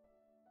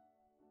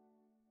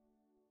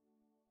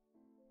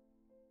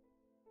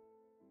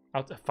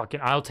 I'll take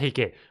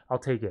it. I'll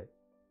take it.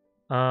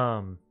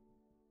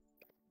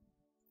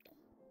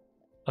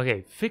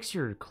 Okay, fix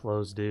your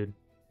clothes, dude.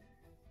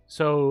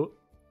 So,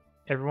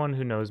 everyone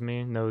who knows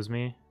me knows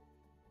me.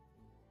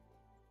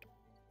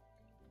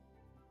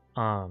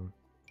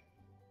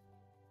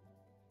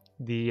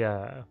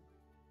 The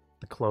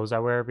clothes I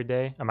wear every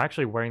day, I'm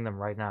actually wearing them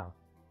right now.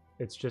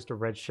 It's just a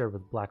red shirt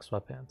with black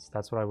sweatpants.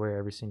 That's what I wear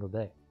every single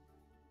day.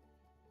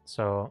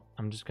 So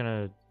I'm just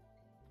gonna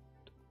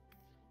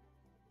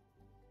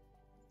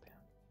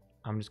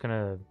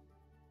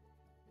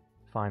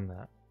find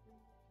that.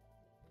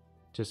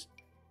 Just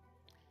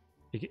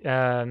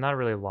not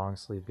really a long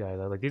sleeve guy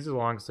though. Like these are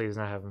long sleeves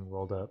and I have them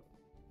rolled up.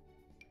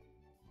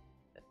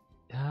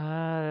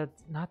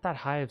 Not that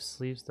high of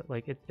sleeves that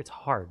like it's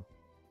hard.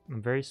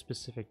 I'm very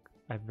specific.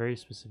 I have very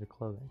specific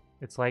clothing.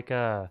 It's like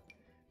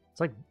it's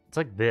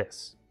like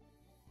this.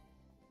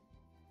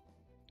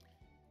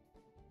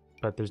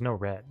 But there's no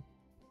red.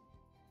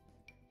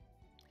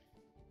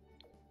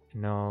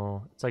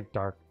 No, it's like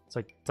dark. It's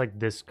like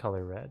this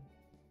color red.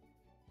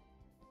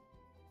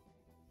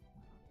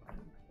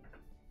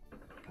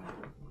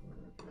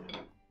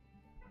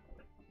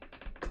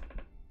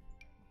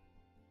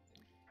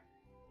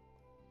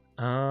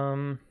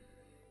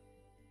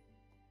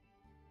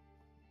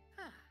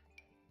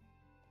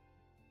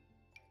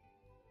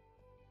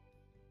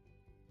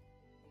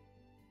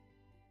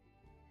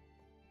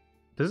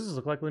 Does this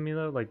look like me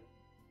though? Like,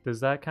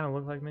 does that kind of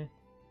look like me?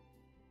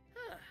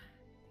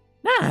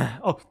 Nah.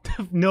 Oh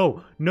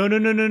no.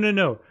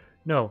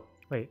 No.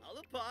 Wait.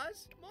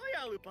 Alupaz, my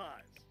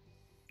Alupaz.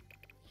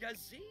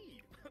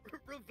 Yazid,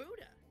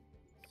 Ravuda.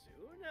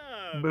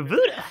 Suna.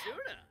 Ravuda.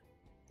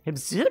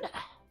 Suna.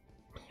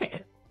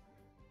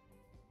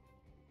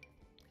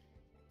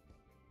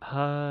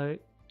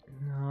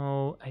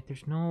 No.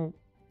 There's no.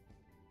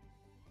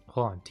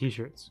 Hold on.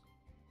 T-shirts.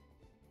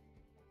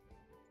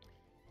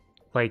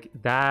 Like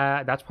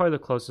that. That's probably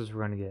the closest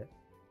we're gonna get.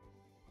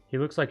 He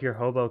looks like your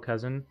hobo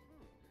cousin.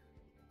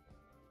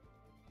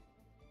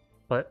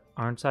 But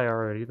aren't I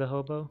already the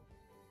hobo?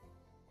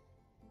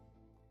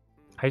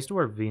 I used to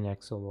wear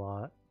V-necks a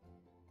lot.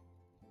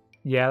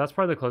 Yeah, that's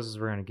probably the closest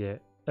we're gonna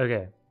get.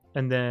 Okay,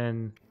 and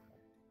then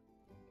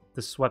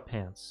the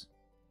sweatpants.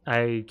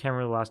 I can't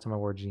remember the last time I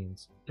wore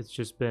jeans. It's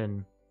just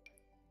been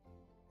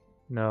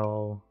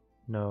no.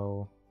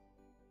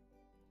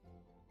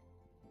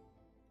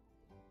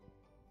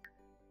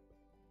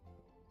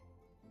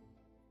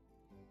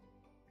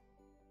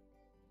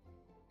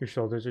 Your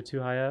shoulders are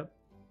too high up.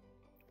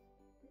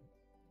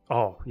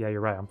 Oh, yeah, you're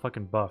right. I'm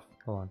fucking buff.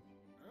 Hold on.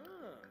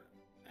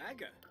 Ah,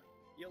 Aga,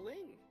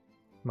 Yaling.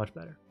 Much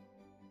better.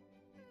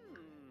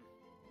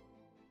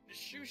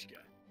 Shushka.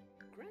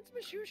 Grant's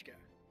Mashushka.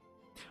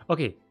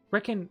 Okay,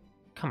 reckon.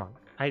 Come on.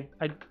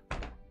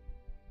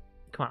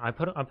 Come on. I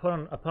put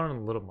on a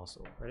little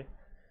muscle. Ready?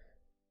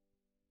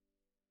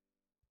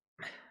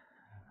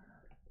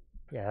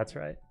 Yeah, that's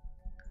right.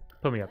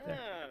 Put me up there.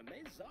 Ah,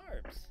 May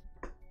Zarbs.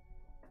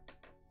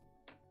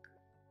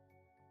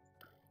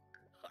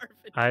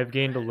 I've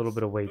gained a little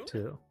bit of weight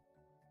too.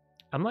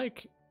 I'm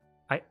like,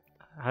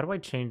 how do I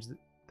change?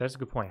 That's a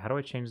good point. How do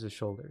I change the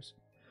shoulders?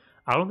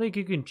 I don't think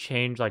you can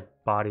change like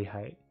body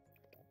height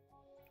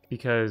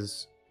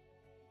because,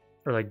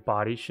 or like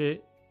body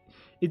shit.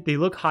 They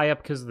look high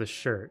up because of the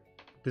shirt.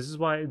 This is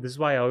why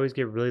I always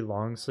get really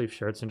long sleeve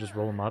shirts and just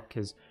roll them up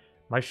because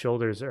my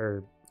shoulders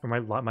are, or my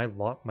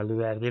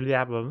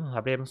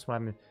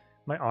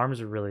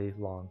arms are really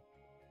long.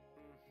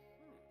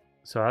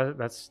 So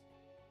that's.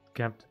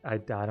 I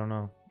don't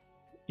know.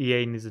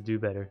 EA needs to do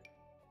better.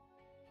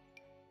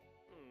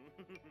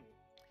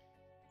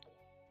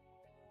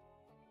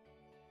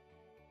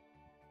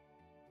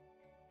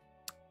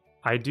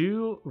 I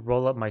do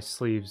roll up my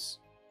sleeves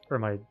or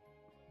my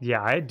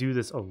I do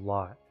this a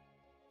lot.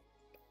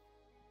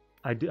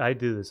 I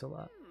do this a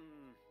lot.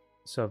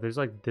 So if there's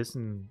like this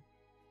and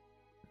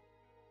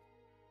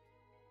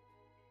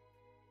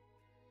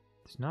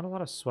there's not a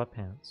lot of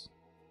sweatpants.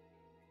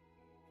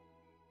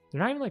 They're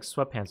not even like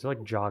sweatpants, they're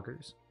like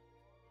joggers.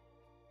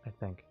 I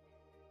think.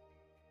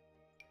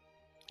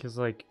 Cause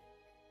like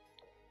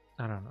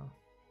I don't know.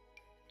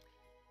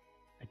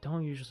 I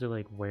don't usually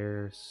like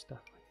wear stuff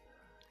like that.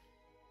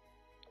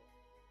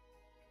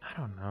 I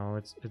don't know.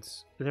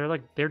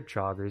 They're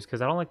joggers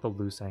because I don't like the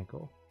loose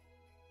ankle.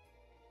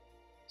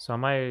 So I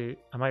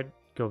might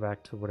go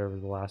back to whatever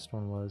the last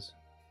one was.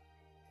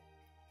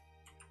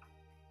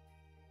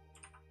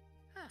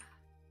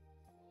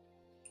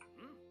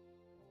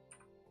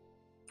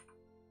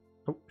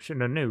 Oh shit!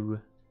 No.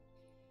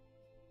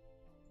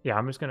 Yeah,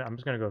 I'm just gonna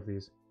go with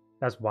these.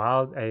 That's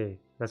wild. Hey,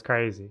 that's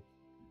crazy.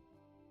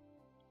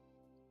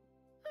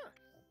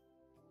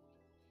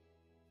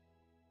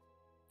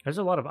 There's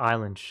a lot of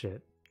island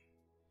shit.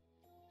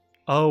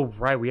 Oh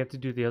right, we have to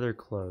do the other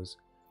clothes.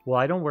 Well,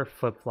 I don't wear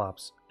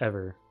flip-flops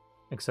ever,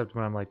 except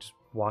when I'm like just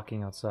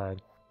walking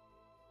outside.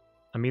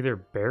 I'm either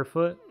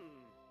barefoot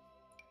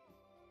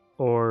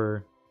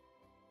or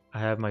I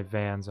have my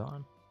Vans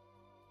on.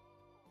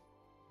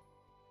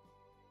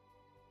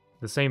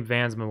 The same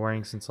Vans I've been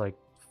wearing since I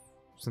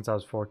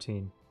was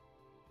 14.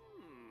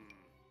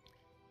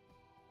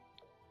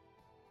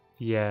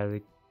 Yeah,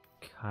 they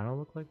kind of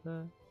look like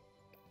that.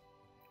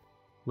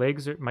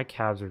 Legs are, my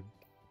calves are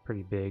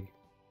pretty big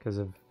because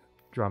of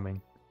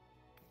drumming.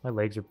 My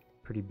legs are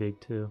pretty big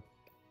too,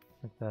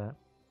 like that.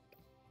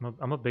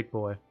 I'm a big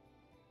boy.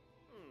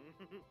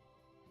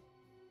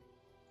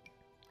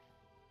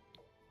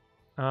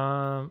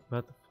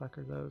 What the fuck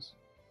are those?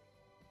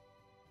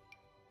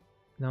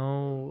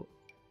 No,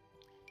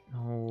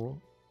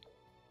 no,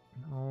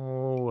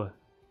 no.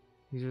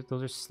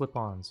 Those are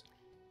slip-ons.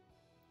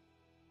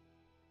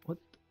 What?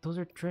 Those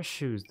are dress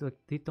shoes. Like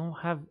they don't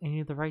have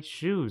any of the right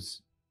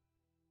shoes.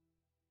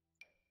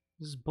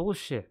 This is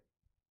bullshit.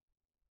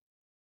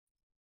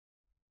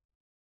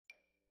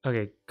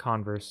 Okay,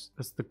 Converse.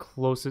 That's the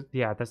closest.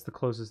 Yeah, that's the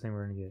closest thing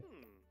we're gonna get.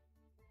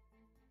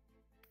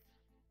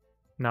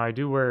 Now I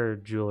do wear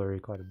jewelry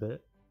quite a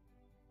bit.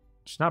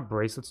 Just not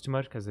bracelets too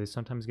much because they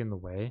sometimes get in the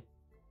way.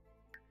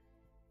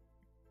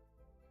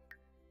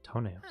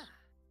 Toenails.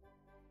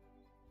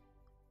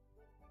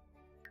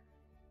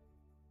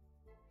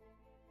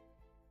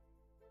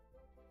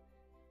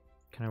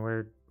 Can I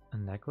wear a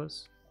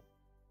necklace?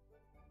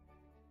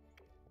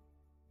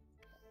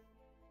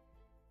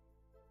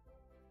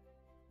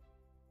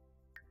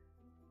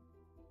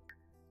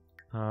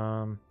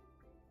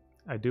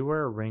 I do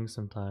wear a ring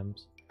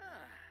sometimes.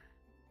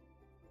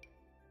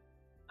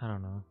 I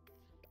don't know.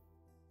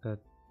 That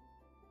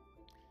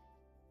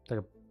like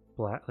a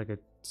black, like a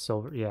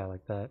silver, yeah,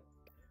 like that.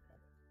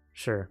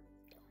 Sure.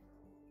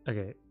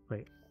 Okay,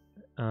 wait.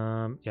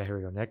 Yeah, here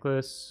we go.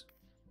 Necklace.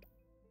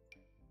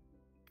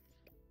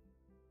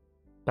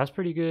 That's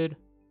pretty good.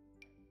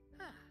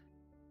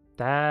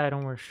 That I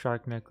don't wear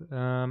shark necklace.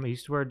 I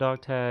used to wear a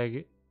dog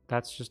tag.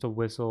 That's just a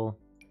whistle.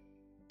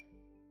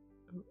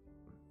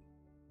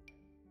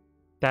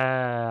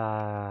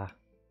 That's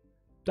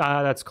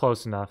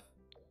close enough.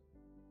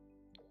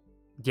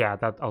 Yeah,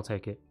 that I'll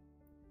take it.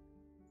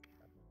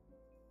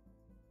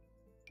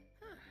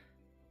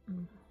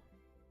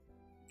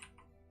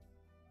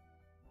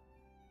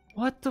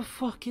 What the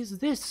fuck is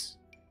this?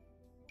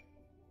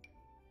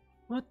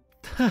 What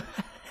the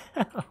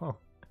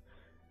hell?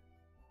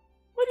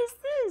 What is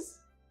this?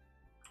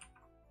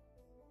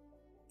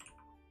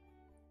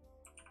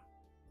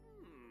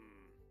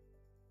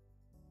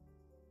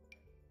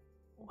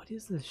 What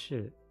is this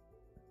shit?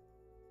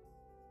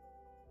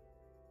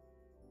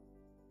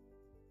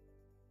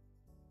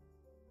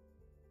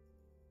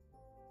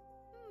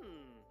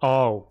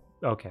 Oh,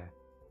 okay.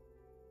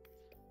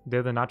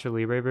 They're the Nacho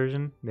Libre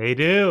version? They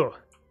do!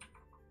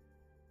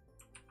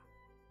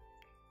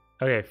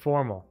 Okay,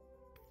 formal.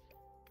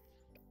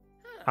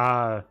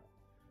 I'm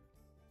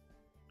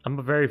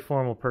a very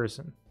formal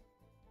person.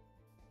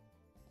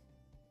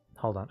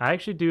 Hold on. I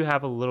actually do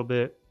have a little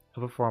bit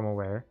of a formal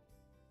wear,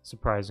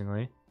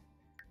 surprisingly.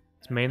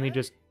 It's mainly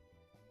just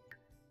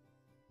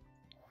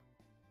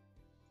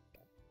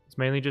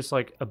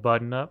like a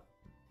button up.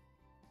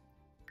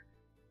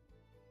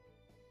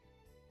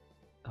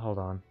 Hold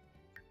on.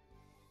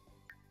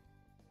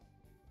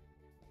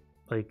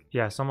 Like,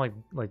 yeah,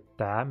 something like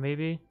that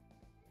maybe.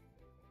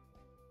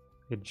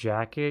 A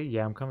jacket.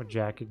 Yeah, I'm kind of a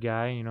jacket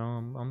guy, you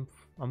know.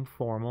 I'm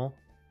formal.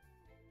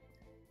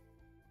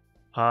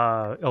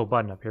 Oh,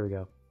 button up. Here we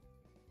go.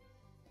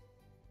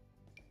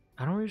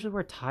 I don't usually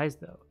wear ties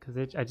though, because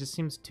it just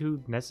seems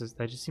too necessary.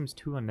 That just seems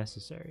too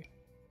unnecessary.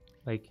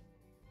 Like,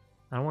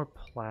 I don't wear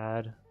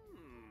plaid.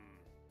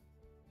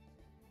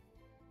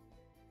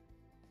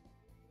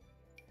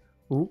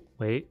 Ooh,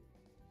 wait.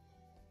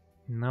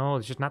 No,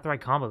 it's just not the right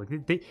combo.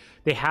 Like,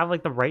 they have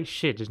like the right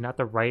shit, just not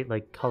the right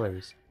like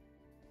colors.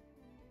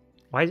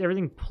 Why is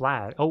everything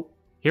plaid? Oh,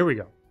 here we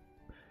go.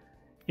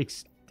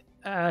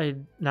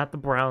 Not the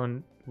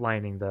brown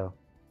lining though.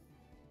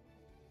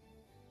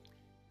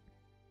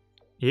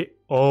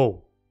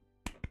 Oh.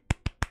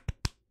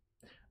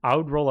 I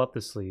would roll up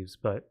the sleeves,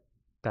 but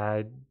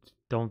I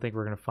don't think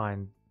we're gonna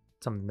find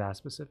something that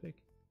specific.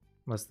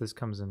 Unless this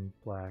comes in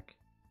black.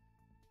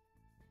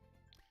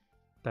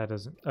 That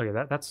doesn't... Okay,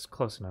 that's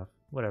close enough.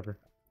 Whatever.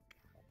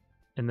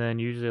 And then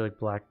usually like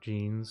black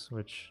jeans,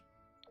 which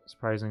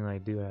surprisingly I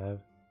do have.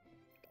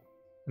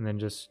 And then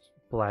just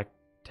black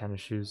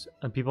tennis shoes.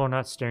 And people are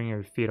not staring at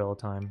your feet all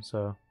the time,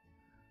 so...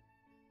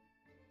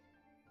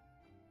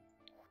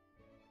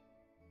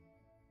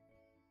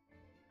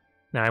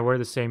 Now I wear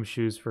the same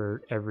shoes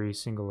for every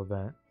single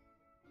event.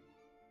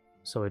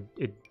 So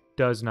it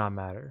does not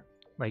matter.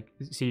 Like,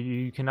 see,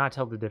 you cannot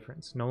tell the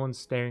difference. No one's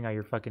staring at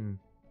your fucking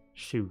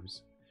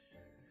shoes.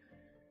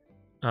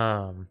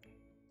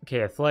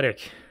 Okay,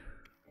 athletic.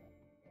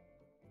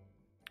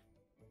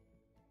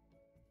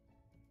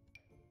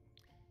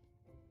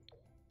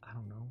 I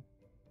don't know.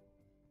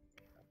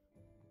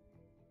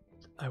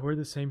 I wear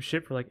the same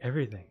shit for like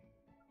everything.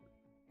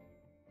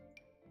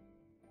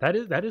 That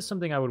is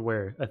something I would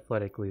wear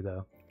athletically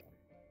though.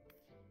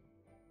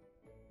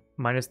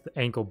 Minus the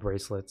ankle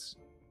bracelets.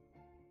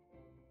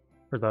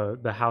 Or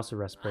the house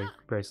arrest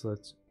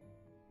bracelets.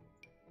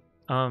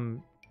 I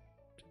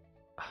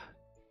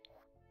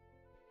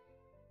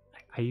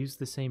use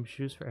the same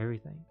shoes for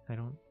everything. I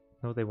don't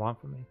know what they want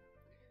from me.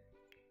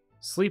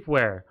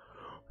 Sleepwear.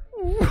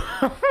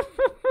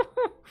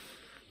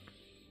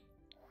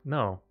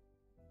 No.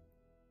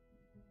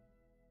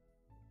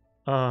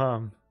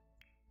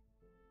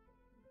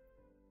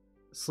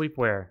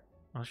 Sleepwear.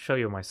 I'll show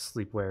you what my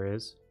sleepwear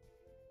is.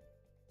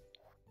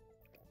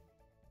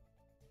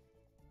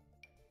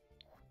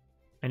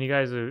 Any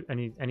guys,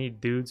 any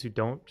dudes who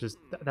don't just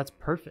that's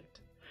perfect.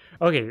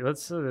 Okay,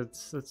 let's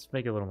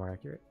make it a little more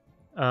accurate.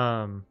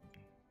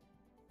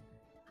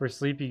 For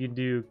sleep, you can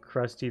do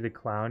Krusty the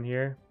Clown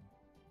here.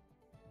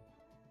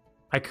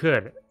 I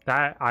could.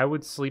 I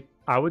would sleep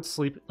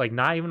like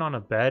not even on a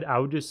bed. I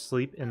would just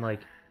sleep in like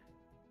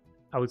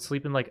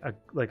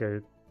like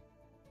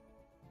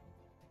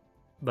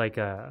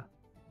a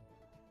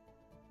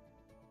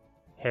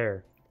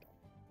hair.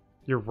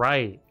 You're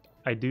right.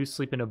 I do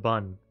sleep in a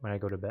bun when I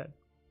go to bed.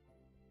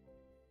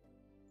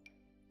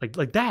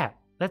 Like that.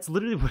 That's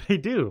literally what I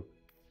do.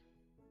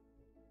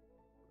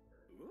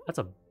 That's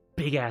a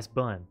big ass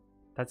bun.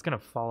 That's gonna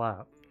fall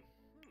out.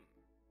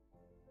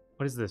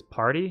 What is this?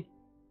 Party?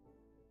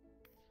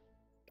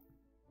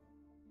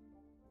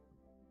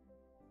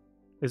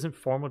 Isn't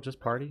formal just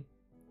party?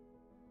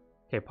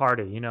 Okay,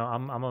 party. You know,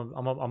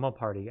 I'm a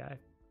party guy.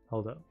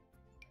 Hold up.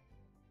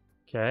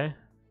 Okay,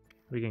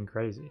 we getting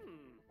crazy.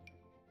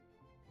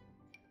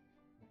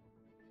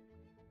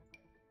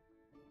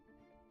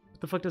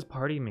 What the fuck does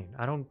party mean?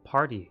 I don't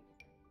party.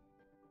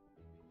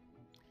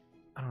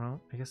 I don't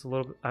know. I guess a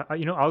little bit.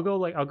 You know, I'll go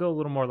a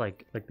little more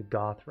like the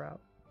goth route,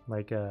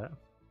 like the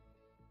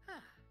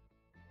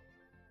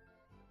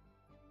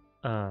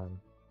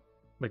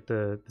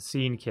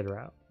scene kid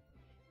route.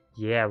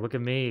 Yeah, look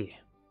at me.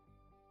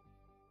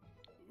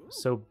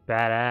 So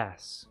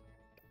badass.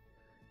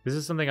 This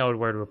is something I would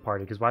wear to a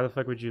party, because why the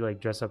fuck would you like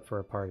dress up for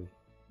a party?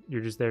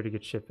 You're just there to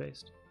get shit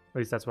faced. At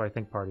least that's what I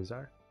think parties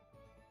are.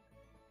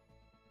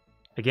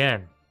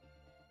 Again,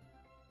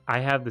 I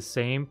have the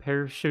same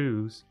pair of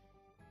shoes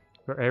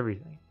for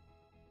everything.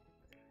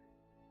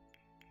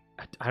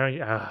 I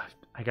don't.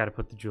 I gotta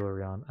put the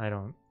jewelry on. I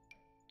don't.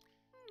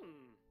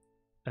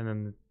 And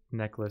then the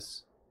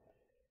necklace.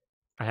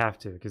 I have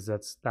to, because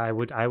I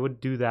would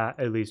do that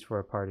at least for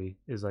a party.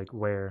 Is like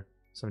wear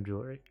some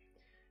jewelry.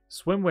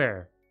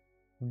 Swimwear.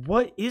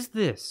 What is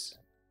this?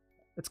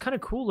 It's kind of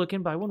cool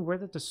looking, but I wouldn't wear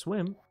that to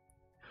swim.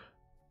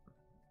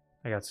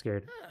 I got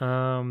scared.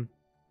 The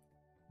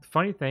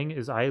funny thing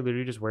is, I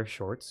literally just wear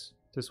shorts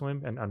to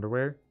swim and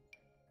underwear.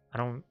 I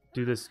don't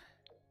do this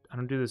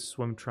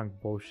swim trunk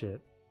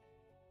bullshit.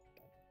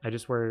 I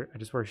just wear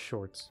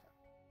shorts.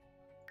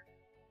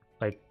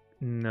 Like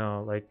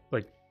no, like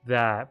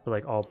that, but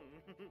like all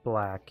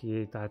black.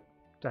 Yeah,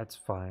 that's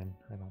fine.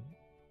 I don't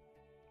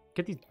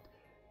get these.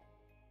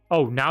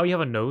 Oh, now you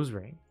have a nose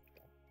ring.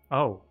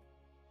 Oh,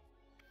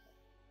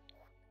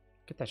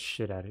 get that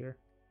shit out of here.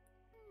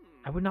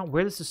 I would not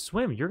wear this to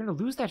swim. You're gonna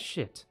lose that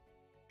shit.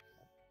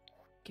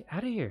 Get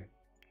out of here.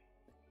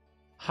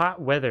 Hot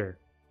weather.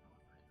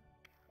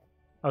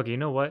 Okay, you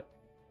know what?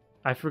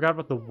 I forgot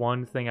about the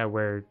one thing I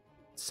wear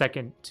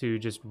second to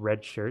just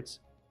red shirts.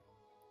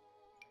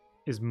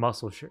 Is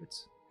muscle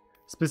shirts.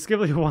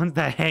 Specifically ones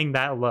that hang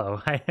that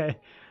low. I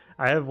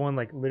have one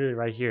like literally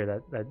right here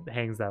that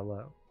hangs that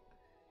low.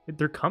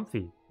 They're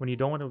comfy when you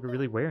don't want to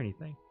really wear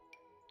anything.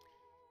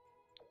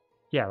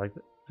 Yeah, like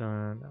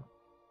no.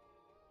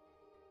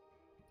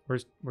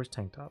 Where's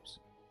tank tops?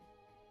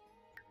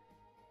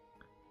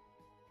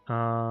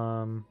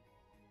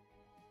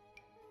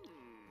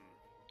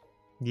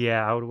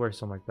 Yeah, I would wear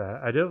something like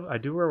that. I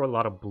do wear a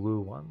lot of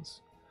blue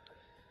ones.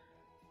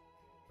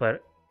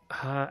 But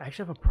I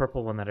actually have a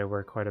purple one that I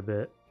wear quite a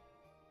bit.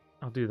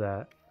 I'll do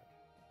that.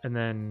 And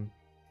then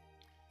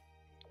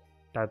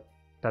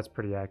that's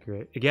pretty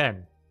accurate.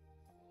 Again,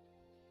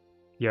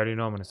 you already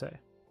know what I'm gonna say.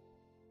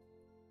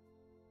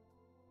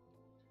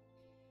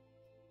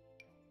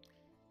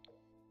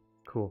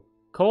 Cool.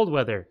 Cold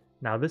weather.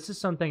 Now this is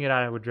something that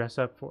I would dress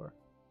up for.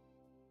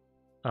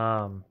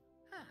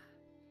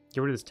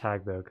 Get rid of this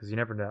tag though, because you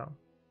never know.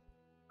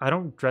 I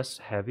don't dress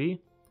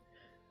heavy,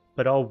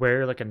 but I'll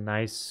wear like a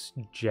nice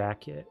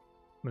jacket.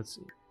 Let's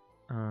see.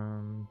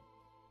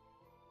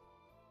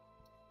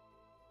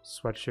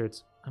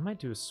 Sweatshirts. I might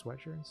do a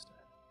sweatshirt instead.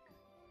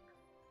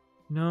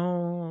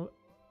 No.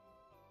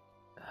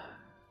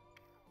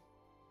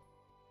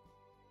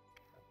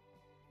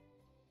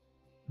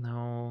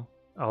 No.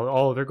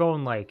 Oh, they're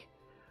going like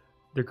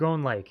they're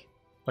going like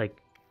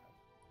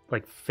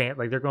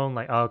they're going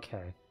like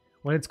okay.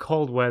 When it's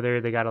cold weather,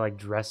 they gotta like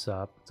dress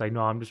up. It's like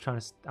no, I'm just trying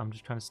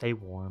to stay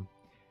warm.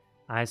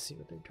 I see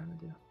what they're trying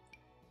to do.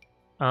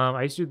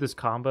 I used to do this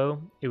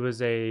combo. It was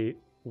a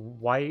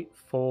white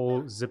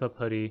full zip-up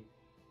hoodie,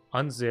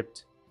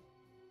 unzipped,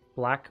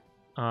 black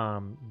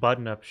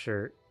button-up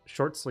shirt,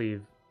 short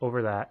sleeve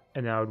over that,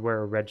 and then I would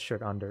wear a red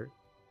shirt under.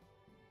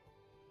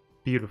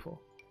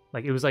 Beautiful.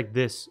 Like it was like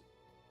this.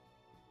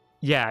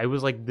 Yeah, it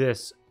was like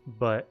this,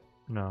 but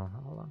no,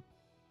 hold on.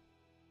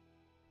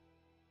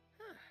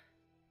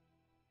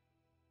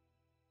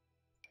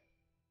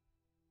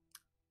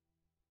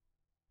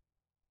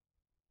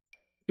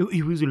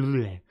 It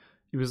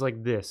was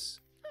like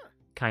this,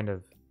 kind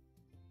of.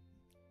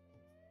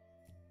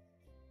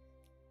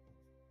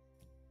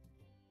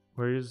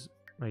 Where's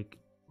like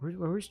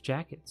where's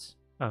jackets?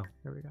 Oh,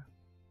 there we go.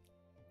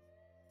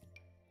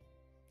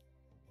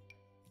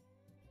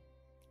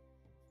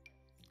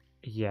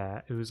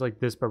 Yeah, it was like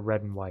this but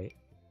red and white.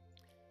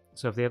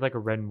 So if they have like a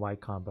red and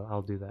white combo,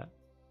 I'll do that.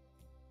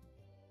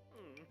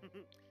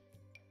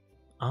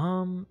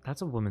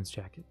 That's a woman's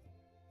jacket.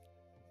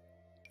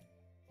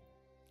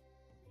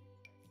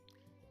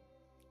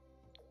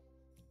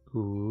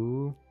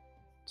 Ooh,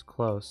 it's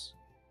close.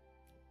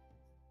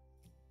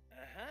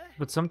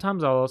 But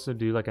sometimes I'll also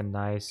do like a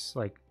nice,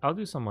 like, I'll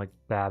do something like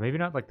that. Maybe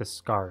not like the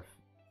scarf.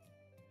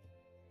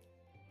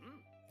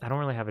 I don't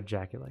really have a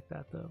jacket like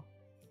that though.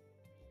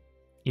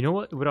 You know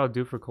what I'll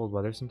do for cold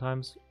weather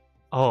sometimes?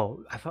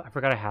 Oh, I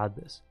forgot I had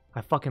this.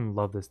 I fucking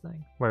love this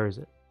thing. Where is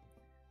it?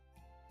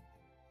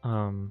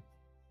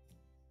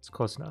 It's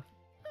close enough.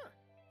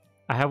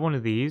 I have one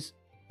of these,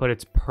 but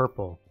it's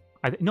purple.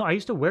 I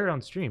used to wear it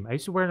on stream. I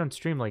used to wear it on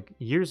stream like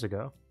years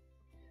ago.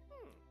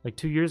 Like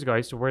 2 years ago, I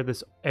used to wear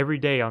this every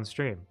day on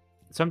stream.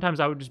 Sometimes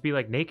I would just be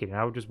like naked and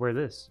I would just wear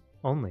this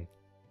only.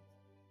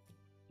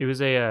 It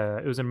was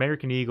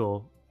American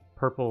Eagle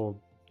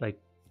purple like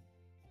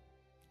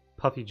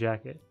puffy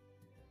jacket.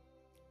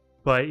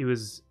 But it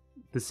was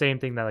the same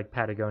thing that like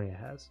Patagonia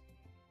has.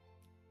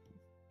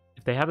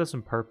 If they have this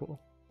in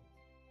purple,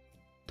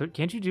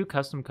 can't you do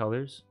custom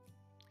colors?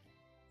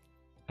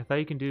 I thought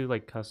you can do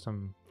like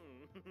custom.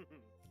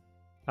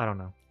 I don't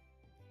know.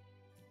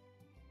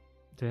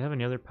 Do they have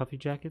any other puffy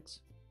jackets?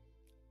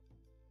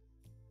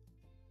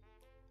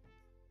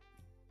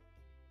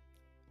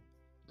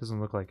 Doesn't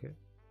look like it.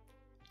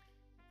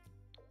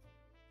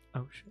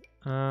 Oh shit.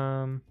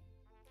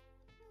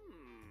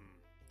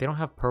 They don't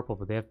have purple,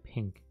 but they have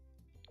pink.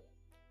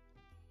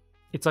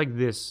 It's like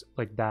this,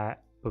 like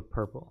that, but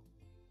purple.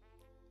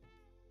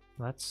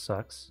 Well, that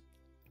sucks.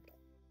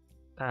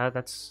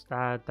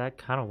 That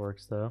kind of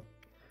works though.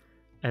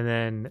 And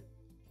then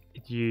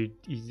you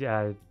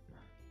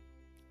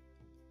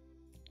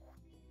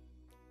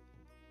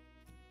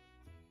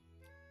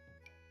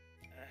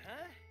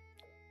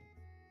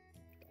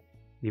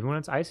even when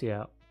it's icy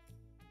out.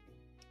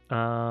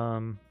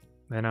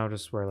 Then I'll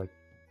just wear like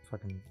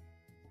fucking.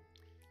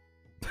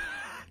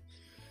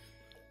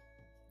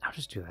 I'll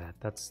just do that.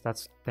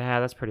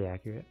 That's pretty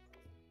accurate.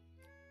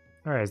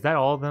 All right, is that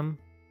all of them?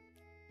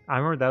 I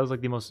remember that was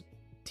like the most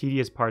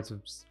tedious parts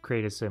of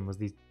Create a Sim was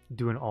these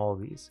doing all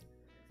of these.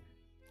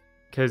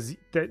 Because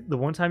the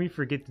one time you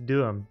forget to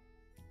do them,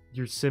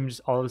 your sim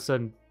just all of a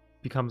sudden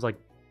becomes like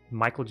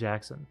Michael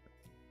Jackson.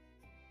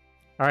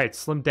 All right,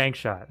 Slim Dank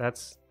Shot.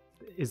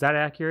 Is that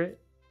accurate?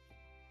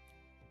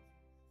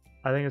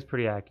 I think it's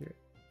pretty accurate.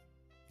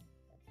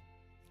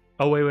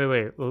 Oh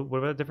wait. What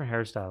about different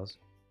hairstyles?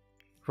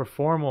 For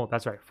formal,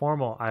 that's right.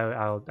 Formal,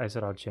 I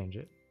said I'll change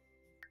it.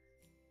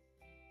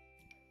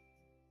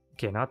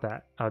 Okay, not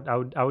that.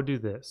 I would do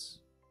this.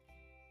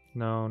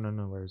 No.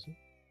 Where is it?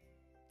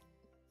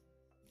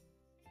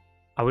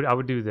 I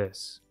would do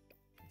this.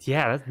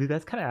 Yeah,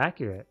 that's kind of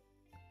accurate.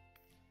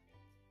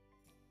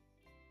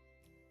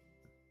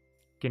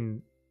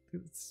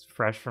 It's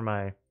fresh for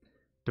my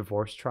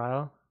divorce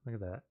trial. Look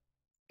at that.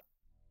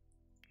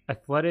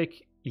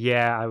 Athletic.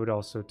 Yeah, I would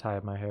also tie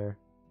up my hair.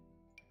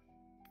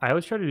 I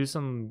always try to do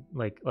something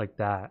like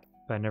that,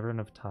 but I never have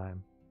enough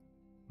time.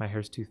 My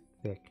hair's too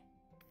thick.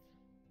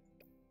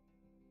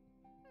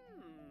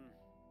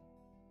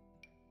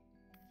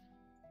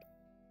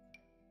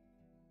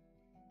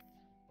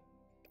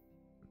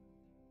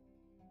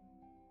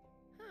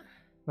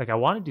 Like, I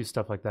want to do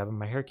stuff like that, but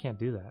my hair can't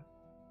do that.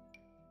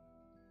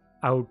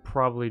 I would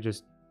probably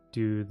just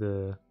do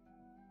the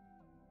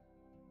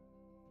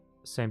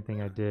same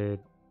thing I did.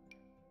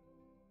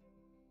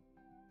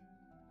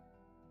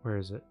 Where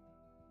is it?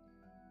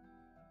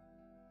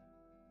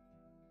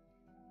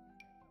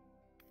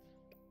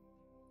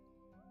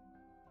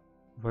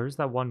 Where's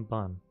that one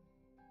bun?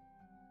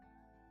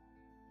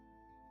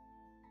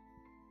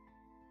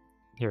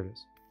 Here it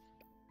is.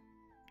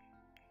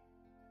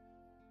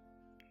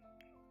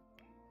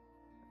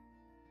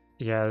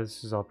 Yeah,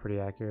 this is all pretty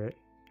accurate.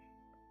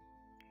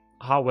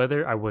 Hot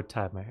weather, I would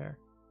tie up my hair.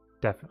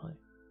 Definitely.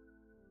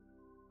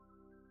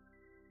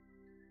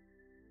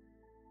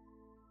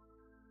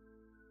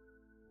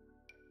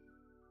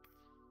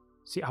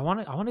 See, I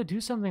want to do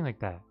something like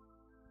that.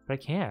 But I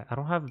can't. I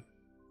don't have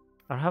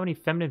any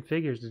feminine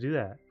figures to do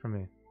that for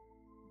me.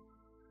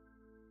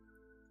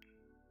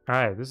 All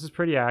right, this is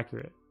pretty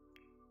accurate.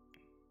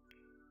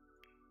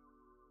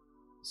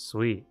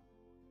 Sweet.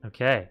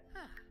 Okay.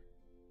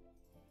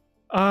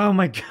 Oh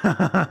my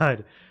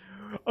god.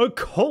 A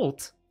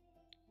cult?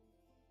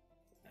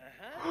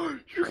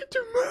 You can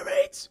do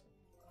mermaids?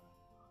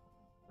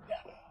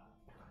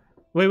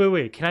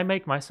 Wait. Can I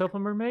make myself a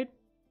mermaid?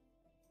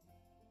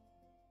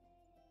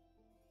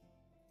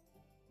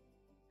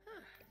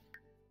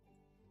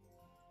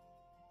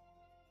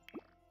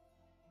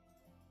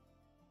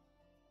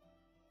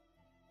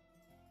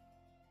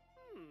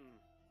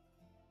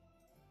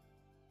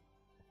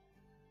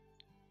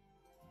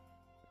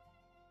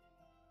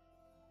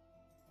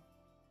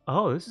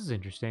 Oh, this is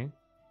interesting.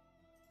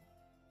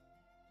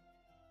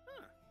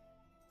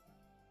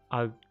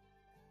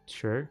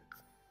 Sure.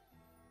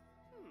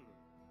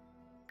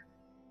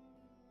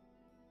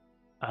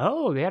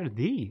 Oh, they added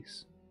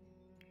these.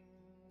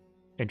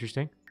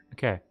 Interesting.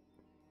 Okay.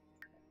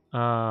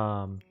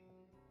 Dang,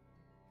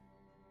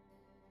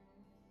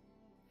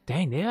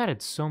 they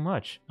added so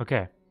much.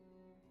 Okay.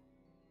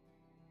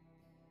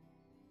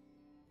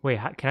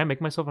 Wait, can I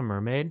make myself a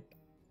mermaid?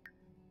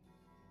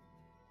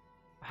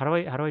 How do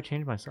I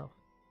change myself?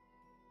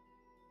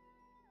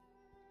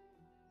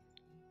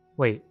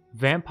 Wait,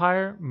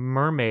 vampire,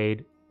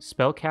 mermaid,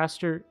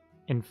 spellcaster,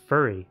 and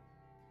furry.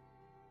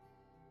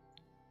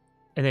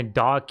 And then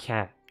dog,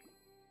 cat.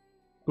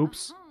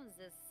 Oops.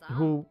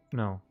 Who?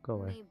 No, go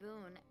away.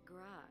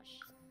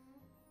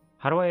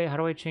 How do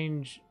I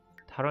change?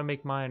 How do I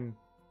make mine?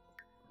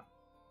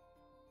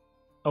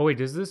 Oh wait,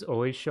 does this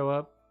always show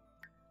up?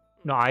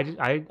 No, I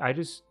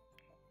just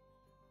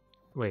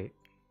wait.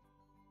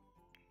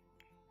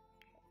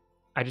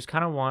 I just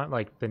kind of want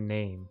like the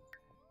name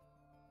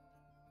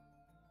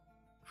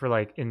for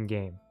like in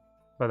game,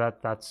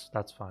 but that's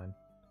fine.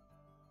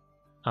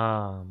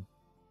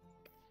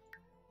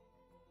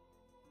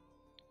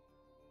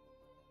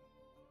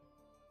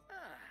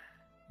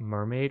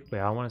 Mermaid. Wait,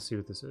 I want to see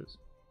what this is.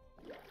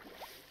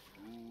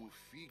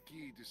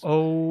 Ufiki dis-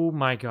 Oh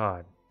my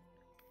god.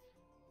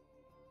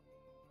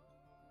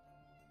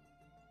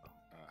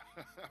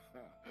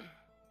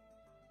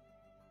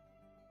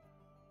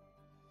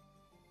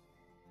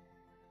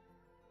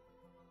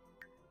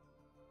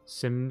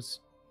 Sim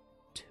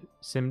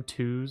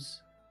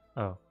 2's.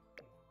 Oh.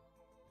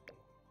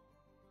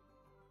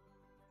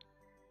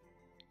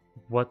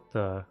 What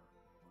the?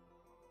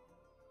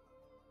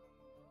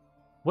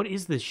 What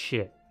is this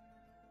shit?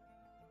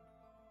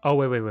 Oh,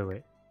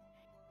 wait.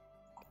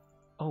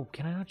 Oh,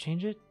 can I not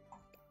change it?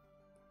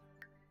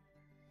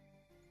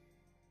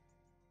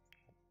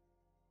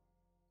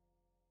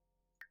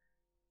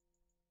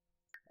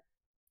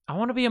 I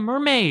want to be a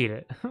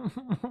mermaid.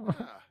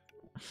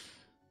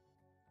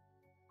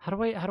 How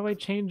do I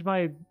change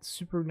my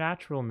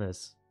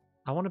supernaturalness?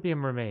 I want to be a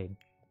mermaid.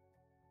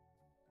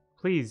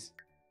 Please.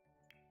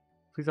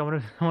 Please, I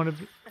want to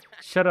be,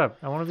 shut up.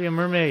 I want to be a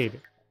mermaid.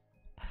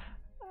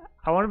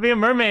 I want to be a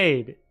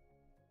mermaid.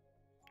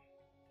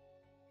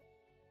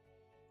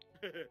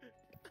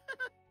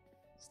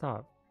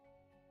 Stop.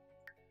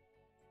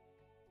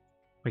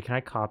 Wait, can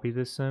I copy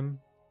this sim?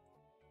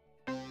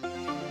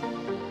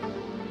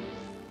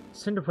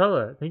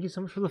 Cinderella, thank you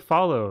so much for the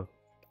follow.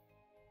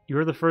 You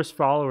were the first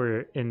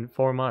follower in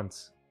 4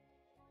 months.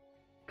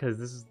 Because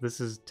this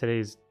is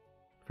today's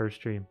first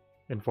stream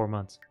in 4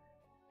 months.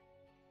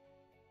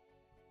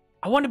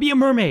 I want to be a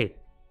mermaid.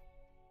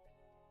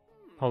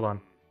 Hold on.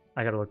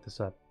 I gotta look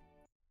this up.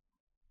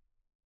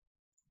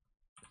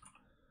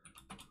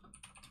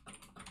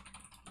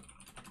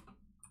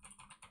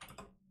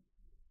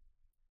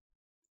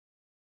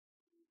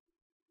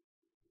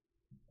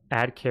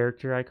 Add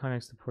character icon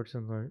next to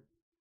portrait.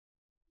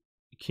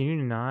 Can you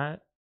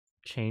not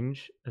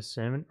change a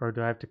sim, or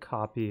do I have to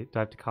copy? Do I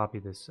have to copy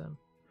this sim?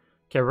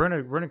 Okay,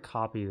 we're gonna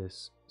copy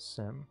this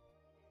sim.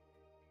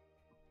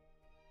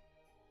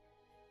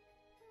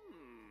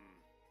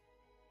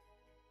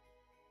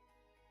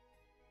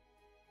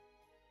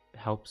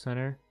 Help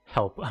center.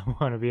 Help! I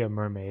want to be a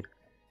mermaid.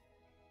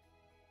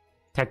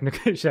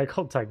 Technical? Should I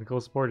call technical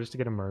support just to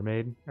get a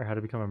mermaid, or how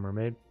to become a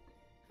mermaid?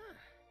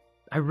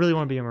 I really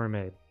want to be a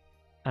mermaid.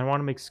 I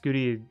want to make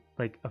Scooty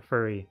like a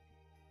furry.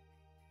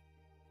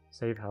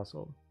 Save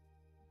household.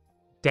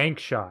 Dank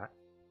shot.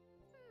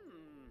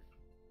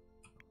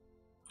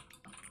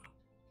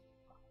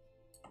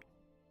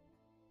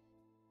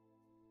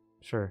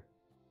 Sure.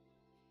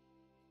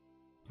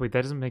 Wait,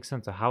 that doesn't make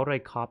sense. How would I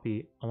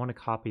copy? I want to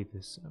copy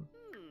this.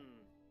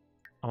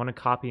 I want to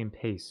copy and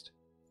paste.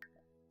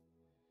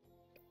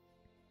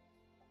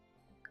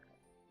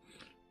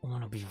 I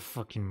want to be a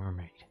fucking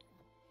mermaid.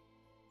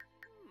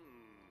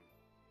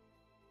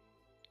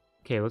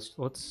 Okay, let's.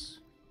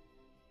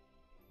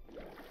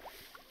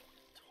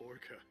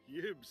 Torka,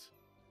 yibs.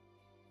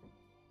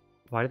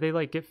 Why do they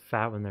like get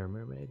fat when they're a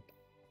mermaid?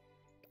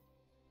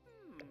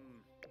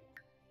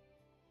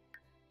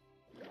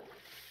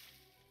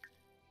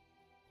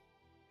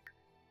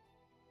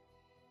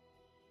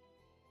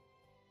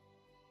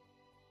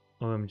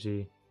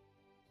 OMG.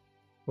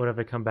 What have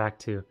I come back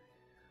to?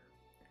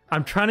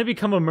 I'm trying to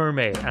become a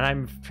mermaid, and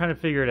I'm trying to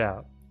figure it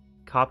out.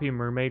 Copy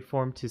mermaid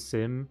form to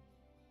sim.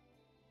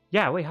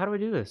 Yeah, wait, how do I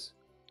do this?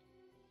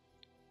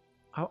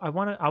 I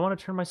want to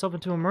turn myself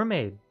into a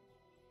mermaid.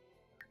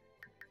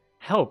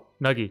 Help,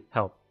 Nuggy,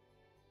 help.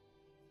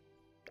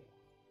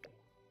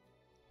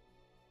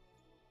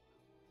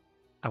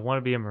 I want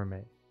to be a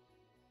mermaid.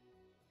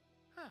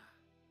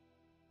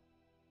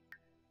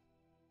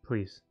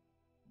 Please.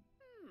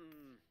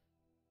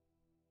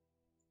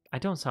 I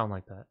don't sound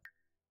like that.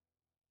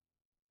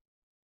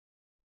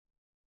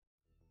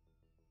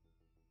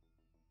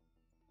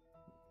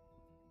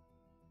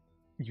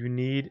 You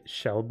need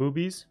shell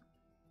boobies?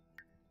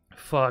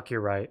 Fuck, you're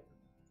right.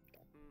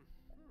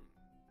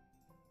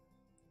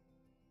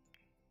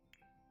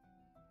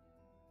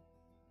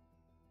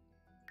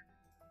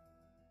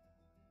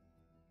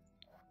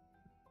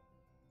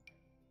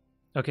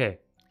 Okay.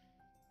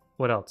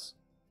 What else?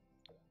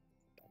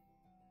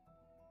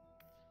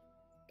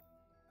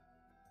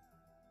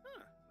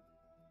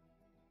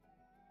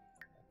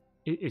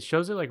 It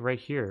shows it like right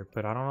here,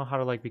 but I don't know how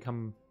to like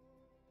become.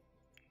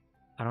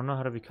 I don't know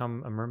how to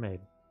become a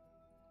mermaid.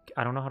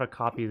 I don't know how to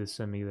copy the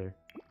sim either.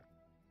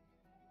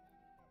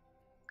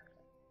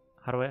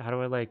 How do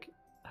I like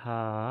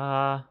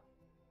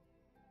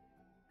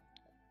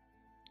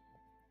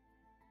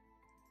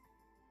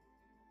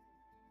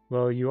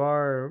Well, you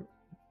are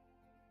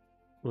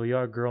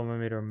girl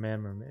mermaid or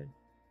man mermaid?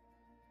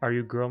 Are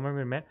you girl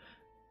mermaid man?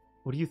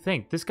 What do you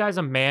think? This guy's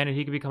a man and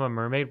he could become a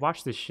mermaid?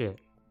 Watch this shit.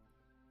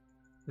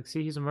 Like,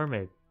 see, he's a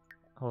mermaid.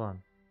 Hold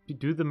on.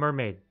 Do the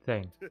mermaid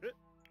thing.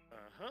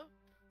 Uh-huh.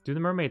 Do the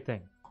mermaid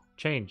thing.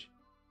 Change.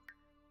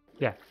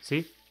 Yeah,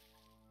 see?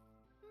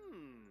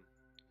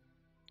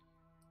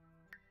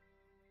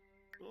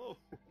 Oh.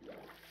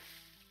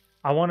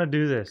 I want to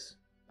do this.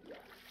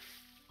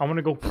 I want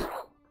to go...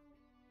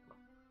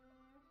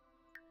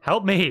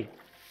 Help me!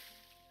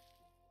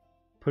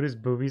 Put his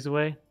boobies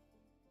away.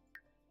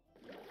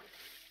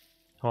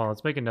 Hold on,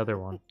 let's make another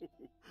one.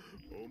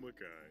 Oh my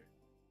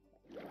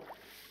god.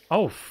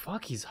 Oh,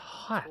 fuck, he's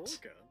hot.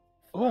 Torka.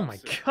 Oh my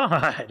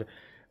god.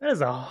 That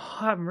is a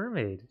hot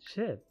mermaid.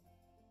 Shit.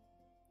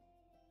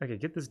 Okay,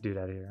 get this dude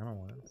out of here. I don't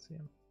want to see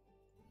him.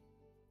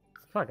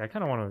 Fuck, I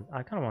kind of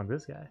want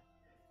this guy.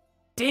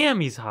 Damn,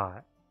 he's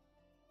hot.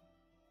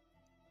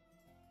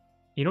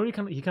 You know what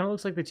he kind of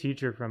looks like the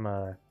teacher from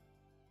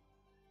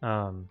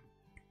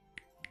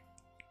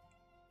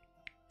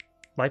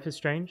Life is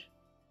Strange?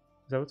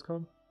 Is that what it's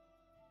called?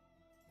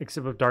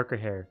 Except with darker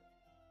hair.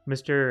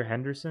 Mr.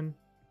 Henderson?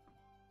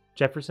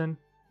 Jefferson?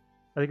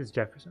 I think it's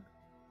Jefferson.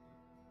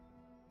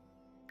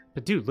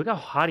 But dude, look how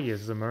hot he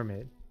is as a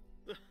mermaid.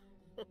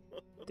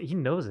 He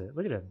knows it.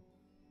 Look at him.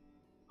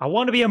 I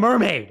want to be a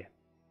mermaid!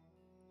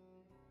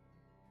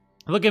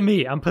 Look at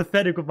me. I'm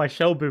pathetic with my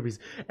shell boobies.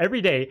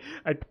 Every day,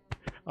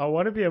 I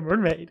want to be a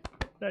mermaid.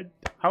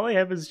 All I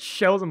have is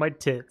shells on my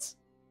tits.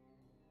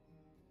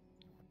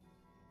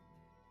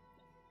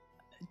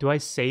 Do I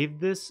save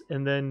this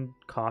and then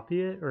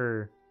copy it,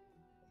 or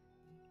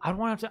I don't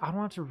want to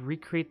have to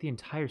recreate the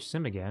entire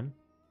sim again.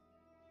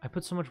 I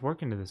put so much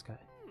work into this guy.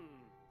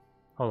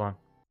 Hold on.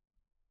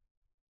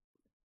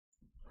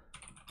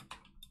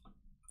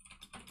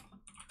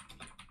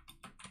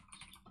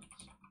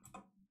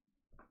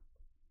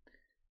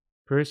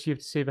 First, you have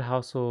to save a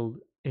household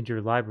in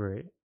your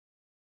library.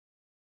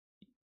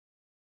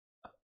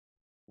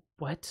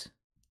 What?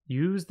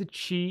 Use the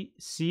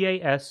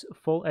CAS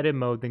full edit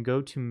mode, then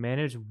go to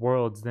manage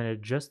worlds, then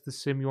adjust the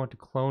sim you want to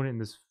clone in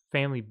this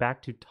family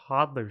back to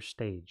toddler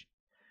stage.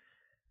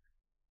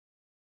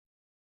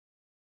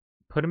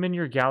 Put him in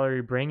your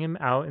gallery, bring him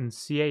out in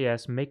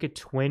CAS, make a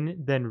twin,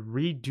 then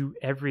redo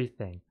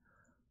everything.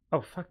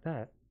 Oh, fuck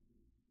that.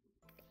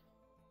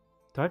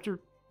 Do I have to...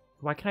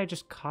 Why can't I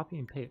just copy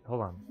and paste?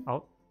 Hold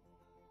on.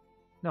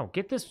 No,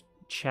 get this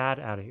Chad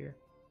out of here.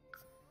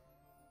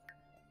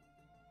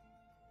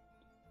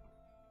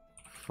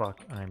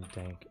 Fuck, I'm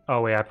dank. Oh,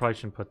 wait, I probably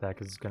shouldn't put that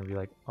because it's going to be,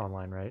 like,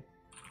 online, right?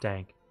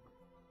 Dank.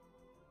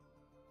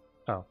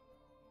 Oh.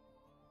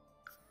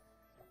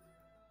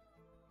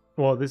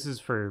 Well, this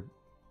is for...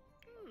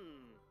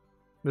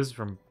 This is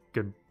from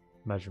good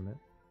measurement.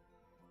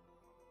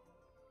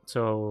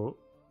 So,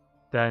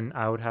 then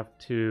I would have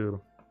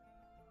to...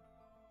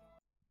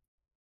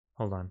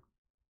 Hold on.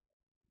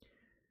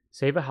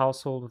 Save a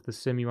household with the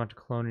sim you want to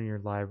clone in your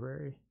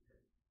library.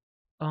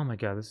 Oh my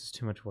god, this is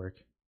too much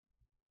work.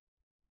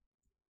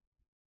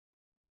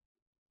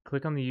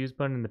 Click on the use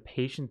button in the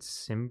patient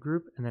sim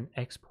group and then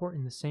export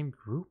in the same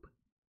group?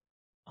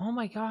 Oh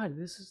my god,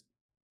 this is...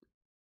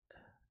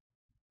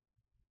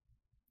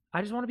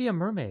 I just want to be a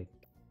mermaid.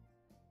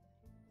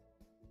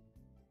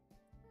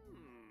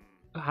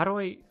 How do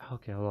I...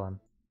 Okay, hold on.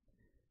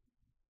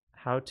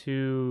 How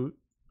to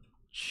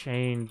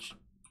change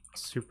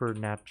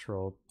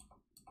supernatural...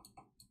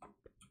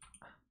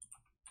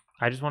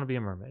 I just want to be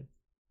a mermaid.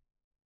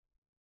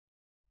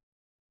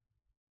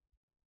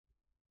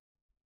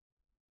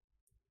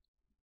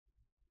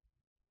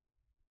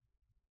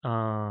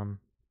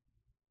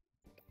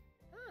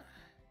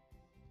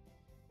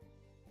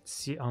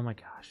 See, oh my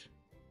gosh.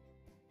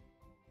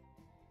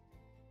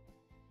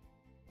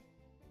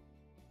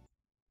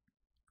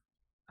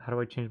 How do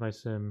I change my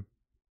sim?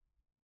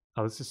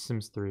 Oh, this is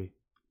Sims 3.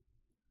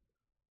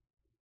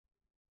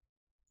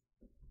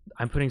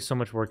 I'm putting so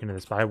much work into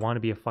this, but I want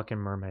to be a fucking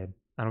mermaid.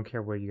 I don't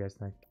care what you guys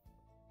think.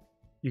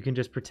 You can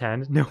just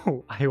pretend.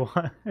 No, I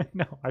want...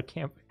 No, I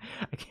can't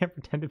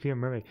pretend to be a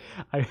mermaid.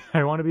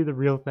 I want to be the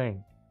real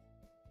thing.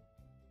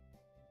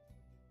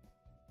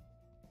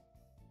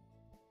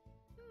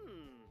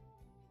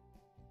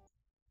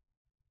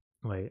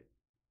 Wait.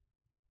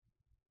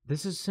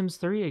 This is Sims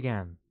 3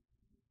 again.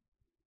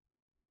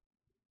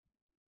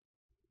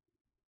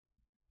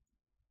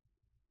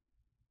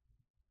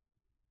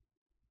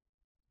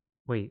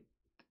 Wait.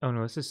 Oh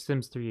no, this is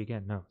Sims 3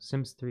 again. No,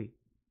 Sims 3.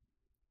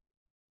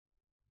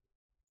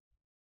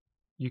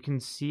 You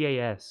can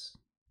CAS.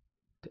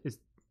 Is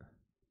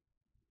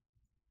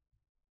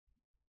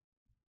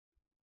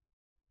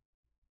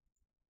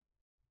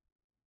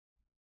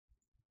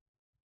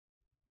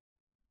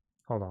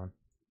hold on.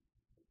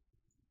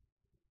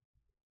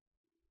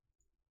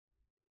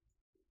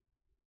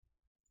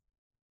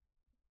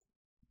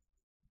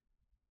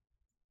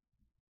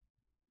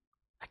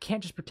 I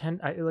can't just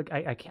pretend.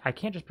 I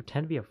can't just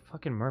pretend to be a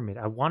fucking mermaid.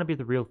 I want to be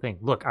the real thing.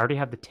 Look, I already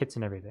have the tits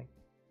and everything.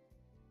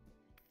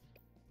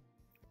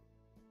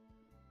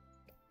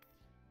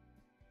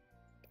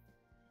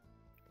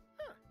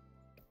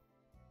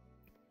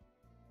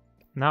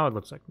 Now it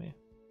looks like me.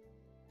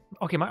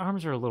 Okay, my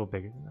arms are a little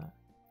bigger than that.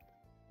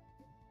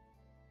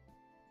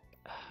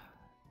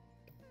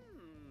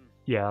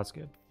 Yeah, that's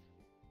good.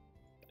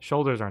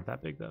 Shoulders aren't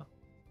that big though.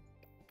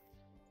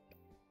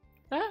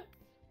 Ah.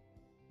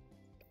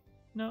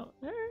 No,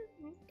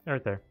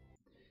 right there.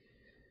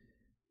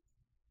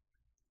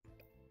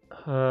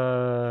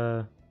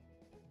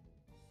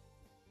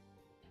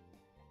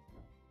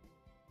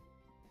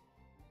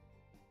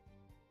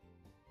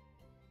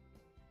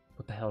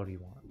 What the hell do you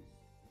want?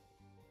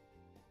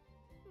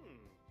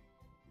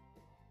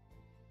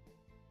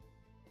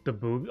 The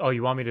boob? Oh,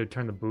 you want me to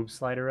turn the boob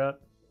slider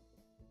up?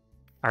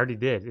 I already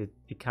did.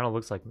 It kind of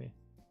looks like me.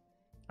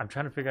 I'm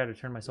trying to figure out how to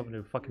turn myself into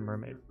a fucking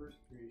mermaid.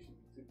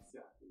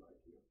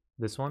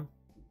 This one?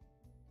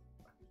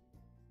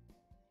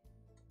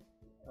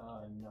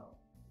 No.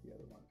 The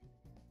other one.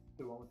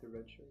 The one with the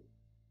red shirt.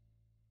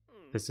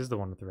 This is the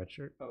one with the red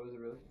shirt. Oh, is it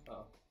really?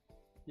 Oh.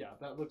 Yeah,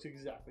 that looks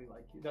exactly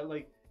like you. That,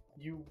 like,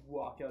 you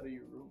walk out of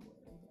your room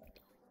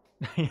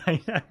wearing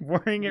that. I'm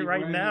wearing it You're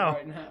right wearing it now.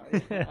 right now,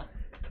 yeah.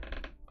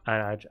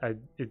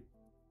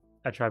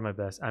 I tried my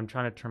best. I'm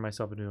trying to turn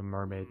myself into a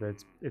mermaid, but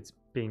it's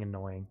being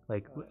annoying.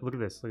 Like, look at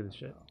this. Look at this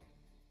shit.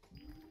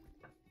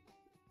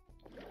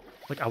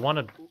 Like, I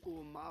want to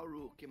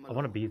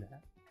be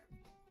that.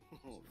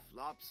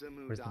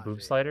 Where's the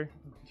boob slider?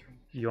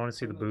 You want to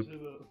see the boob?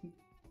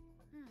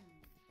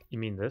 You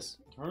mean this?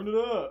 Turn it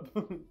up.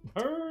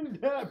 Turn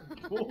that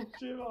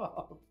bullshit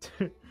off.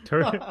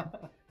 Turn it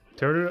up.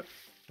 Turn it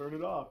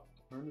off.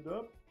 Turn it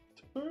up.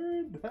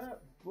 Turn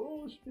that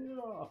bullshit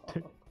off.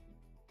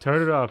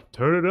 Turn it off.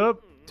 Turn it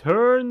up.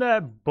 Turn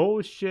that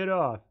bullshit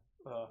off.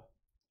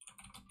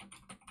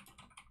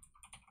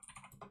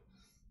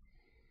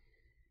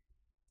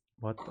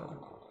 What the?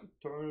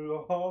 Turn it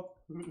off.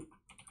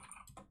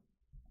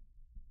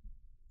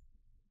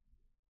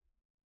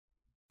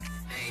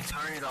 Hey,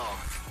 turn it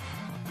off.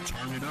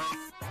 Turn it up.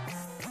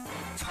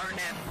 Turn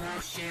that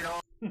bullshit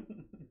off.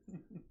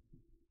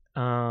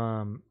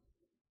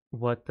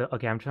 What the?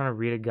 Okay, I'm trying to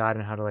read a guide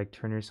on how to like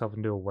turn yourself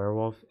into a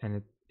werewolf,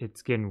 and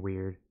it's getting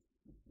weird.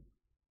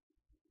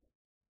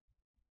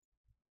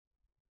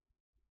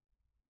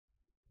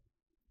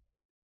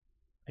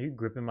 Are you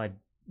gripping my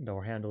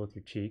door handle with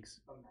your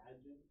cheeks?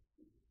 Imagine.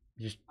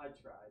 Just I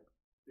tried.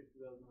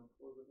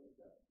 2004 was like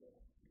that. But,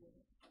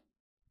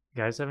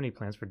 you guys have any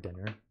plans for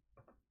dinner?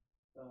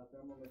 I'm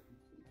gonna make some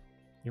soup.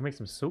 You make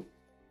some soup?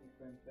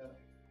 Clam chowder.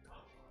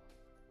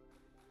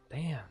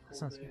 Damn, that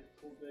sounds good.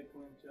 Full day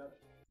clam chowder.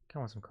 I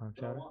want some clam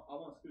But I chowder.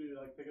 want Scooty to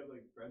like pick up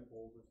like bread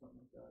bowls or something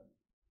like that.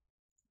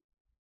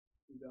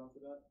 You down for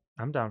that?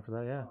 I'm down for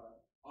that. Yeah.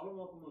 I don't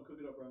know if I'm gonna cook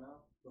it up right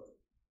now, but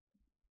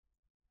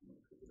I'm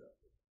gonna cook it up.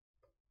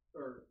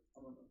 Or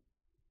I'm gonna.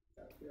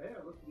 Yeah,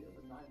 I looked at the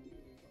other 90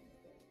 or something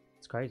like that.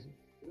 It's crazy.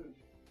 Dude,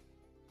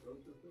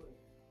 those are good.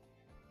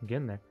 I'm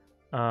getting there.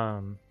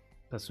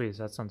 That's sweet.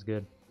 That sounds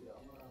good. Yeah,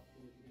 I'm gonna have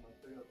to like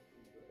pick up.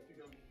 I think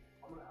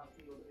I'm gonna have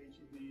to go to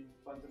HEB,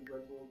 find some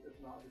bread bowls. If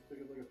not, just pick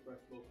up like a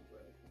fresh loaf of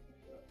bread or something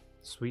like that.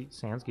 Sweet.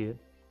 Sounds good.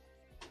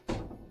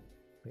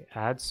 Wait,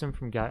 add sim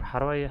from guy. How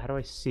do I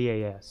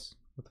CAS?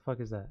 What the fuck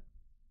is that?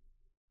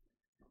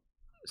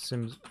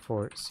 Sims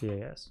for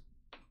CAS.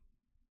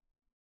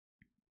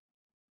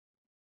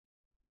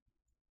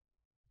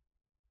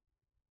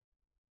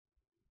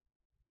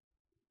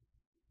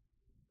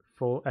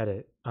 Full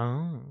edit.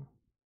 Oh.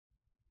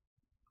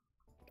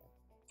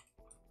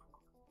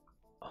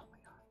 Oh my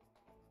god.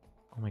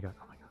 Oh my god.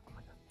 Oh my god. Oh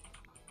my god.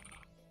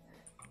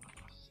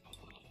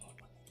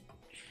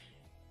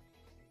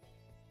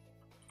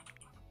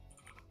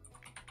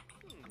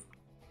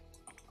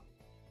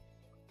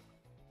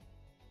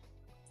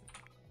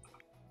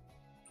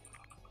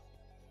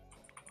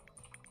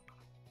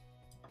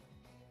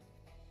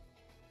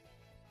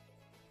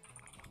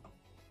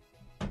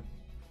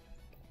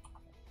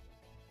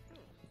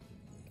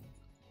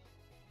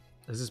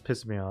 This is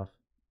pissing me off.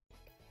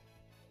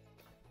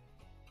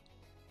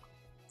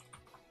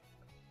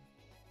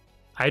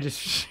 I'm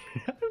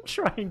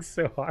trying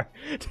so hard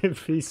to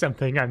be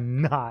something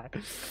I'm not.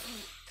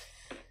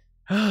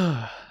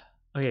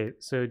 Okay,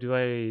 so do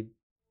I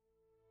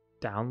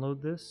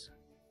download this?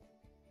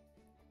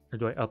 Or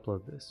do I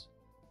upload this?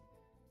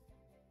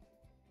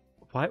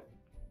 What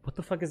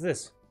the fuck is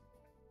this?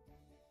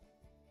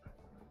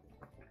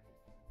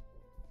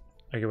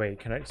 Okay, wait,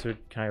 can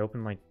I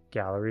open my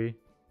gallery?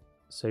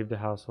 Save the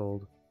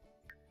household.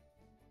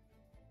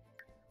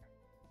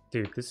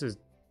 Dude, this is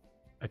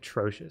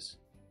atrocious.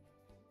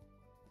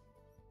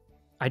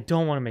 I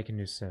don't want to make a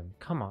new sim.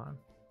 Come on.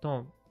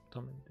 Don't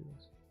make me do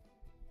this.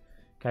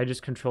 Can I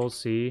just control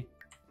C,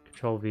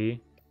 control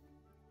V?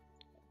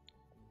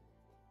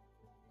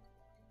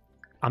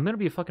 I'm gonna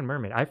be a fucking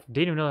mermaid. I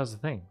didn't even know that was a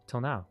thing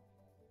till now.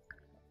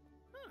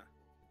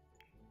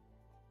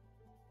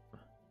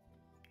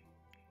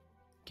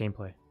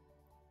 Gameplay.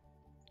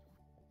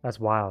 That's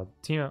wild.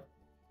 Tino,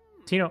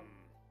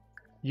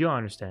 you don't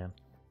understand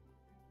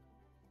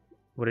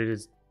what it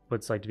is, what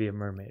it's like to be a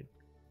mermaid.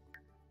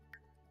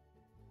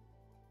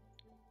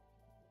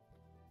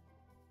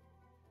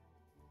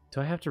 Do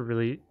I have to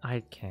really?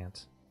 I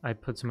can't. I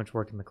put so much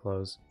work in the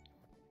clothes.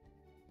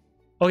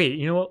 Okay,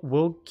 you know what?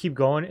 We'll keep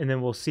going and then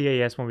we'll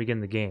CAS when we get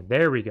in the game.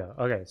 There we go.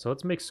 Okay, so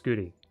let's make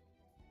Scooty.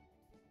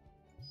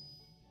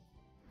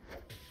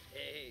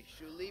 Hey,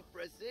 Shuli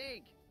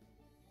Brazig.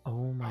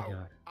 Oh my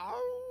god.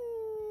 Ow.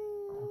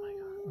 Oh my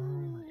god. Oh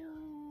my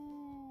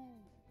god.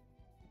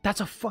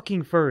 That's a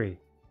fucking furry.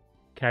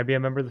 Can I be a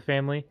member of the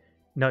family?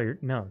 No,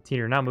 Tina,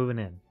 you're not moving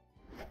in.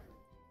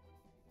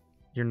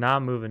 You're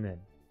not moving in.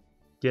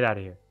 Get out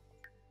of here.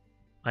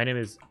 My name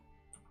is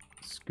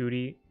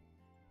Scooty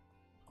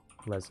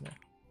Lesnar.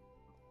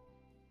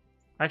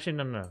 Actually,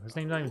 no. His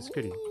name's not even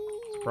Scooty.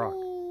 It's Brock.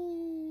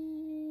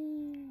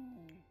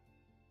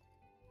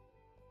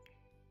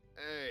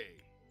 Hey,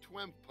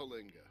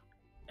 Twimpalinga.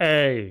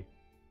 Hey!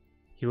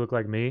 He look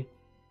like me?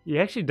 He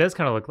actually does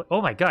kind of look like...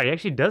 Oh my god, he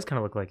actually does kind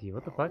of look like you.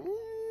 What the fuck?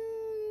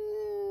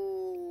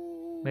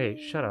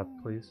 Hey, shut up,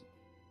 please.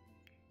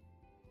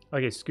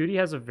 Okay, Scooty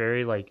has a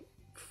very, like,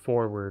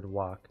 forward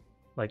walk.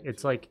 Like,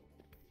 it's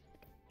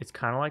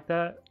kind of like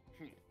that.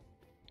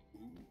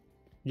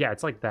 Yeah,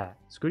 it's like that.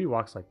 Scooty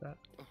walks like that.